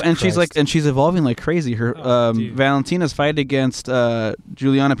 Jesus. Well, and Christ. she's evolving like crazy. Her Valentina's fight against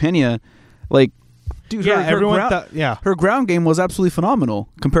Juliana Pena, like. Dude, her ground game was absolutely phenomenal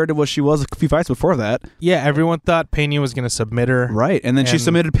compared to what she was a few fights before that. Yeah, everyone thought Pena was going to submit her. Right, and then she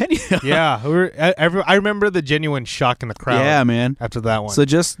submitted Pena. Yeah, I remember the genuine shock in the crowd. Yeah, man. After that one. So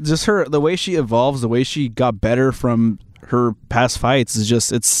just her, the way she evolves, the way she got better from her past fights is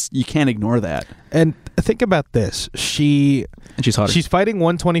just, you can't ignore that. And think about this. She's hotter. She's fighting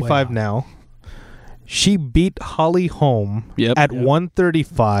 125 now. She beat Holly Holm at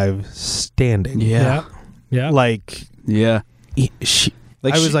 135 standing. Yeah. Like, yeah. I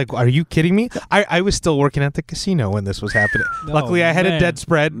was like, are you kidding me? I was still working at the casino when this was happening. Luckily, I had a dead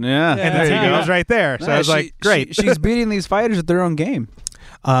spread. Yeah. And the TV was right there. So I was like, great. She's beating these fighters at their own game.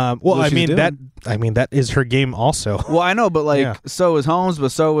 Well, what she's doing. that is her game also. Well, I know, but like so is Holmes, but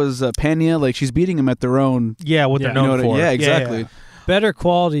so is Pena. Like she's beating him at their own. Yeah, what they're known for. Yeah, exactly. Yeah. Better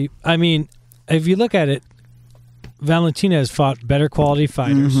quality. I mean, if you look at it, Valentina has fought better quality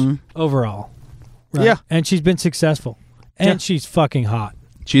fighters overall. Right? Yeah, and she's been successful, and she's fucking hot.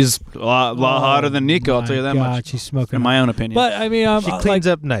 She's a lot hotter than Nico. I'll tell you that much. She's smoking. In my own opinion, but I mean, she cleans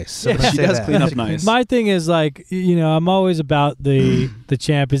up nice. So she does clean up nice. My thing is like, I'm always about the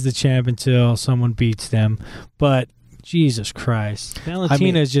champ is the champ until someone beats them. But Jesus Christ,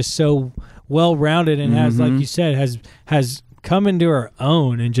 Valentina is just so well rounded and has, like you said, has come into her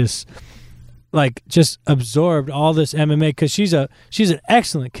own and just absorbed all this MMA because she's an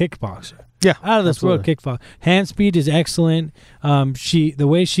excellent kickboxer. Yeah, out of this world kickboxer. Hand speed is excellent. The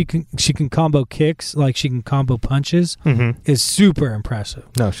way she can combo kicks, like she can combo punches, is super impressive.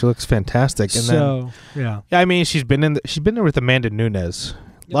 No, she looks fantastic. And yeah. I mean, she's been there with Amanda Nunes.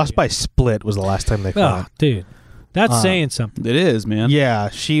 Lost by split was the last time they fought. Oh, dude, that's saying something. It is, man. Yeah,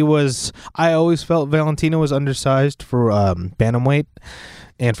 she was. I always felt Valentina was undersized for bantamweight,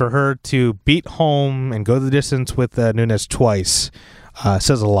 and for her to beat home and go the distance with Nunes twice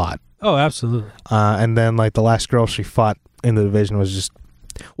says a lot. Oh, absolutely. And then, like, the last girl she fought in the division was just...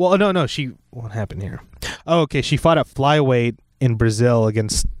 Well, no. What happened here? Oh, okay. She fought at flyweight in Brazil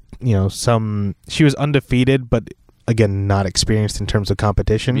against, some... She was undefeated, but, again, not experienced in terms of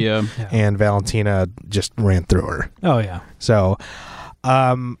competition. Yeah. And Valentina just ran through her. Oh, yeah. So,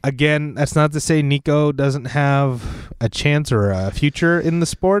 again, that's not to say Nico doesn't have a chance or a future in the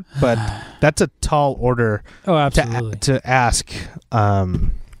sport, but that's a tall order absolutely. to ask...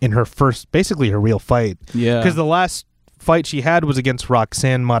 in her first, basically her real fight. Yeah. Because the last fight she had was against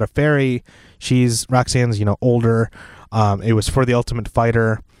Roxanne Modafferi. Roxanne's, older. It was for the Ultimate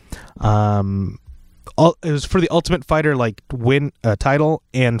Fighter. It was for the Ultimate Fighter, win title,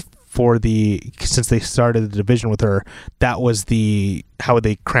 and since they started the division with her, that was how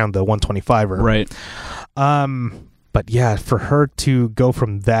they crowned the 125er. Right. But yeah, for her to go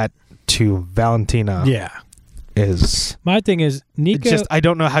from that to Valentina. Yeah. My thing is Nico. I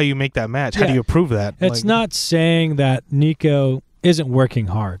don't know how you make that match. How do you approve that? It's not saying that Nico isn't working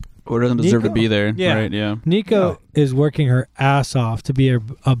hard or doesn't deserve to be there. Yeah, right. Yeah. Nico is working her ass off to be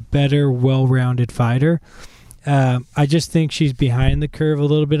a better, well-rounded fighter. I just think she's behind the curve a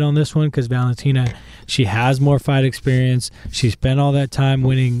little bit on this one because Valentina, she has more fight experience. She spent all that time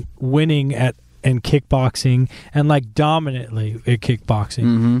winning at. And kickboxing and dominantly at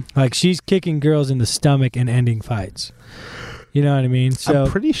kickboxing. She's kicking girls in the stomach and ending fights. You know what I mean? So I'm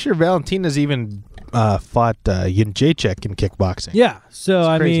pretty sure Valentina's even fought Jędrzejczyk in kickboxing. Yeah. So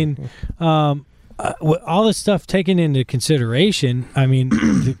I mean, all this stuff taken into consideration, I mean,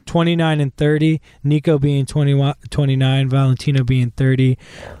 29 and 30, Nico being 29, Valentina being 30.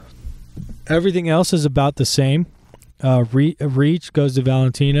 Everything else is about the same. Reach goes to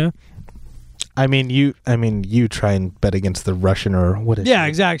Valentina. I mean, you try and bet against the Russian or what is she? Yeah,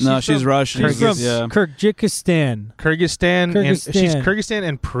 exactly. No, she's Russian. She's from Kyrgyzstan. And she's Kyrgyzstan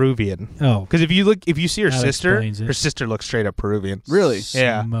and Peruvian. Oh, because if you see her sister looks straight up Peruvian. Really?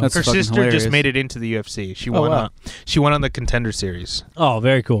 Yeah. That's her sister hilarious. just made it into the UFC. She won on the Contender Series. Oh,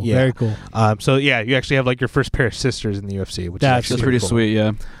 very cool. Yeah. Very cool. So yeah, you actually have your first pair of sisters in the UFC, which that's is pretty cool. sweet.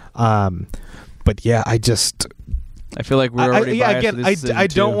 Yeah. But yeah, I feel like we're already biased again, to this I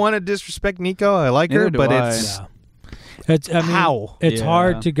don't want to disrespect Nico. I like her, but it's how it's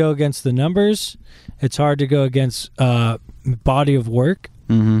hard to go against the numbers. It's hard to go against body of work.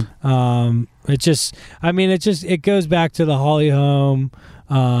 It goes back to the Holly Holm,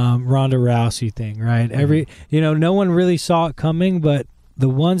 Ronda Rousey thing, right? No one really saw it coming, but the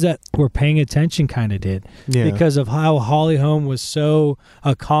ones that were paying attention kind of did because of how Holly Holm was so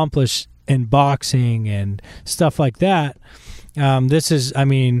accomplished in boxing and stuff like that.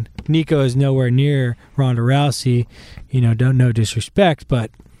 Nico is nowhere near Ronda Rousey. No disrespect,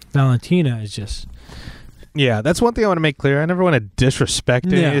 but Valentina is just... Yeah, that's one thing I want to make clear. I never want to disrespect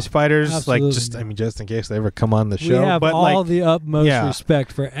any of these fighters. Absolutely. Just in case they ever come on the show. We have all the utmost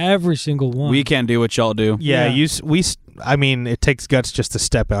respect for every single one. We can't do what y'all do. Yeah, it takes guts just to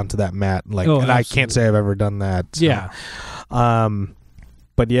step onto that mat. And absolutely. I can't say I've ever done that. So. Yeah.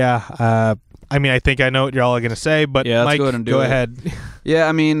 But yeah, I think I know what you're all going to say, but yeah, Mike, go ahead. Yeah,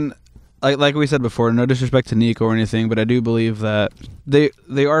 like we said before, no disrespect to Nico or anything, but I do believe that they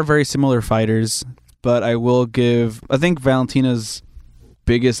are very similar fighters. But I think Valentina's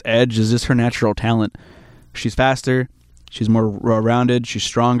biggest edge is just her natural talent. She's faster, she's more rounded, she's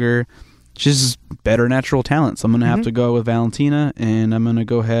stronger, she's better natural talent. So I'm going to have to go with Valentina, and I'm going to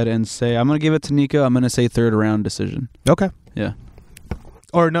go ahead and say, I'm going to give it to Nico. I'm going to say third round decision. Okay. Yeah.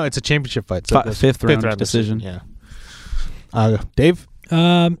 Or no, it's a championship fight. So Fifth round decision. Yeah. Dave?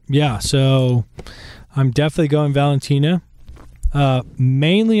 Yeah, so I'm definitely going Valentina.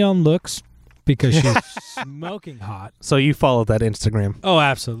 Mainly on looks because she's smoking hot. So you follow that Instagram. Oh,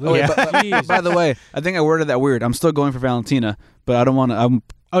 absolutely. By the way, I think I worded that weird. I'm still going for Valentina, but I don't want to.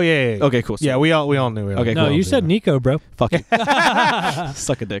 Oh yeah. Okay, cool. Yeah, we all knew it. Okay, No, cool. you said Nico, bro. Fuck you.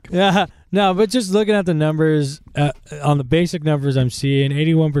 Suck a dick. Yeah. No, but just looking at the numbers, on the basic numbers I'm seeing,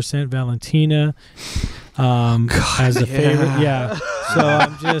 81% Valentina as a favorite. Yeah. So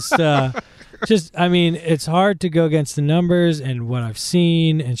I'm just, I mean, it's hard to go against the numbers and what I've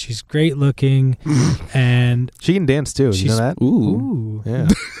seen, and she's great looking, and she can dance too. You know that? Ooh. Yeah.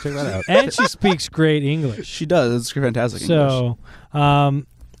 Check that out. And she speaks great English. She does. It's fantastic. So,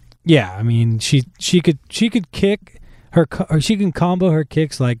 yeah, I mean, she could kick her, or she can combo her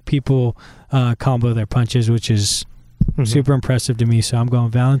kicks like people combo their punches, which is super impressive to me. So I'm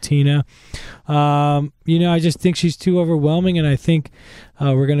going Valentina. I just think she's too overwhelming, and I think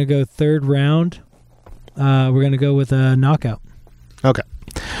we're gonna go third round. We're gonna go with a knockout. Okay.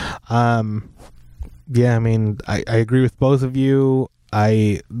 Yeah, I mean, I agree with both of you.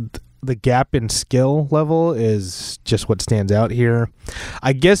 The gap in skill level is just what stands out here.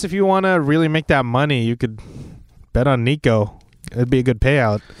 I guess if you want to really make that money, you could bet on Nico. It'd be a good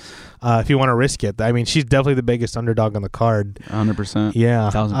payout if you want to risk it. I mean, she's definitely the biggest underdog on the card. 100%.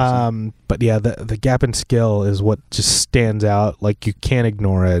 Yeah. 1000%. But yeah, the gap in skill is what just stands out. Like, you can't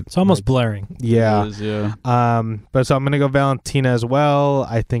ignore it. It's almost blaring. Yeah. It is, yeah. But so I'm going to go Valentina as well.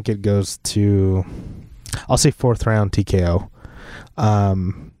 I think it goes to, I'll say 4th round TKO.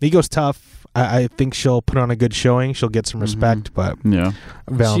 Nico's tough. I think she'll put on a good showing. She'll get some respect, but yeah,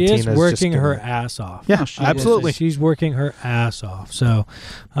 Valentina's she is working just her ass off. Yeah, absolutely. She's working her ass off. So,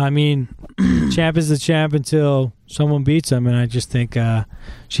 I mean, champ is the champ until someone beats him, and I just think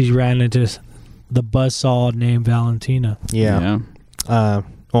she's ran into the buzzsaw named Valentina. Yeah.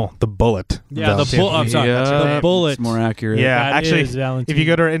 The bullet. Yeah, the bullet. I'm sorry, the bullet. It's more accurate. Yeah, That actually, is Valentina. if you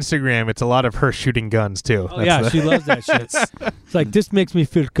go to her Instagram, it's a lot of her shooting guns too. Oh, yeah, she loves that shit. It's like, this makes me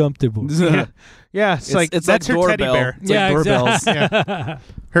feel comfortable. Yeah, it's like it's that's like her teddy doorbell. bear. It's like doorbells.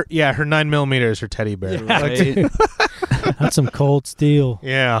 Yeah. Her 9mm is her teddy bear. Right. That's some cold steel.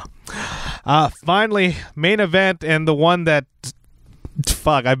 Yeah. Finally, main event, and the one that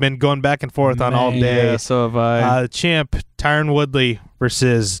I've been going back and forth on all day. Yeah, so have I. The champ, Tyron Woodley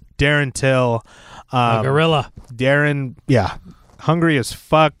versus Darren Till. Gorilla. Darren, hungry as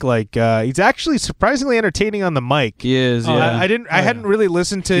fuck. Like, he's actually surprisingly entertaining on the mic. He is, yeah. I hadn't really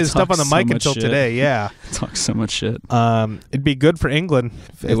listened to his stuff on the mic until today. Yeah. Talks so much shit. It'd be good for England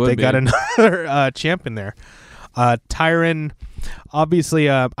if they got another champ in there. Tyron, obviously,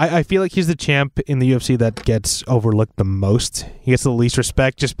 I feel like he's the champ in the UFC that gets overlooked the most. He gets the least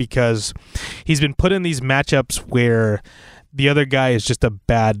respect just because he's been put in these matchups where the other guy is just a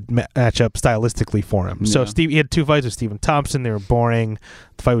bad matchup stylistically for him. Yeah. So he had 2 fights with Stephen Thompson. They were boring.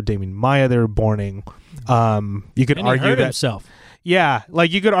 The fight with Damian Maia, they were boring. You could argue hurt that himself. Yeah,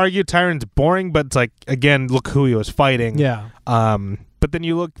 like, you could argue Tyron's boring, but it's like, again, look who he was fighting. Yeah. But then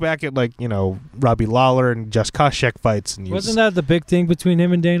you look back at, like, Robbie Lawler and Just Koscheck fights, and wasn't that the big thing between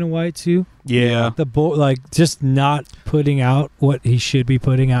him and Dana White too? Yeah, just not putting out what he should be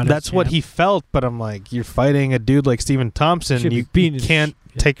putting out. That's what he felt. But I'm like, you're fighting a dude like Stephen Thompson. You can't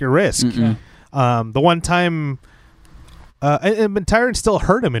take your risk. The one time, and Tyron still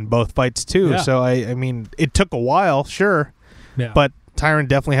hurt him in both fights too. Yeah. So I mean, it took a while, sure, but Tyron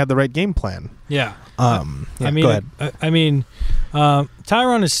definitely had the right game plan. Yeah. Go ahead.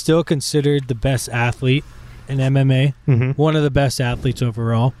 Tyron is still considered the best athlete in MMA. One of the best athletes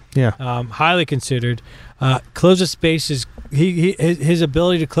overall. Yeah. Highly considered. Close the space is his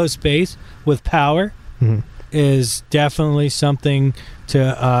ability to close space with power is definitely something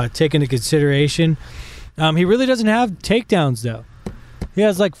to take into consideration. He really doesn't have takedowns though. He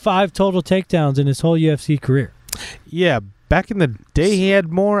has like 5 total takedowns in his whole UFC career. Yeah. Back in the day, he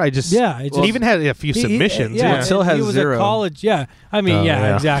had more. He even had a few submissions. Till has 0. He was at college. Yeah, I mean,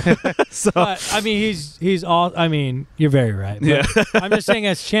 exactly. So, but, I mean, he's all. I mean, you're very right. But I'm just saying,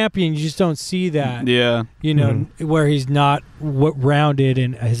 as champion, you just don't see that. Yeah, where he's not rounded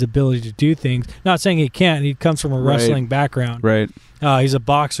in his ability to do things. Not saying he can't. He comes from a wrestling background. Right. He's a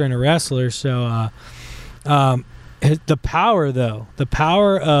boxer and a wrestler. So, the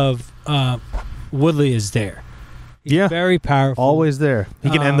power of Woodley is there. He's very powerful. Always there. He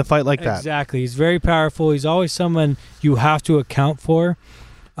can end the fight like that. Exactly. He's very powerful. He's always someone you have to account for.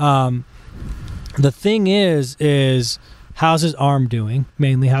 The thing is how's his arm doing?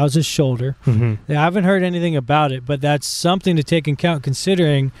 Mainly, how's his shoulder? Mm-hmm. I haven't heard anything about it, but that's something to take into account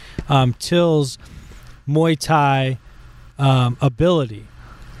considering Till's Muay Thai ability,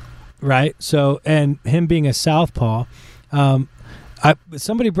 right? So, and him being a southpaw.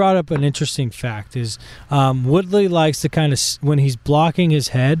 Somebody brought up an interesting fact is Woodley likes to kind of, when he's blocking his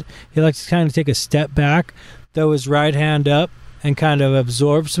head, he likes to kind of take a step back, throw his right hand up, and kind of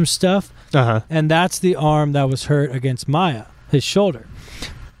absorb some stuff. And that's the arm that was hurt against Maia, his shoulder.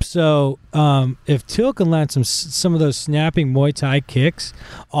 So if Till can land some of those snapping Muay Thai kicks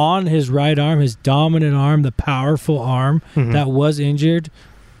on his right arm, his dominant arm, the powerful arm that was injured,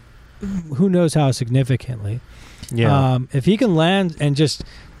 who knows how significantly. Yeah. If he can land and just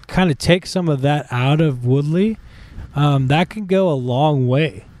kind of take some of that out of Woodley, that can go a long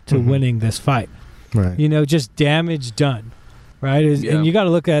way to winning this fight. Right. You know, just damage done, right? And you got to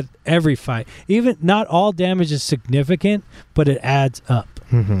look at every fight. Even not all damage is significant, but it adds up,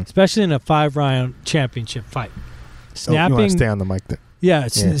 especially in a 5-round championship fight. Snapping. You want to stay on the mic there. Yeah,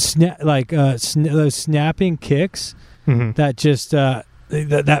 those snapping kicks that just that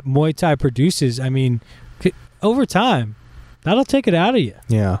Muay Thai produces. I mean, over time, that'll take it out of you.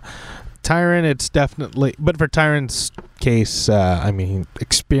 Yeah. Tyron, it's definitely, but for Tyron's case, I mean,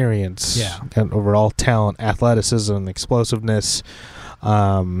 experience, and overall talent, athleticism, explosiveness.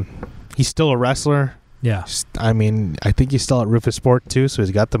 He's still a wrestler. Yeah. I mean, I think he's still at Rufus Sport too, so he's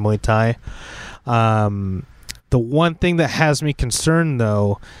got the Muay Thai. The one thing that has me concerned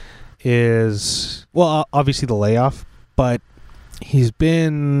though is, well, obviously the layoff, but he's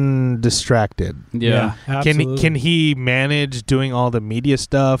been distracted. Yeah. Absolutely. Can he manage doing all the media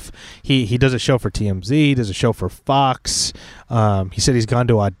stuff? He does a show for TMZ, does a show for Fox. He said he's gone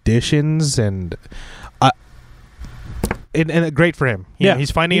to auditions and great for him. You know,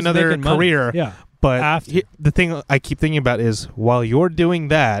 he's finding another career. Money. Yeah. But the thing I keep thinking about is while you're doing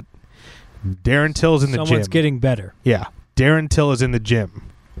that, Darren Till's in the gym. Someone's getting better. Yeah. Darren Till is in the gym.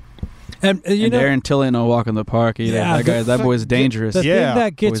 And you know, Darren Till ain't no walk in the park either. Yeah, that boy's dangerous. The thing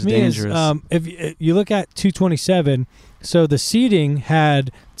that gets me is if you look at 227, so the seating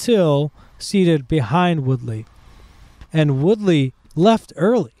had Till seated behind Woodley, and Woodley left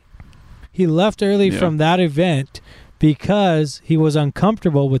early. He left early from that event because he was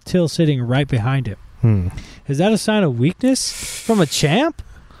uncomfortable with Till sitting right behind him. Is that a sign of weakness from a champ?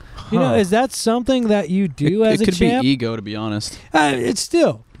 You know, is that something that you do as a champ? It could be ego, to be honest. It's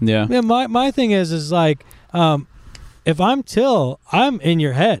still. Yeah. My thing is like, if I'm Till, I'm in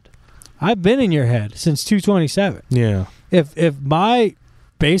your head. I've been in your head since 227. Yeah. If my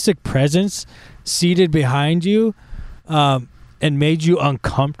basic presence seated behind you, and made you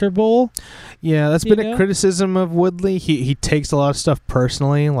uncomfortable. Yeah, that's been a criticism of Woodley. He takes a lot of stuff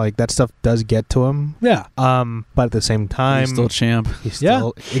personally. Like, that stuff does get to him. Yeah. But at the same time, he's still champ. He's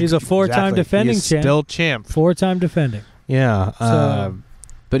a 4-time defending champ. Still champ. 4-time defending. Yeah.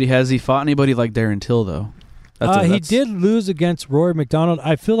 But has he fought anybody like Darren Till though? He did lose against Rory McDonald.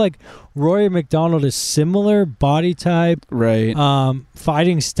 I feel like Rory McDonald is similar body type, right?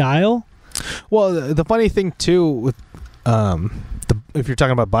 Fighting style. Well, the funny thing too with if you're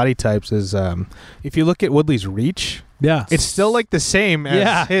talking about body types is if you look at Woodley's reach, it's still like the same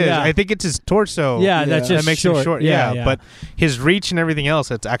as his. Yeah. I think it's his torso. That's just that makes short. him short. Yeah, but his reach and everything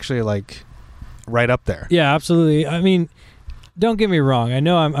else, it's actually like right up there. Yeah, absolutely. I mean, don't get me wrong. I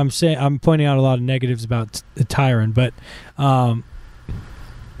know I'm pointing out a lot of negatives about Tyron, but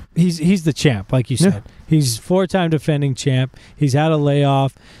he's the champ, like you said. He's 4-time defending champ. He's had a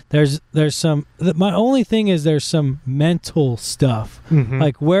layoff. There's some. My only thing is there's some mental stuff.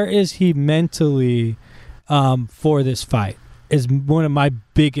 Like, where is he mentally for this fight? Is one of my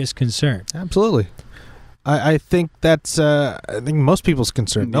biggest concerns. Absolutely. I think that's I think most people's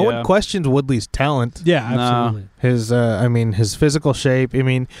concern. No one questions Woodley's talent. Yeah, absolutely. His physical shape. I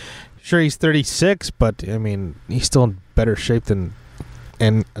mean, sure, he's 36, but I mean, he's still in better shape than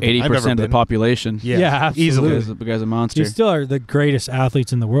 80% of the population. Yeah, absolutely. Easily. The guy's a monster. You still are the greatest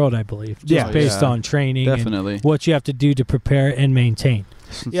athletes in the world, I believe. Just based on training definitely. And what you have to do to prepare and maintain.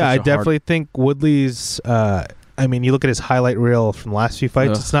 Yeah, I definitely think Woodley's you look at his highlight reel from the last few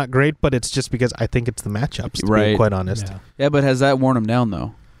fights, it's not great, but it's just because I think it's the matchups, to be quite honest. Yeah, but has that worn him down,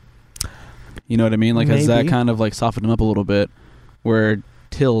 though? You know what I mean? Like, has that kind of, like, softened him up a little bit, where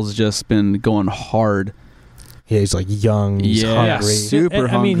Till's just been going hard Yeah, he's like young, he's hungry. super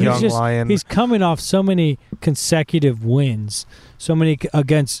hungry. I mean, young lion. He's coming off so many consecutive wins, so many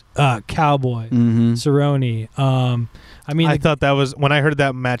against Cowboy, Cerrone. I mean, I thought that was when I heard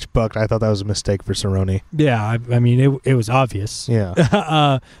that match booked. I thought that was a mistake for Cerrone. Yeah, I mean, it was obvious.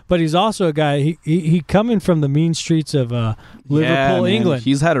 Yeah, but he's also a guy. He coming from the mean streets of Liverpool, England.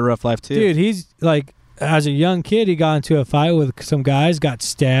 He's had a rough life too, dude. He's like, as a young kid, he got into a fight with some guys, got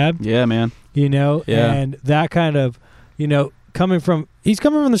stabbed. Yeah, man. You know, Yeah. and that kind of, you know, he's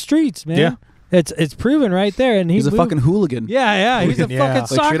coming from the streets, man. Yeah. It's proven right there, and He's a fucking hooligan. Yeah, he's a Yeah. fucking Like,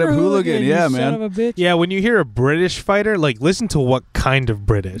 soccer straight up hooligan, yeah, you man. Son of a bitch. yeah. When you hear a British fighter, like listen to what kind of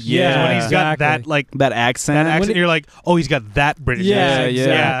British. Yeah. when he's got Exactly. that like That accent. that accent, you're like, oh, he's got that British. Yeah, accent.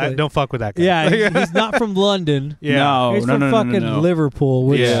 exactly. Don't fuck with that guy. Yeah, he's not from London. Yeah. No, He's no, from no, fucking no. Liverpool,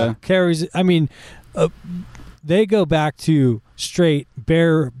 which Yeah. carries. I mean, they go back to straight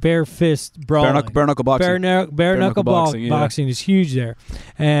bare fist brawling. Bare knuckle boxing. Bare knuckle boxing, yeah. boxing is huge there,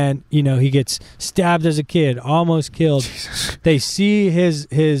 and you know he gets stabbed as a kid, almost killed. They see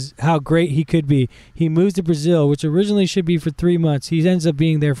his how great he could be. He moves to Brazil, which originally should be for 3 months. He ends up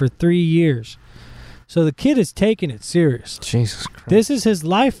being there for 3 years. So the kid is taking it serious. Jesus Christ. This is his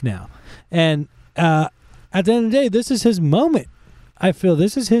life now, and at the end of the day, this is his moment. I feel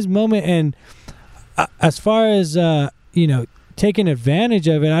this is his moment, and as far as you know, taking advantage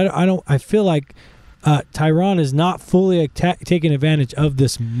of it, I feel like Tyron is not fully taking advantage of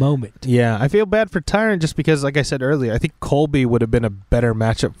this moment. Yeah, I feel bad for Tyron just because, like I said earlier, I think Colby would have been a better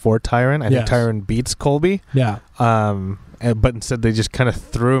matchup for Tyron. I think Tyron beats Colby. Yeah. But instead they just kind of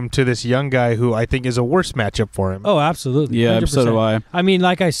threw him to this young guy who I think is a worse matchup for him. Oh, absolutely. Yeah, 100%. so do I. I mean,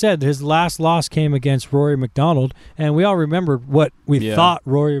 like I said, his last loss came against Rory McDonald, and we all remember what we thought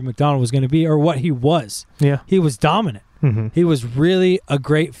Rory McDonald was going to be, or what he was. Yeah. He was dominant. Mm-hmm. He was really a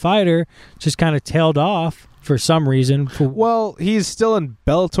great fighter, just kind of tailed off for some reason. Well, he's still in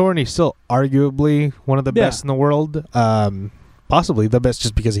Bellator, and he's still arguably one of the best in the world. Possibly the best,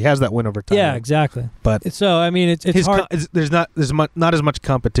 just because he has that win over Tyron. Yeah, exactly. But so I mean, it's hard. There's not as much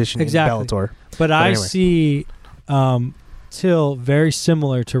competition in Bellator. But I anyway. see Till very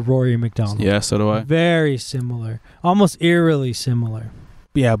similar to Rory McDonald. Yeah, so do I. Very similar, almost eerily similar.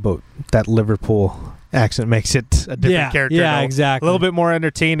 Yeah, but that Liverpool accent makes it a different character. Yeah, though. exactly. A little bit more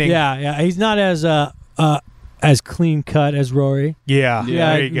entertaining. Yeah. He's not as clean cut as Rory. Yeah.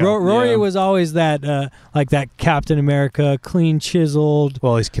 There you go. Rory was always that like that Captain America, clean chiseled.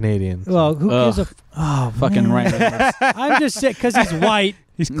 Well, he's Canadian. So. Well, who gives a fucking man. right. I'm just saying because he's white.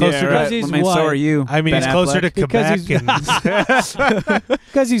 He's closer right. he's I mean, white. so are you. I mean, Ben he's closer Affleck. to Quebec.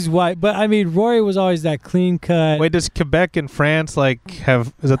 Because he's white. But I mean, Rory was always that clean cut. Wait, does Quebec and France is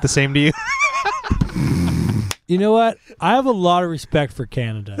that the same to you? You know what? I have a lot of respect for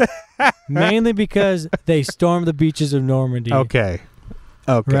Canada, mainly because they stormed the beaches of Normandy. Okay.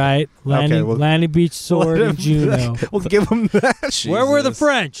 Right? Lanny Beach Sword and Juno. We'll give them that. Where were the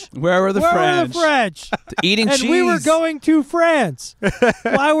French? Where were the French? Eating and cheese. we were going to France.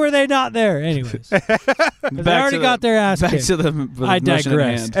 Why were they not there? Anyways. They already got their ass kicked. I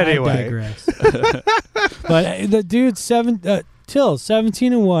digress. Anyway. I digress. But the dude, Till,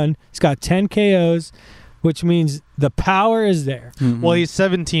 17-1. He's got 10 KOs, which means the power is there. Mm-hmm. Well, he's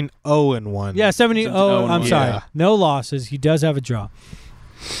 17-0-1. Yeah, 17-0. I'm sorry. Yeah. No losses. He does have a draw.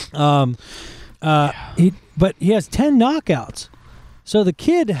 But he has 10 knockouts. So the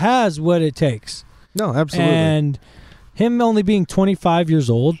kid has what it takes. No, absolutely. And him only being 25 years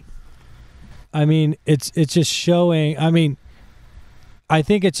old, I mean, it's just showing. I mean, I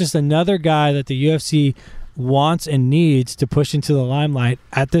think it's just another guy that the UFC wants and needs to push into the limelight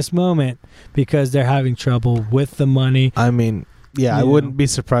at this moment because they're having trouble with the money. I mean, yeah, I wouldn't be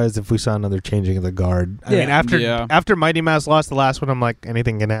surprised if we saw another changing of the guard. I mean, after Mighty Mouse lost the last one, I'm like,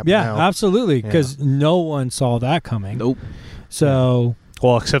 anything can happen now. Yeah, absolutely, because no one saw that coming. Nope. So...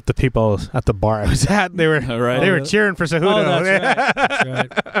 Well, except the people at the bar I was at, they were they were cheering for Cejudo. Oh, that's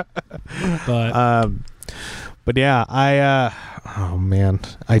right. But yeah, oh man,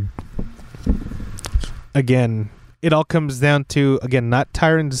 again, it all comes down to not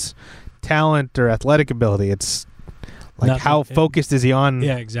Tyron's talent or athletic ability. It's like how focused is he on?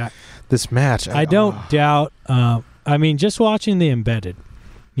 Yeah, exactly. This match. I don't doubt. I mean, just watching the Embedded.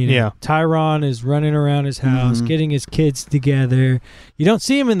 You know, Tyron is running around his house, getting his kids together. You don't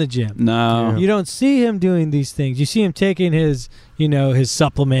see him in the gym. No. You don't see him doing these things. You see him taking his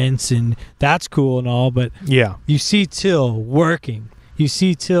supplements, and that's cool and all, but you see Till working. You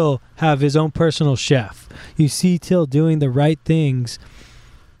see Till have his own personal chef. You see Till doing the right things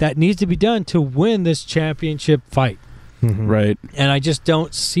that needs to be done to win this championship fight. Right. And I just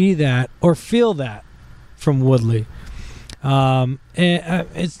don't see that or feel that from Woodley. And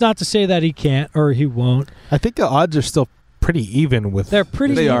it's not to say that he can't or he won't. I think the odds are still pretty even with. They're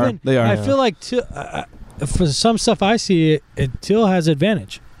pretty even. They are. I feel like for some stuff I see, Till has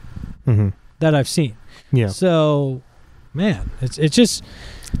advantage that I've seen. Yeah. So, man, it's just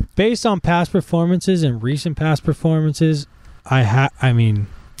based on past performances and recent past performances. I mean.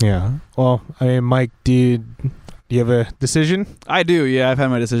 Yeah. Well, I mean, Mike, do you have a decision? I do. Yeah, I've had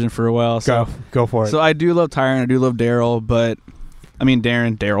my decision for a while. So. Go for it. So I do love Tyron. I do love Daryl,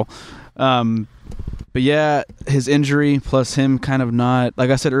 Daryl. But yeah, his injury plus him kind of not, like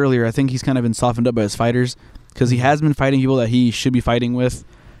I said earlier, I think he's kind of been softened up by his fighters because he has been fighting people that he should be fighting with.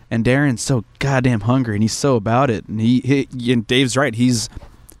 And Darren's so goddamn hungry and he's so about it. And and Dave's right. He's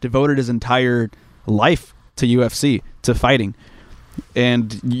devoted his entire life to UFC, to fighting.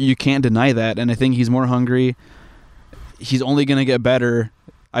 And you can't deny that. And I think he's more hungry. He's only going to get better.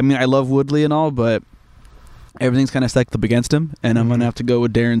 I mean, I love Woodley and all, but everything's kind of stacked up against him. And I'm going to have to go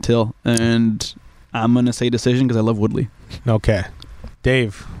with Darren Till. And I'm going to say decision because I love Woodley. Okay.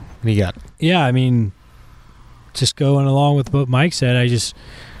 Dave, what do you got? Yeah, I mean, just going along with what Mike said,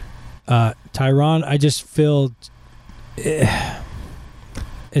 Tyron, I just feel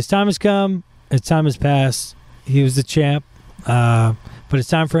his time has come, his time has passed. He was the champ, but it's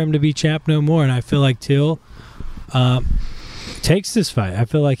time for him to be champ no more. And I feel like Till takes this fight. I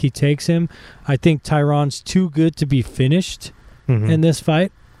feel like he takes him. I think Tyron's too good to be finished in this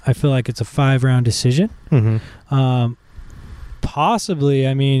fight. I feel like it's a 5-round decision. Possibly,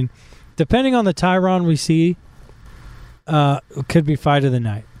 I mean, depending on the Tyron we see, it could be fight of the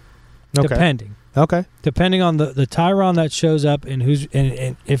night. Okay. Depending on the Tyron that shows up and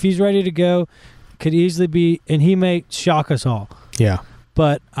and if he's ready to go, could easily be, and he may shock us all. Yeah.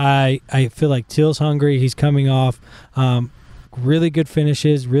 But I feel like Till's hungry. He's coming off really good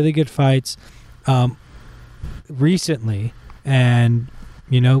finishes, really good fights recently, and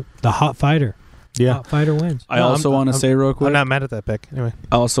the hot fighter. Yeah. Hot fighter wins. I also want to say real quick. I'm not mad at that pick. Anyway.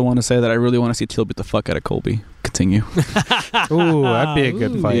 I also want to say that I really want to see Till beat the fuck out of Colby. Continue. Ooh, that'd be a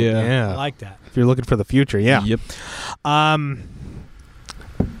good fight. Yeah. I like that. If you're looking for the future, yeah. Yep.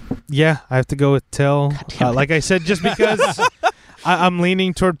 Yeah, I have to go with Till. Like I said, just because I'm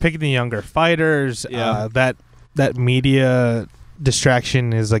leaning toward picking the younger fighters. Yeah. That media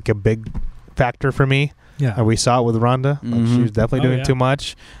distraction is like a big factor for me. Yeah. We saw it with Ronda. Like, she was definitely doing too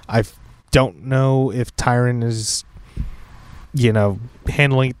much. I don't know if Tyron is,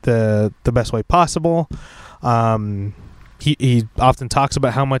 handling it the best way possible. He often talks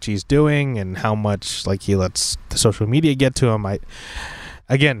about how much he's doing and how much he lets the social media get to him.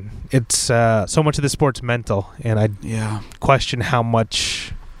 Again, it's so much of the sport's mental, and I question how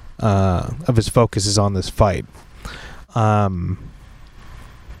much of his focus is on this fight.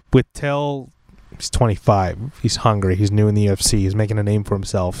 With Till, he's 25. He's hungry. He's new in the UFC. He's making a name for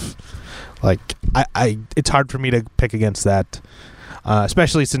himself. It's hard for me to pick against that,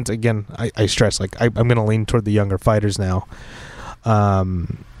 especially since, again, I stress, I'm going to lean toward the younger fighters now.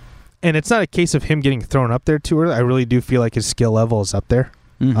 And it's not a case of him getting thrown up there too early. I really do feel like his skill level is up there.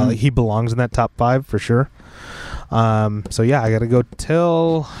 He belongs in that top 5 for sure. So yeah, I got to go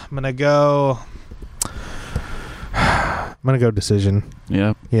Till. I'm going to go decision.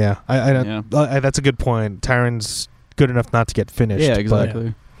 Yeah. Yeah. That's a good point. Tyron's good enough not to get finished. Yeah,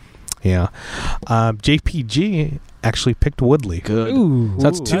 exactly. Yeah. JPG actually picked Woodley. Good. Ooh, so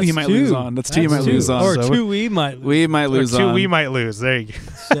that's 2 he might lose on. That's 2 he might lose on. Or 2 we might lose. We might lose on. 2 we might lose. There you go.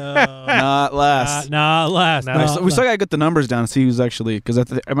 So, not last. Not last. We still got to get the numbers down to see who's actually, because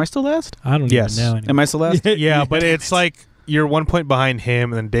am I still last? I don't even know anymore. Am I still last? Yeah, but it's like you're 1 point behind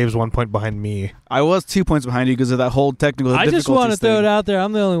him, and then Dave's 1 point behind me. I was 2 points behind you because of that whole technical difficulties. I just want to throw it out there.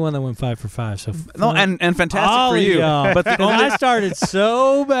 I'm the only one that went 5 for 5. So and fantastic for you. But I started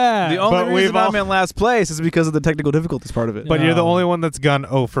so bad. The only reason I'm in last place is because of the technical difficulties part of it. But you're the only one that's gone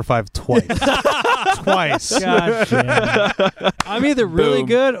 0 for 5 twice. Twice. God damn. I'm either really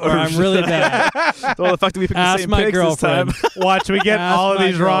good or I'm really bad. Well, the fact that we picked the same picks girlfriend. this time. Watch, we get all of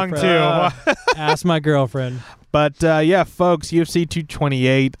these wrong too. Ask my girlfriend. But yeah, folks, UFC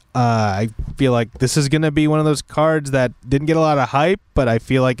 228. I feel like this is going to be one of those cards that didn't get a lot of hype, but I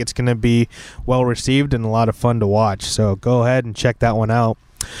feel like it's going to be well received and a lot of fun to watch. So go ahead and check that one out.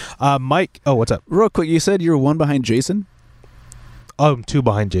 Mike, what's up? Real quick, you said you were 1 behind Jason? Oh, I'm 2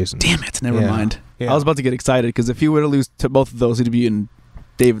 behind Jason. Damn it, never mind. Yeah. I was about to get excited because if you were to lose to both of those, he'd be in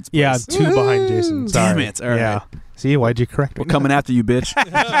David's place. Yeah, I'm 2 behind Jason. Sorry. Damn it. All right. Yeah. See, why'd you correct me? We're coming after you, bitch.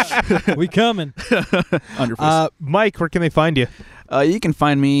 We coming. Mike, where can they find you? You can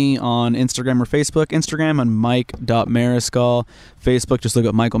find me on Instagram or Facebook. Instagram on Mike.Mariscal. Facebook, just look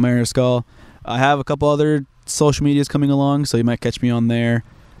up Michael Mariscal. I have a couple other social medias coming along, so you might catch me on there.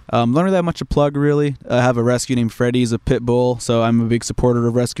 Don't really that much to plug, really. I have a rescue named Freddy. He's a pit bull, so I'm a big supporter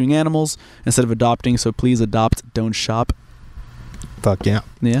of rescuing animals instead of adopting, so please adopt, don't shop. Fuck yeah.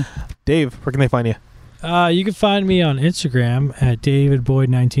 Yeah. Dave, where can they find you? You can find me on Instagram at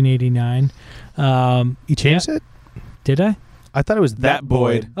DavidBoyd1989. You changed it? Did I? I thought it was that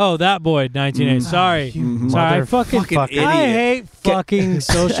Boyd. Oh, that Boyd 1980. Sorry. Sorry. I fucking idiot. I hate fucking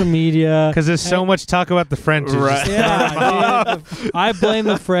social media. Because there's so much talk about the French. Right. Yeah, dude, I blame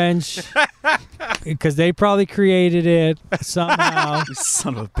the French because they probably created it somehow. You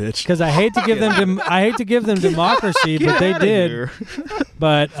son of a bitch. Because I hate to give them democracy, but they did.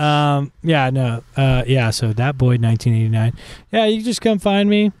 But so that Boyd 1989. Yeah, you can just come find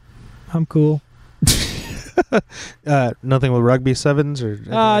me. I'm cool. Nothing with rugby sevens or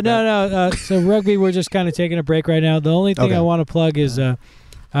no. So rugby, we're just kind of taking a break right now. The only thing I want to plug is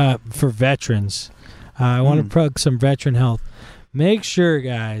for veterans. I want to plug some veteran health. Make sure,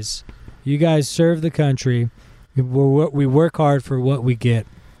 guys, you guys serve the country. We work hard for what we get.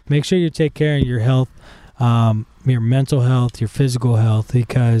 Make sure you take care of your health, your mental health, your physical health,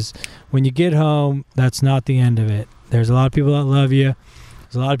 because when you get home, that's not the end of it. There's a lot of people that love you.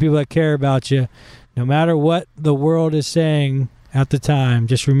 There's a lot of people that care about you. No matter what the world is saying at the time,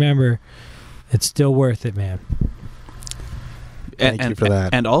 just remember, it's still worth it, man. Thank you for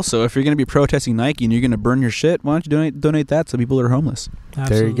that. And also, if you're going to be protesting Nike and you're going to burn your shit, why don't you donate that to people that are homeless?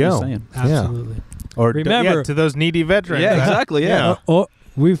 Absolutely. There you go. Absolutely. Yeah. Or remember, to those needy veterans. Yeah, exactly. Yeah.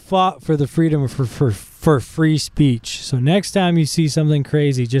 We fought for the freedom for free speech. So next time you see something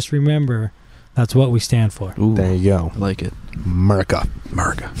crazy, just remember that's what we stand for. Ooh, there you go. I like it. America.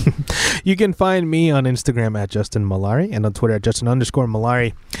 You can find me on Instagram at Justin Mallari and on Twitter at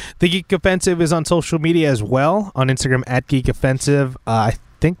Justin_Mallari. The Geek Offensive is on social media as well. On Instagram at Geek Offensive. I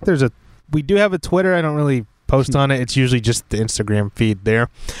think we do have a Twitter. I don't really post on it. It's usually just the Instagram feed there,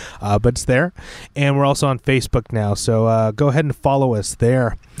 but it's there. And we're also on Facebook now, so go ahead and follow us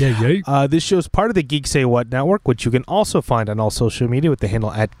there. Yeah. This show is part of the Geek Say What network, which you can also find on all social media with the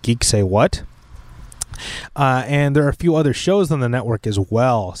handle at Geek Say What. And there are a few other shows on the network as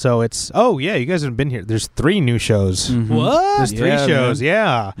well. So it's, you guys haven't been here. There's 3 new shows. Mm-hmm. What? There's 3 shows,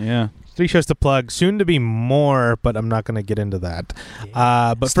 Yeah. 3 shows to plug. Soon to be more, but I'm not going to get into that.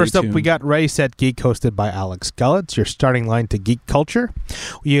 But Stay first up, tuned. we got Ready, Set, Geek, hosted by Alex Gullitz, your starting line to geek culture.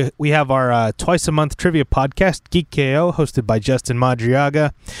 We have our twice-a-month trivia podcast, Geek KO, hosted by Justin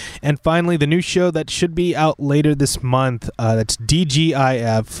Madriaga. And finally, the new show that should be out later this month, that's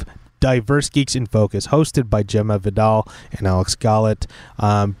DGIF, Diverse Geeks in Focus, hosted by Gemma Vidal and Alex Gallet.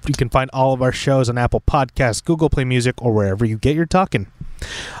 You can find all of our shows on Apple Podcasts, Google Play Music, or wherever you get your talking.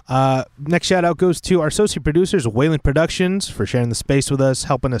 Next shout out goes to our associate producers, Wayland Productions, for sharing the space with us,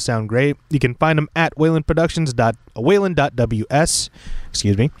 helping us sound great. You can find them at waylandproductions.wayland.ws.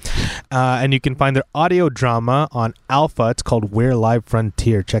 Excuse me. And you can find their audio drama on Alpha. It's called We're Live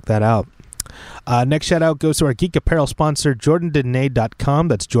Frontier. Check that out. Next shout out goes to our geek apparel sponsor, JordanDene.com.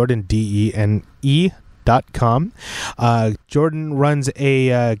 That's JordanDene.com. Jordan runs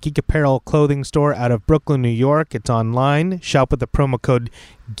a geek apparel clothing store out of Brooklyn, New York. It's online. Shop with the promo code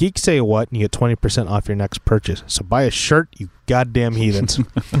GeekSayWhat and you get 20% off your next purchase. So buy a shirt, you goddamn heathens.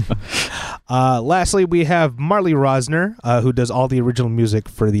 Lastly, we have Marley Rosner, who does all the original music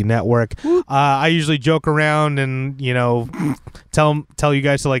for the network. I usually joke around and, tell you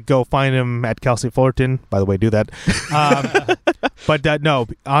guys to go find him at Kelsey Fullerton. By the way, do that. But no,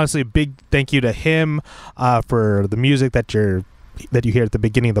 honestly, a big thank you to him for the music that you hear at the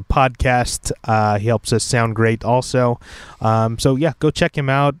beginning of the podcast. He helps us sound great also. So yeah, go check him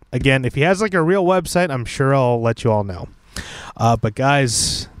out. Again, if he has a real website, I'm sure I'll let you all know. But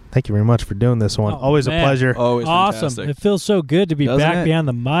guys, thank you very much for doing this one. Always a pleasure. Always awesome. Fantastic. It feels so good to be back behind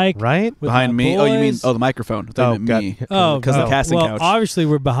the mic. Right? Behind me? Boys. Oh, you mean the microphone. I thought you meant me. Because the casting couch. Obviously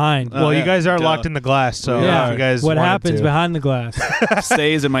we're behind. Well, you guys are locked in the glass, so if you guys what wanted happens to. behind the glass?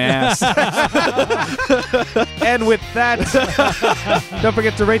 Stays in my ass. And with that, don't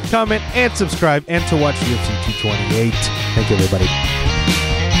forget to rate, comment, and subscribe, and to watch UFC 228. Thank you, everybody.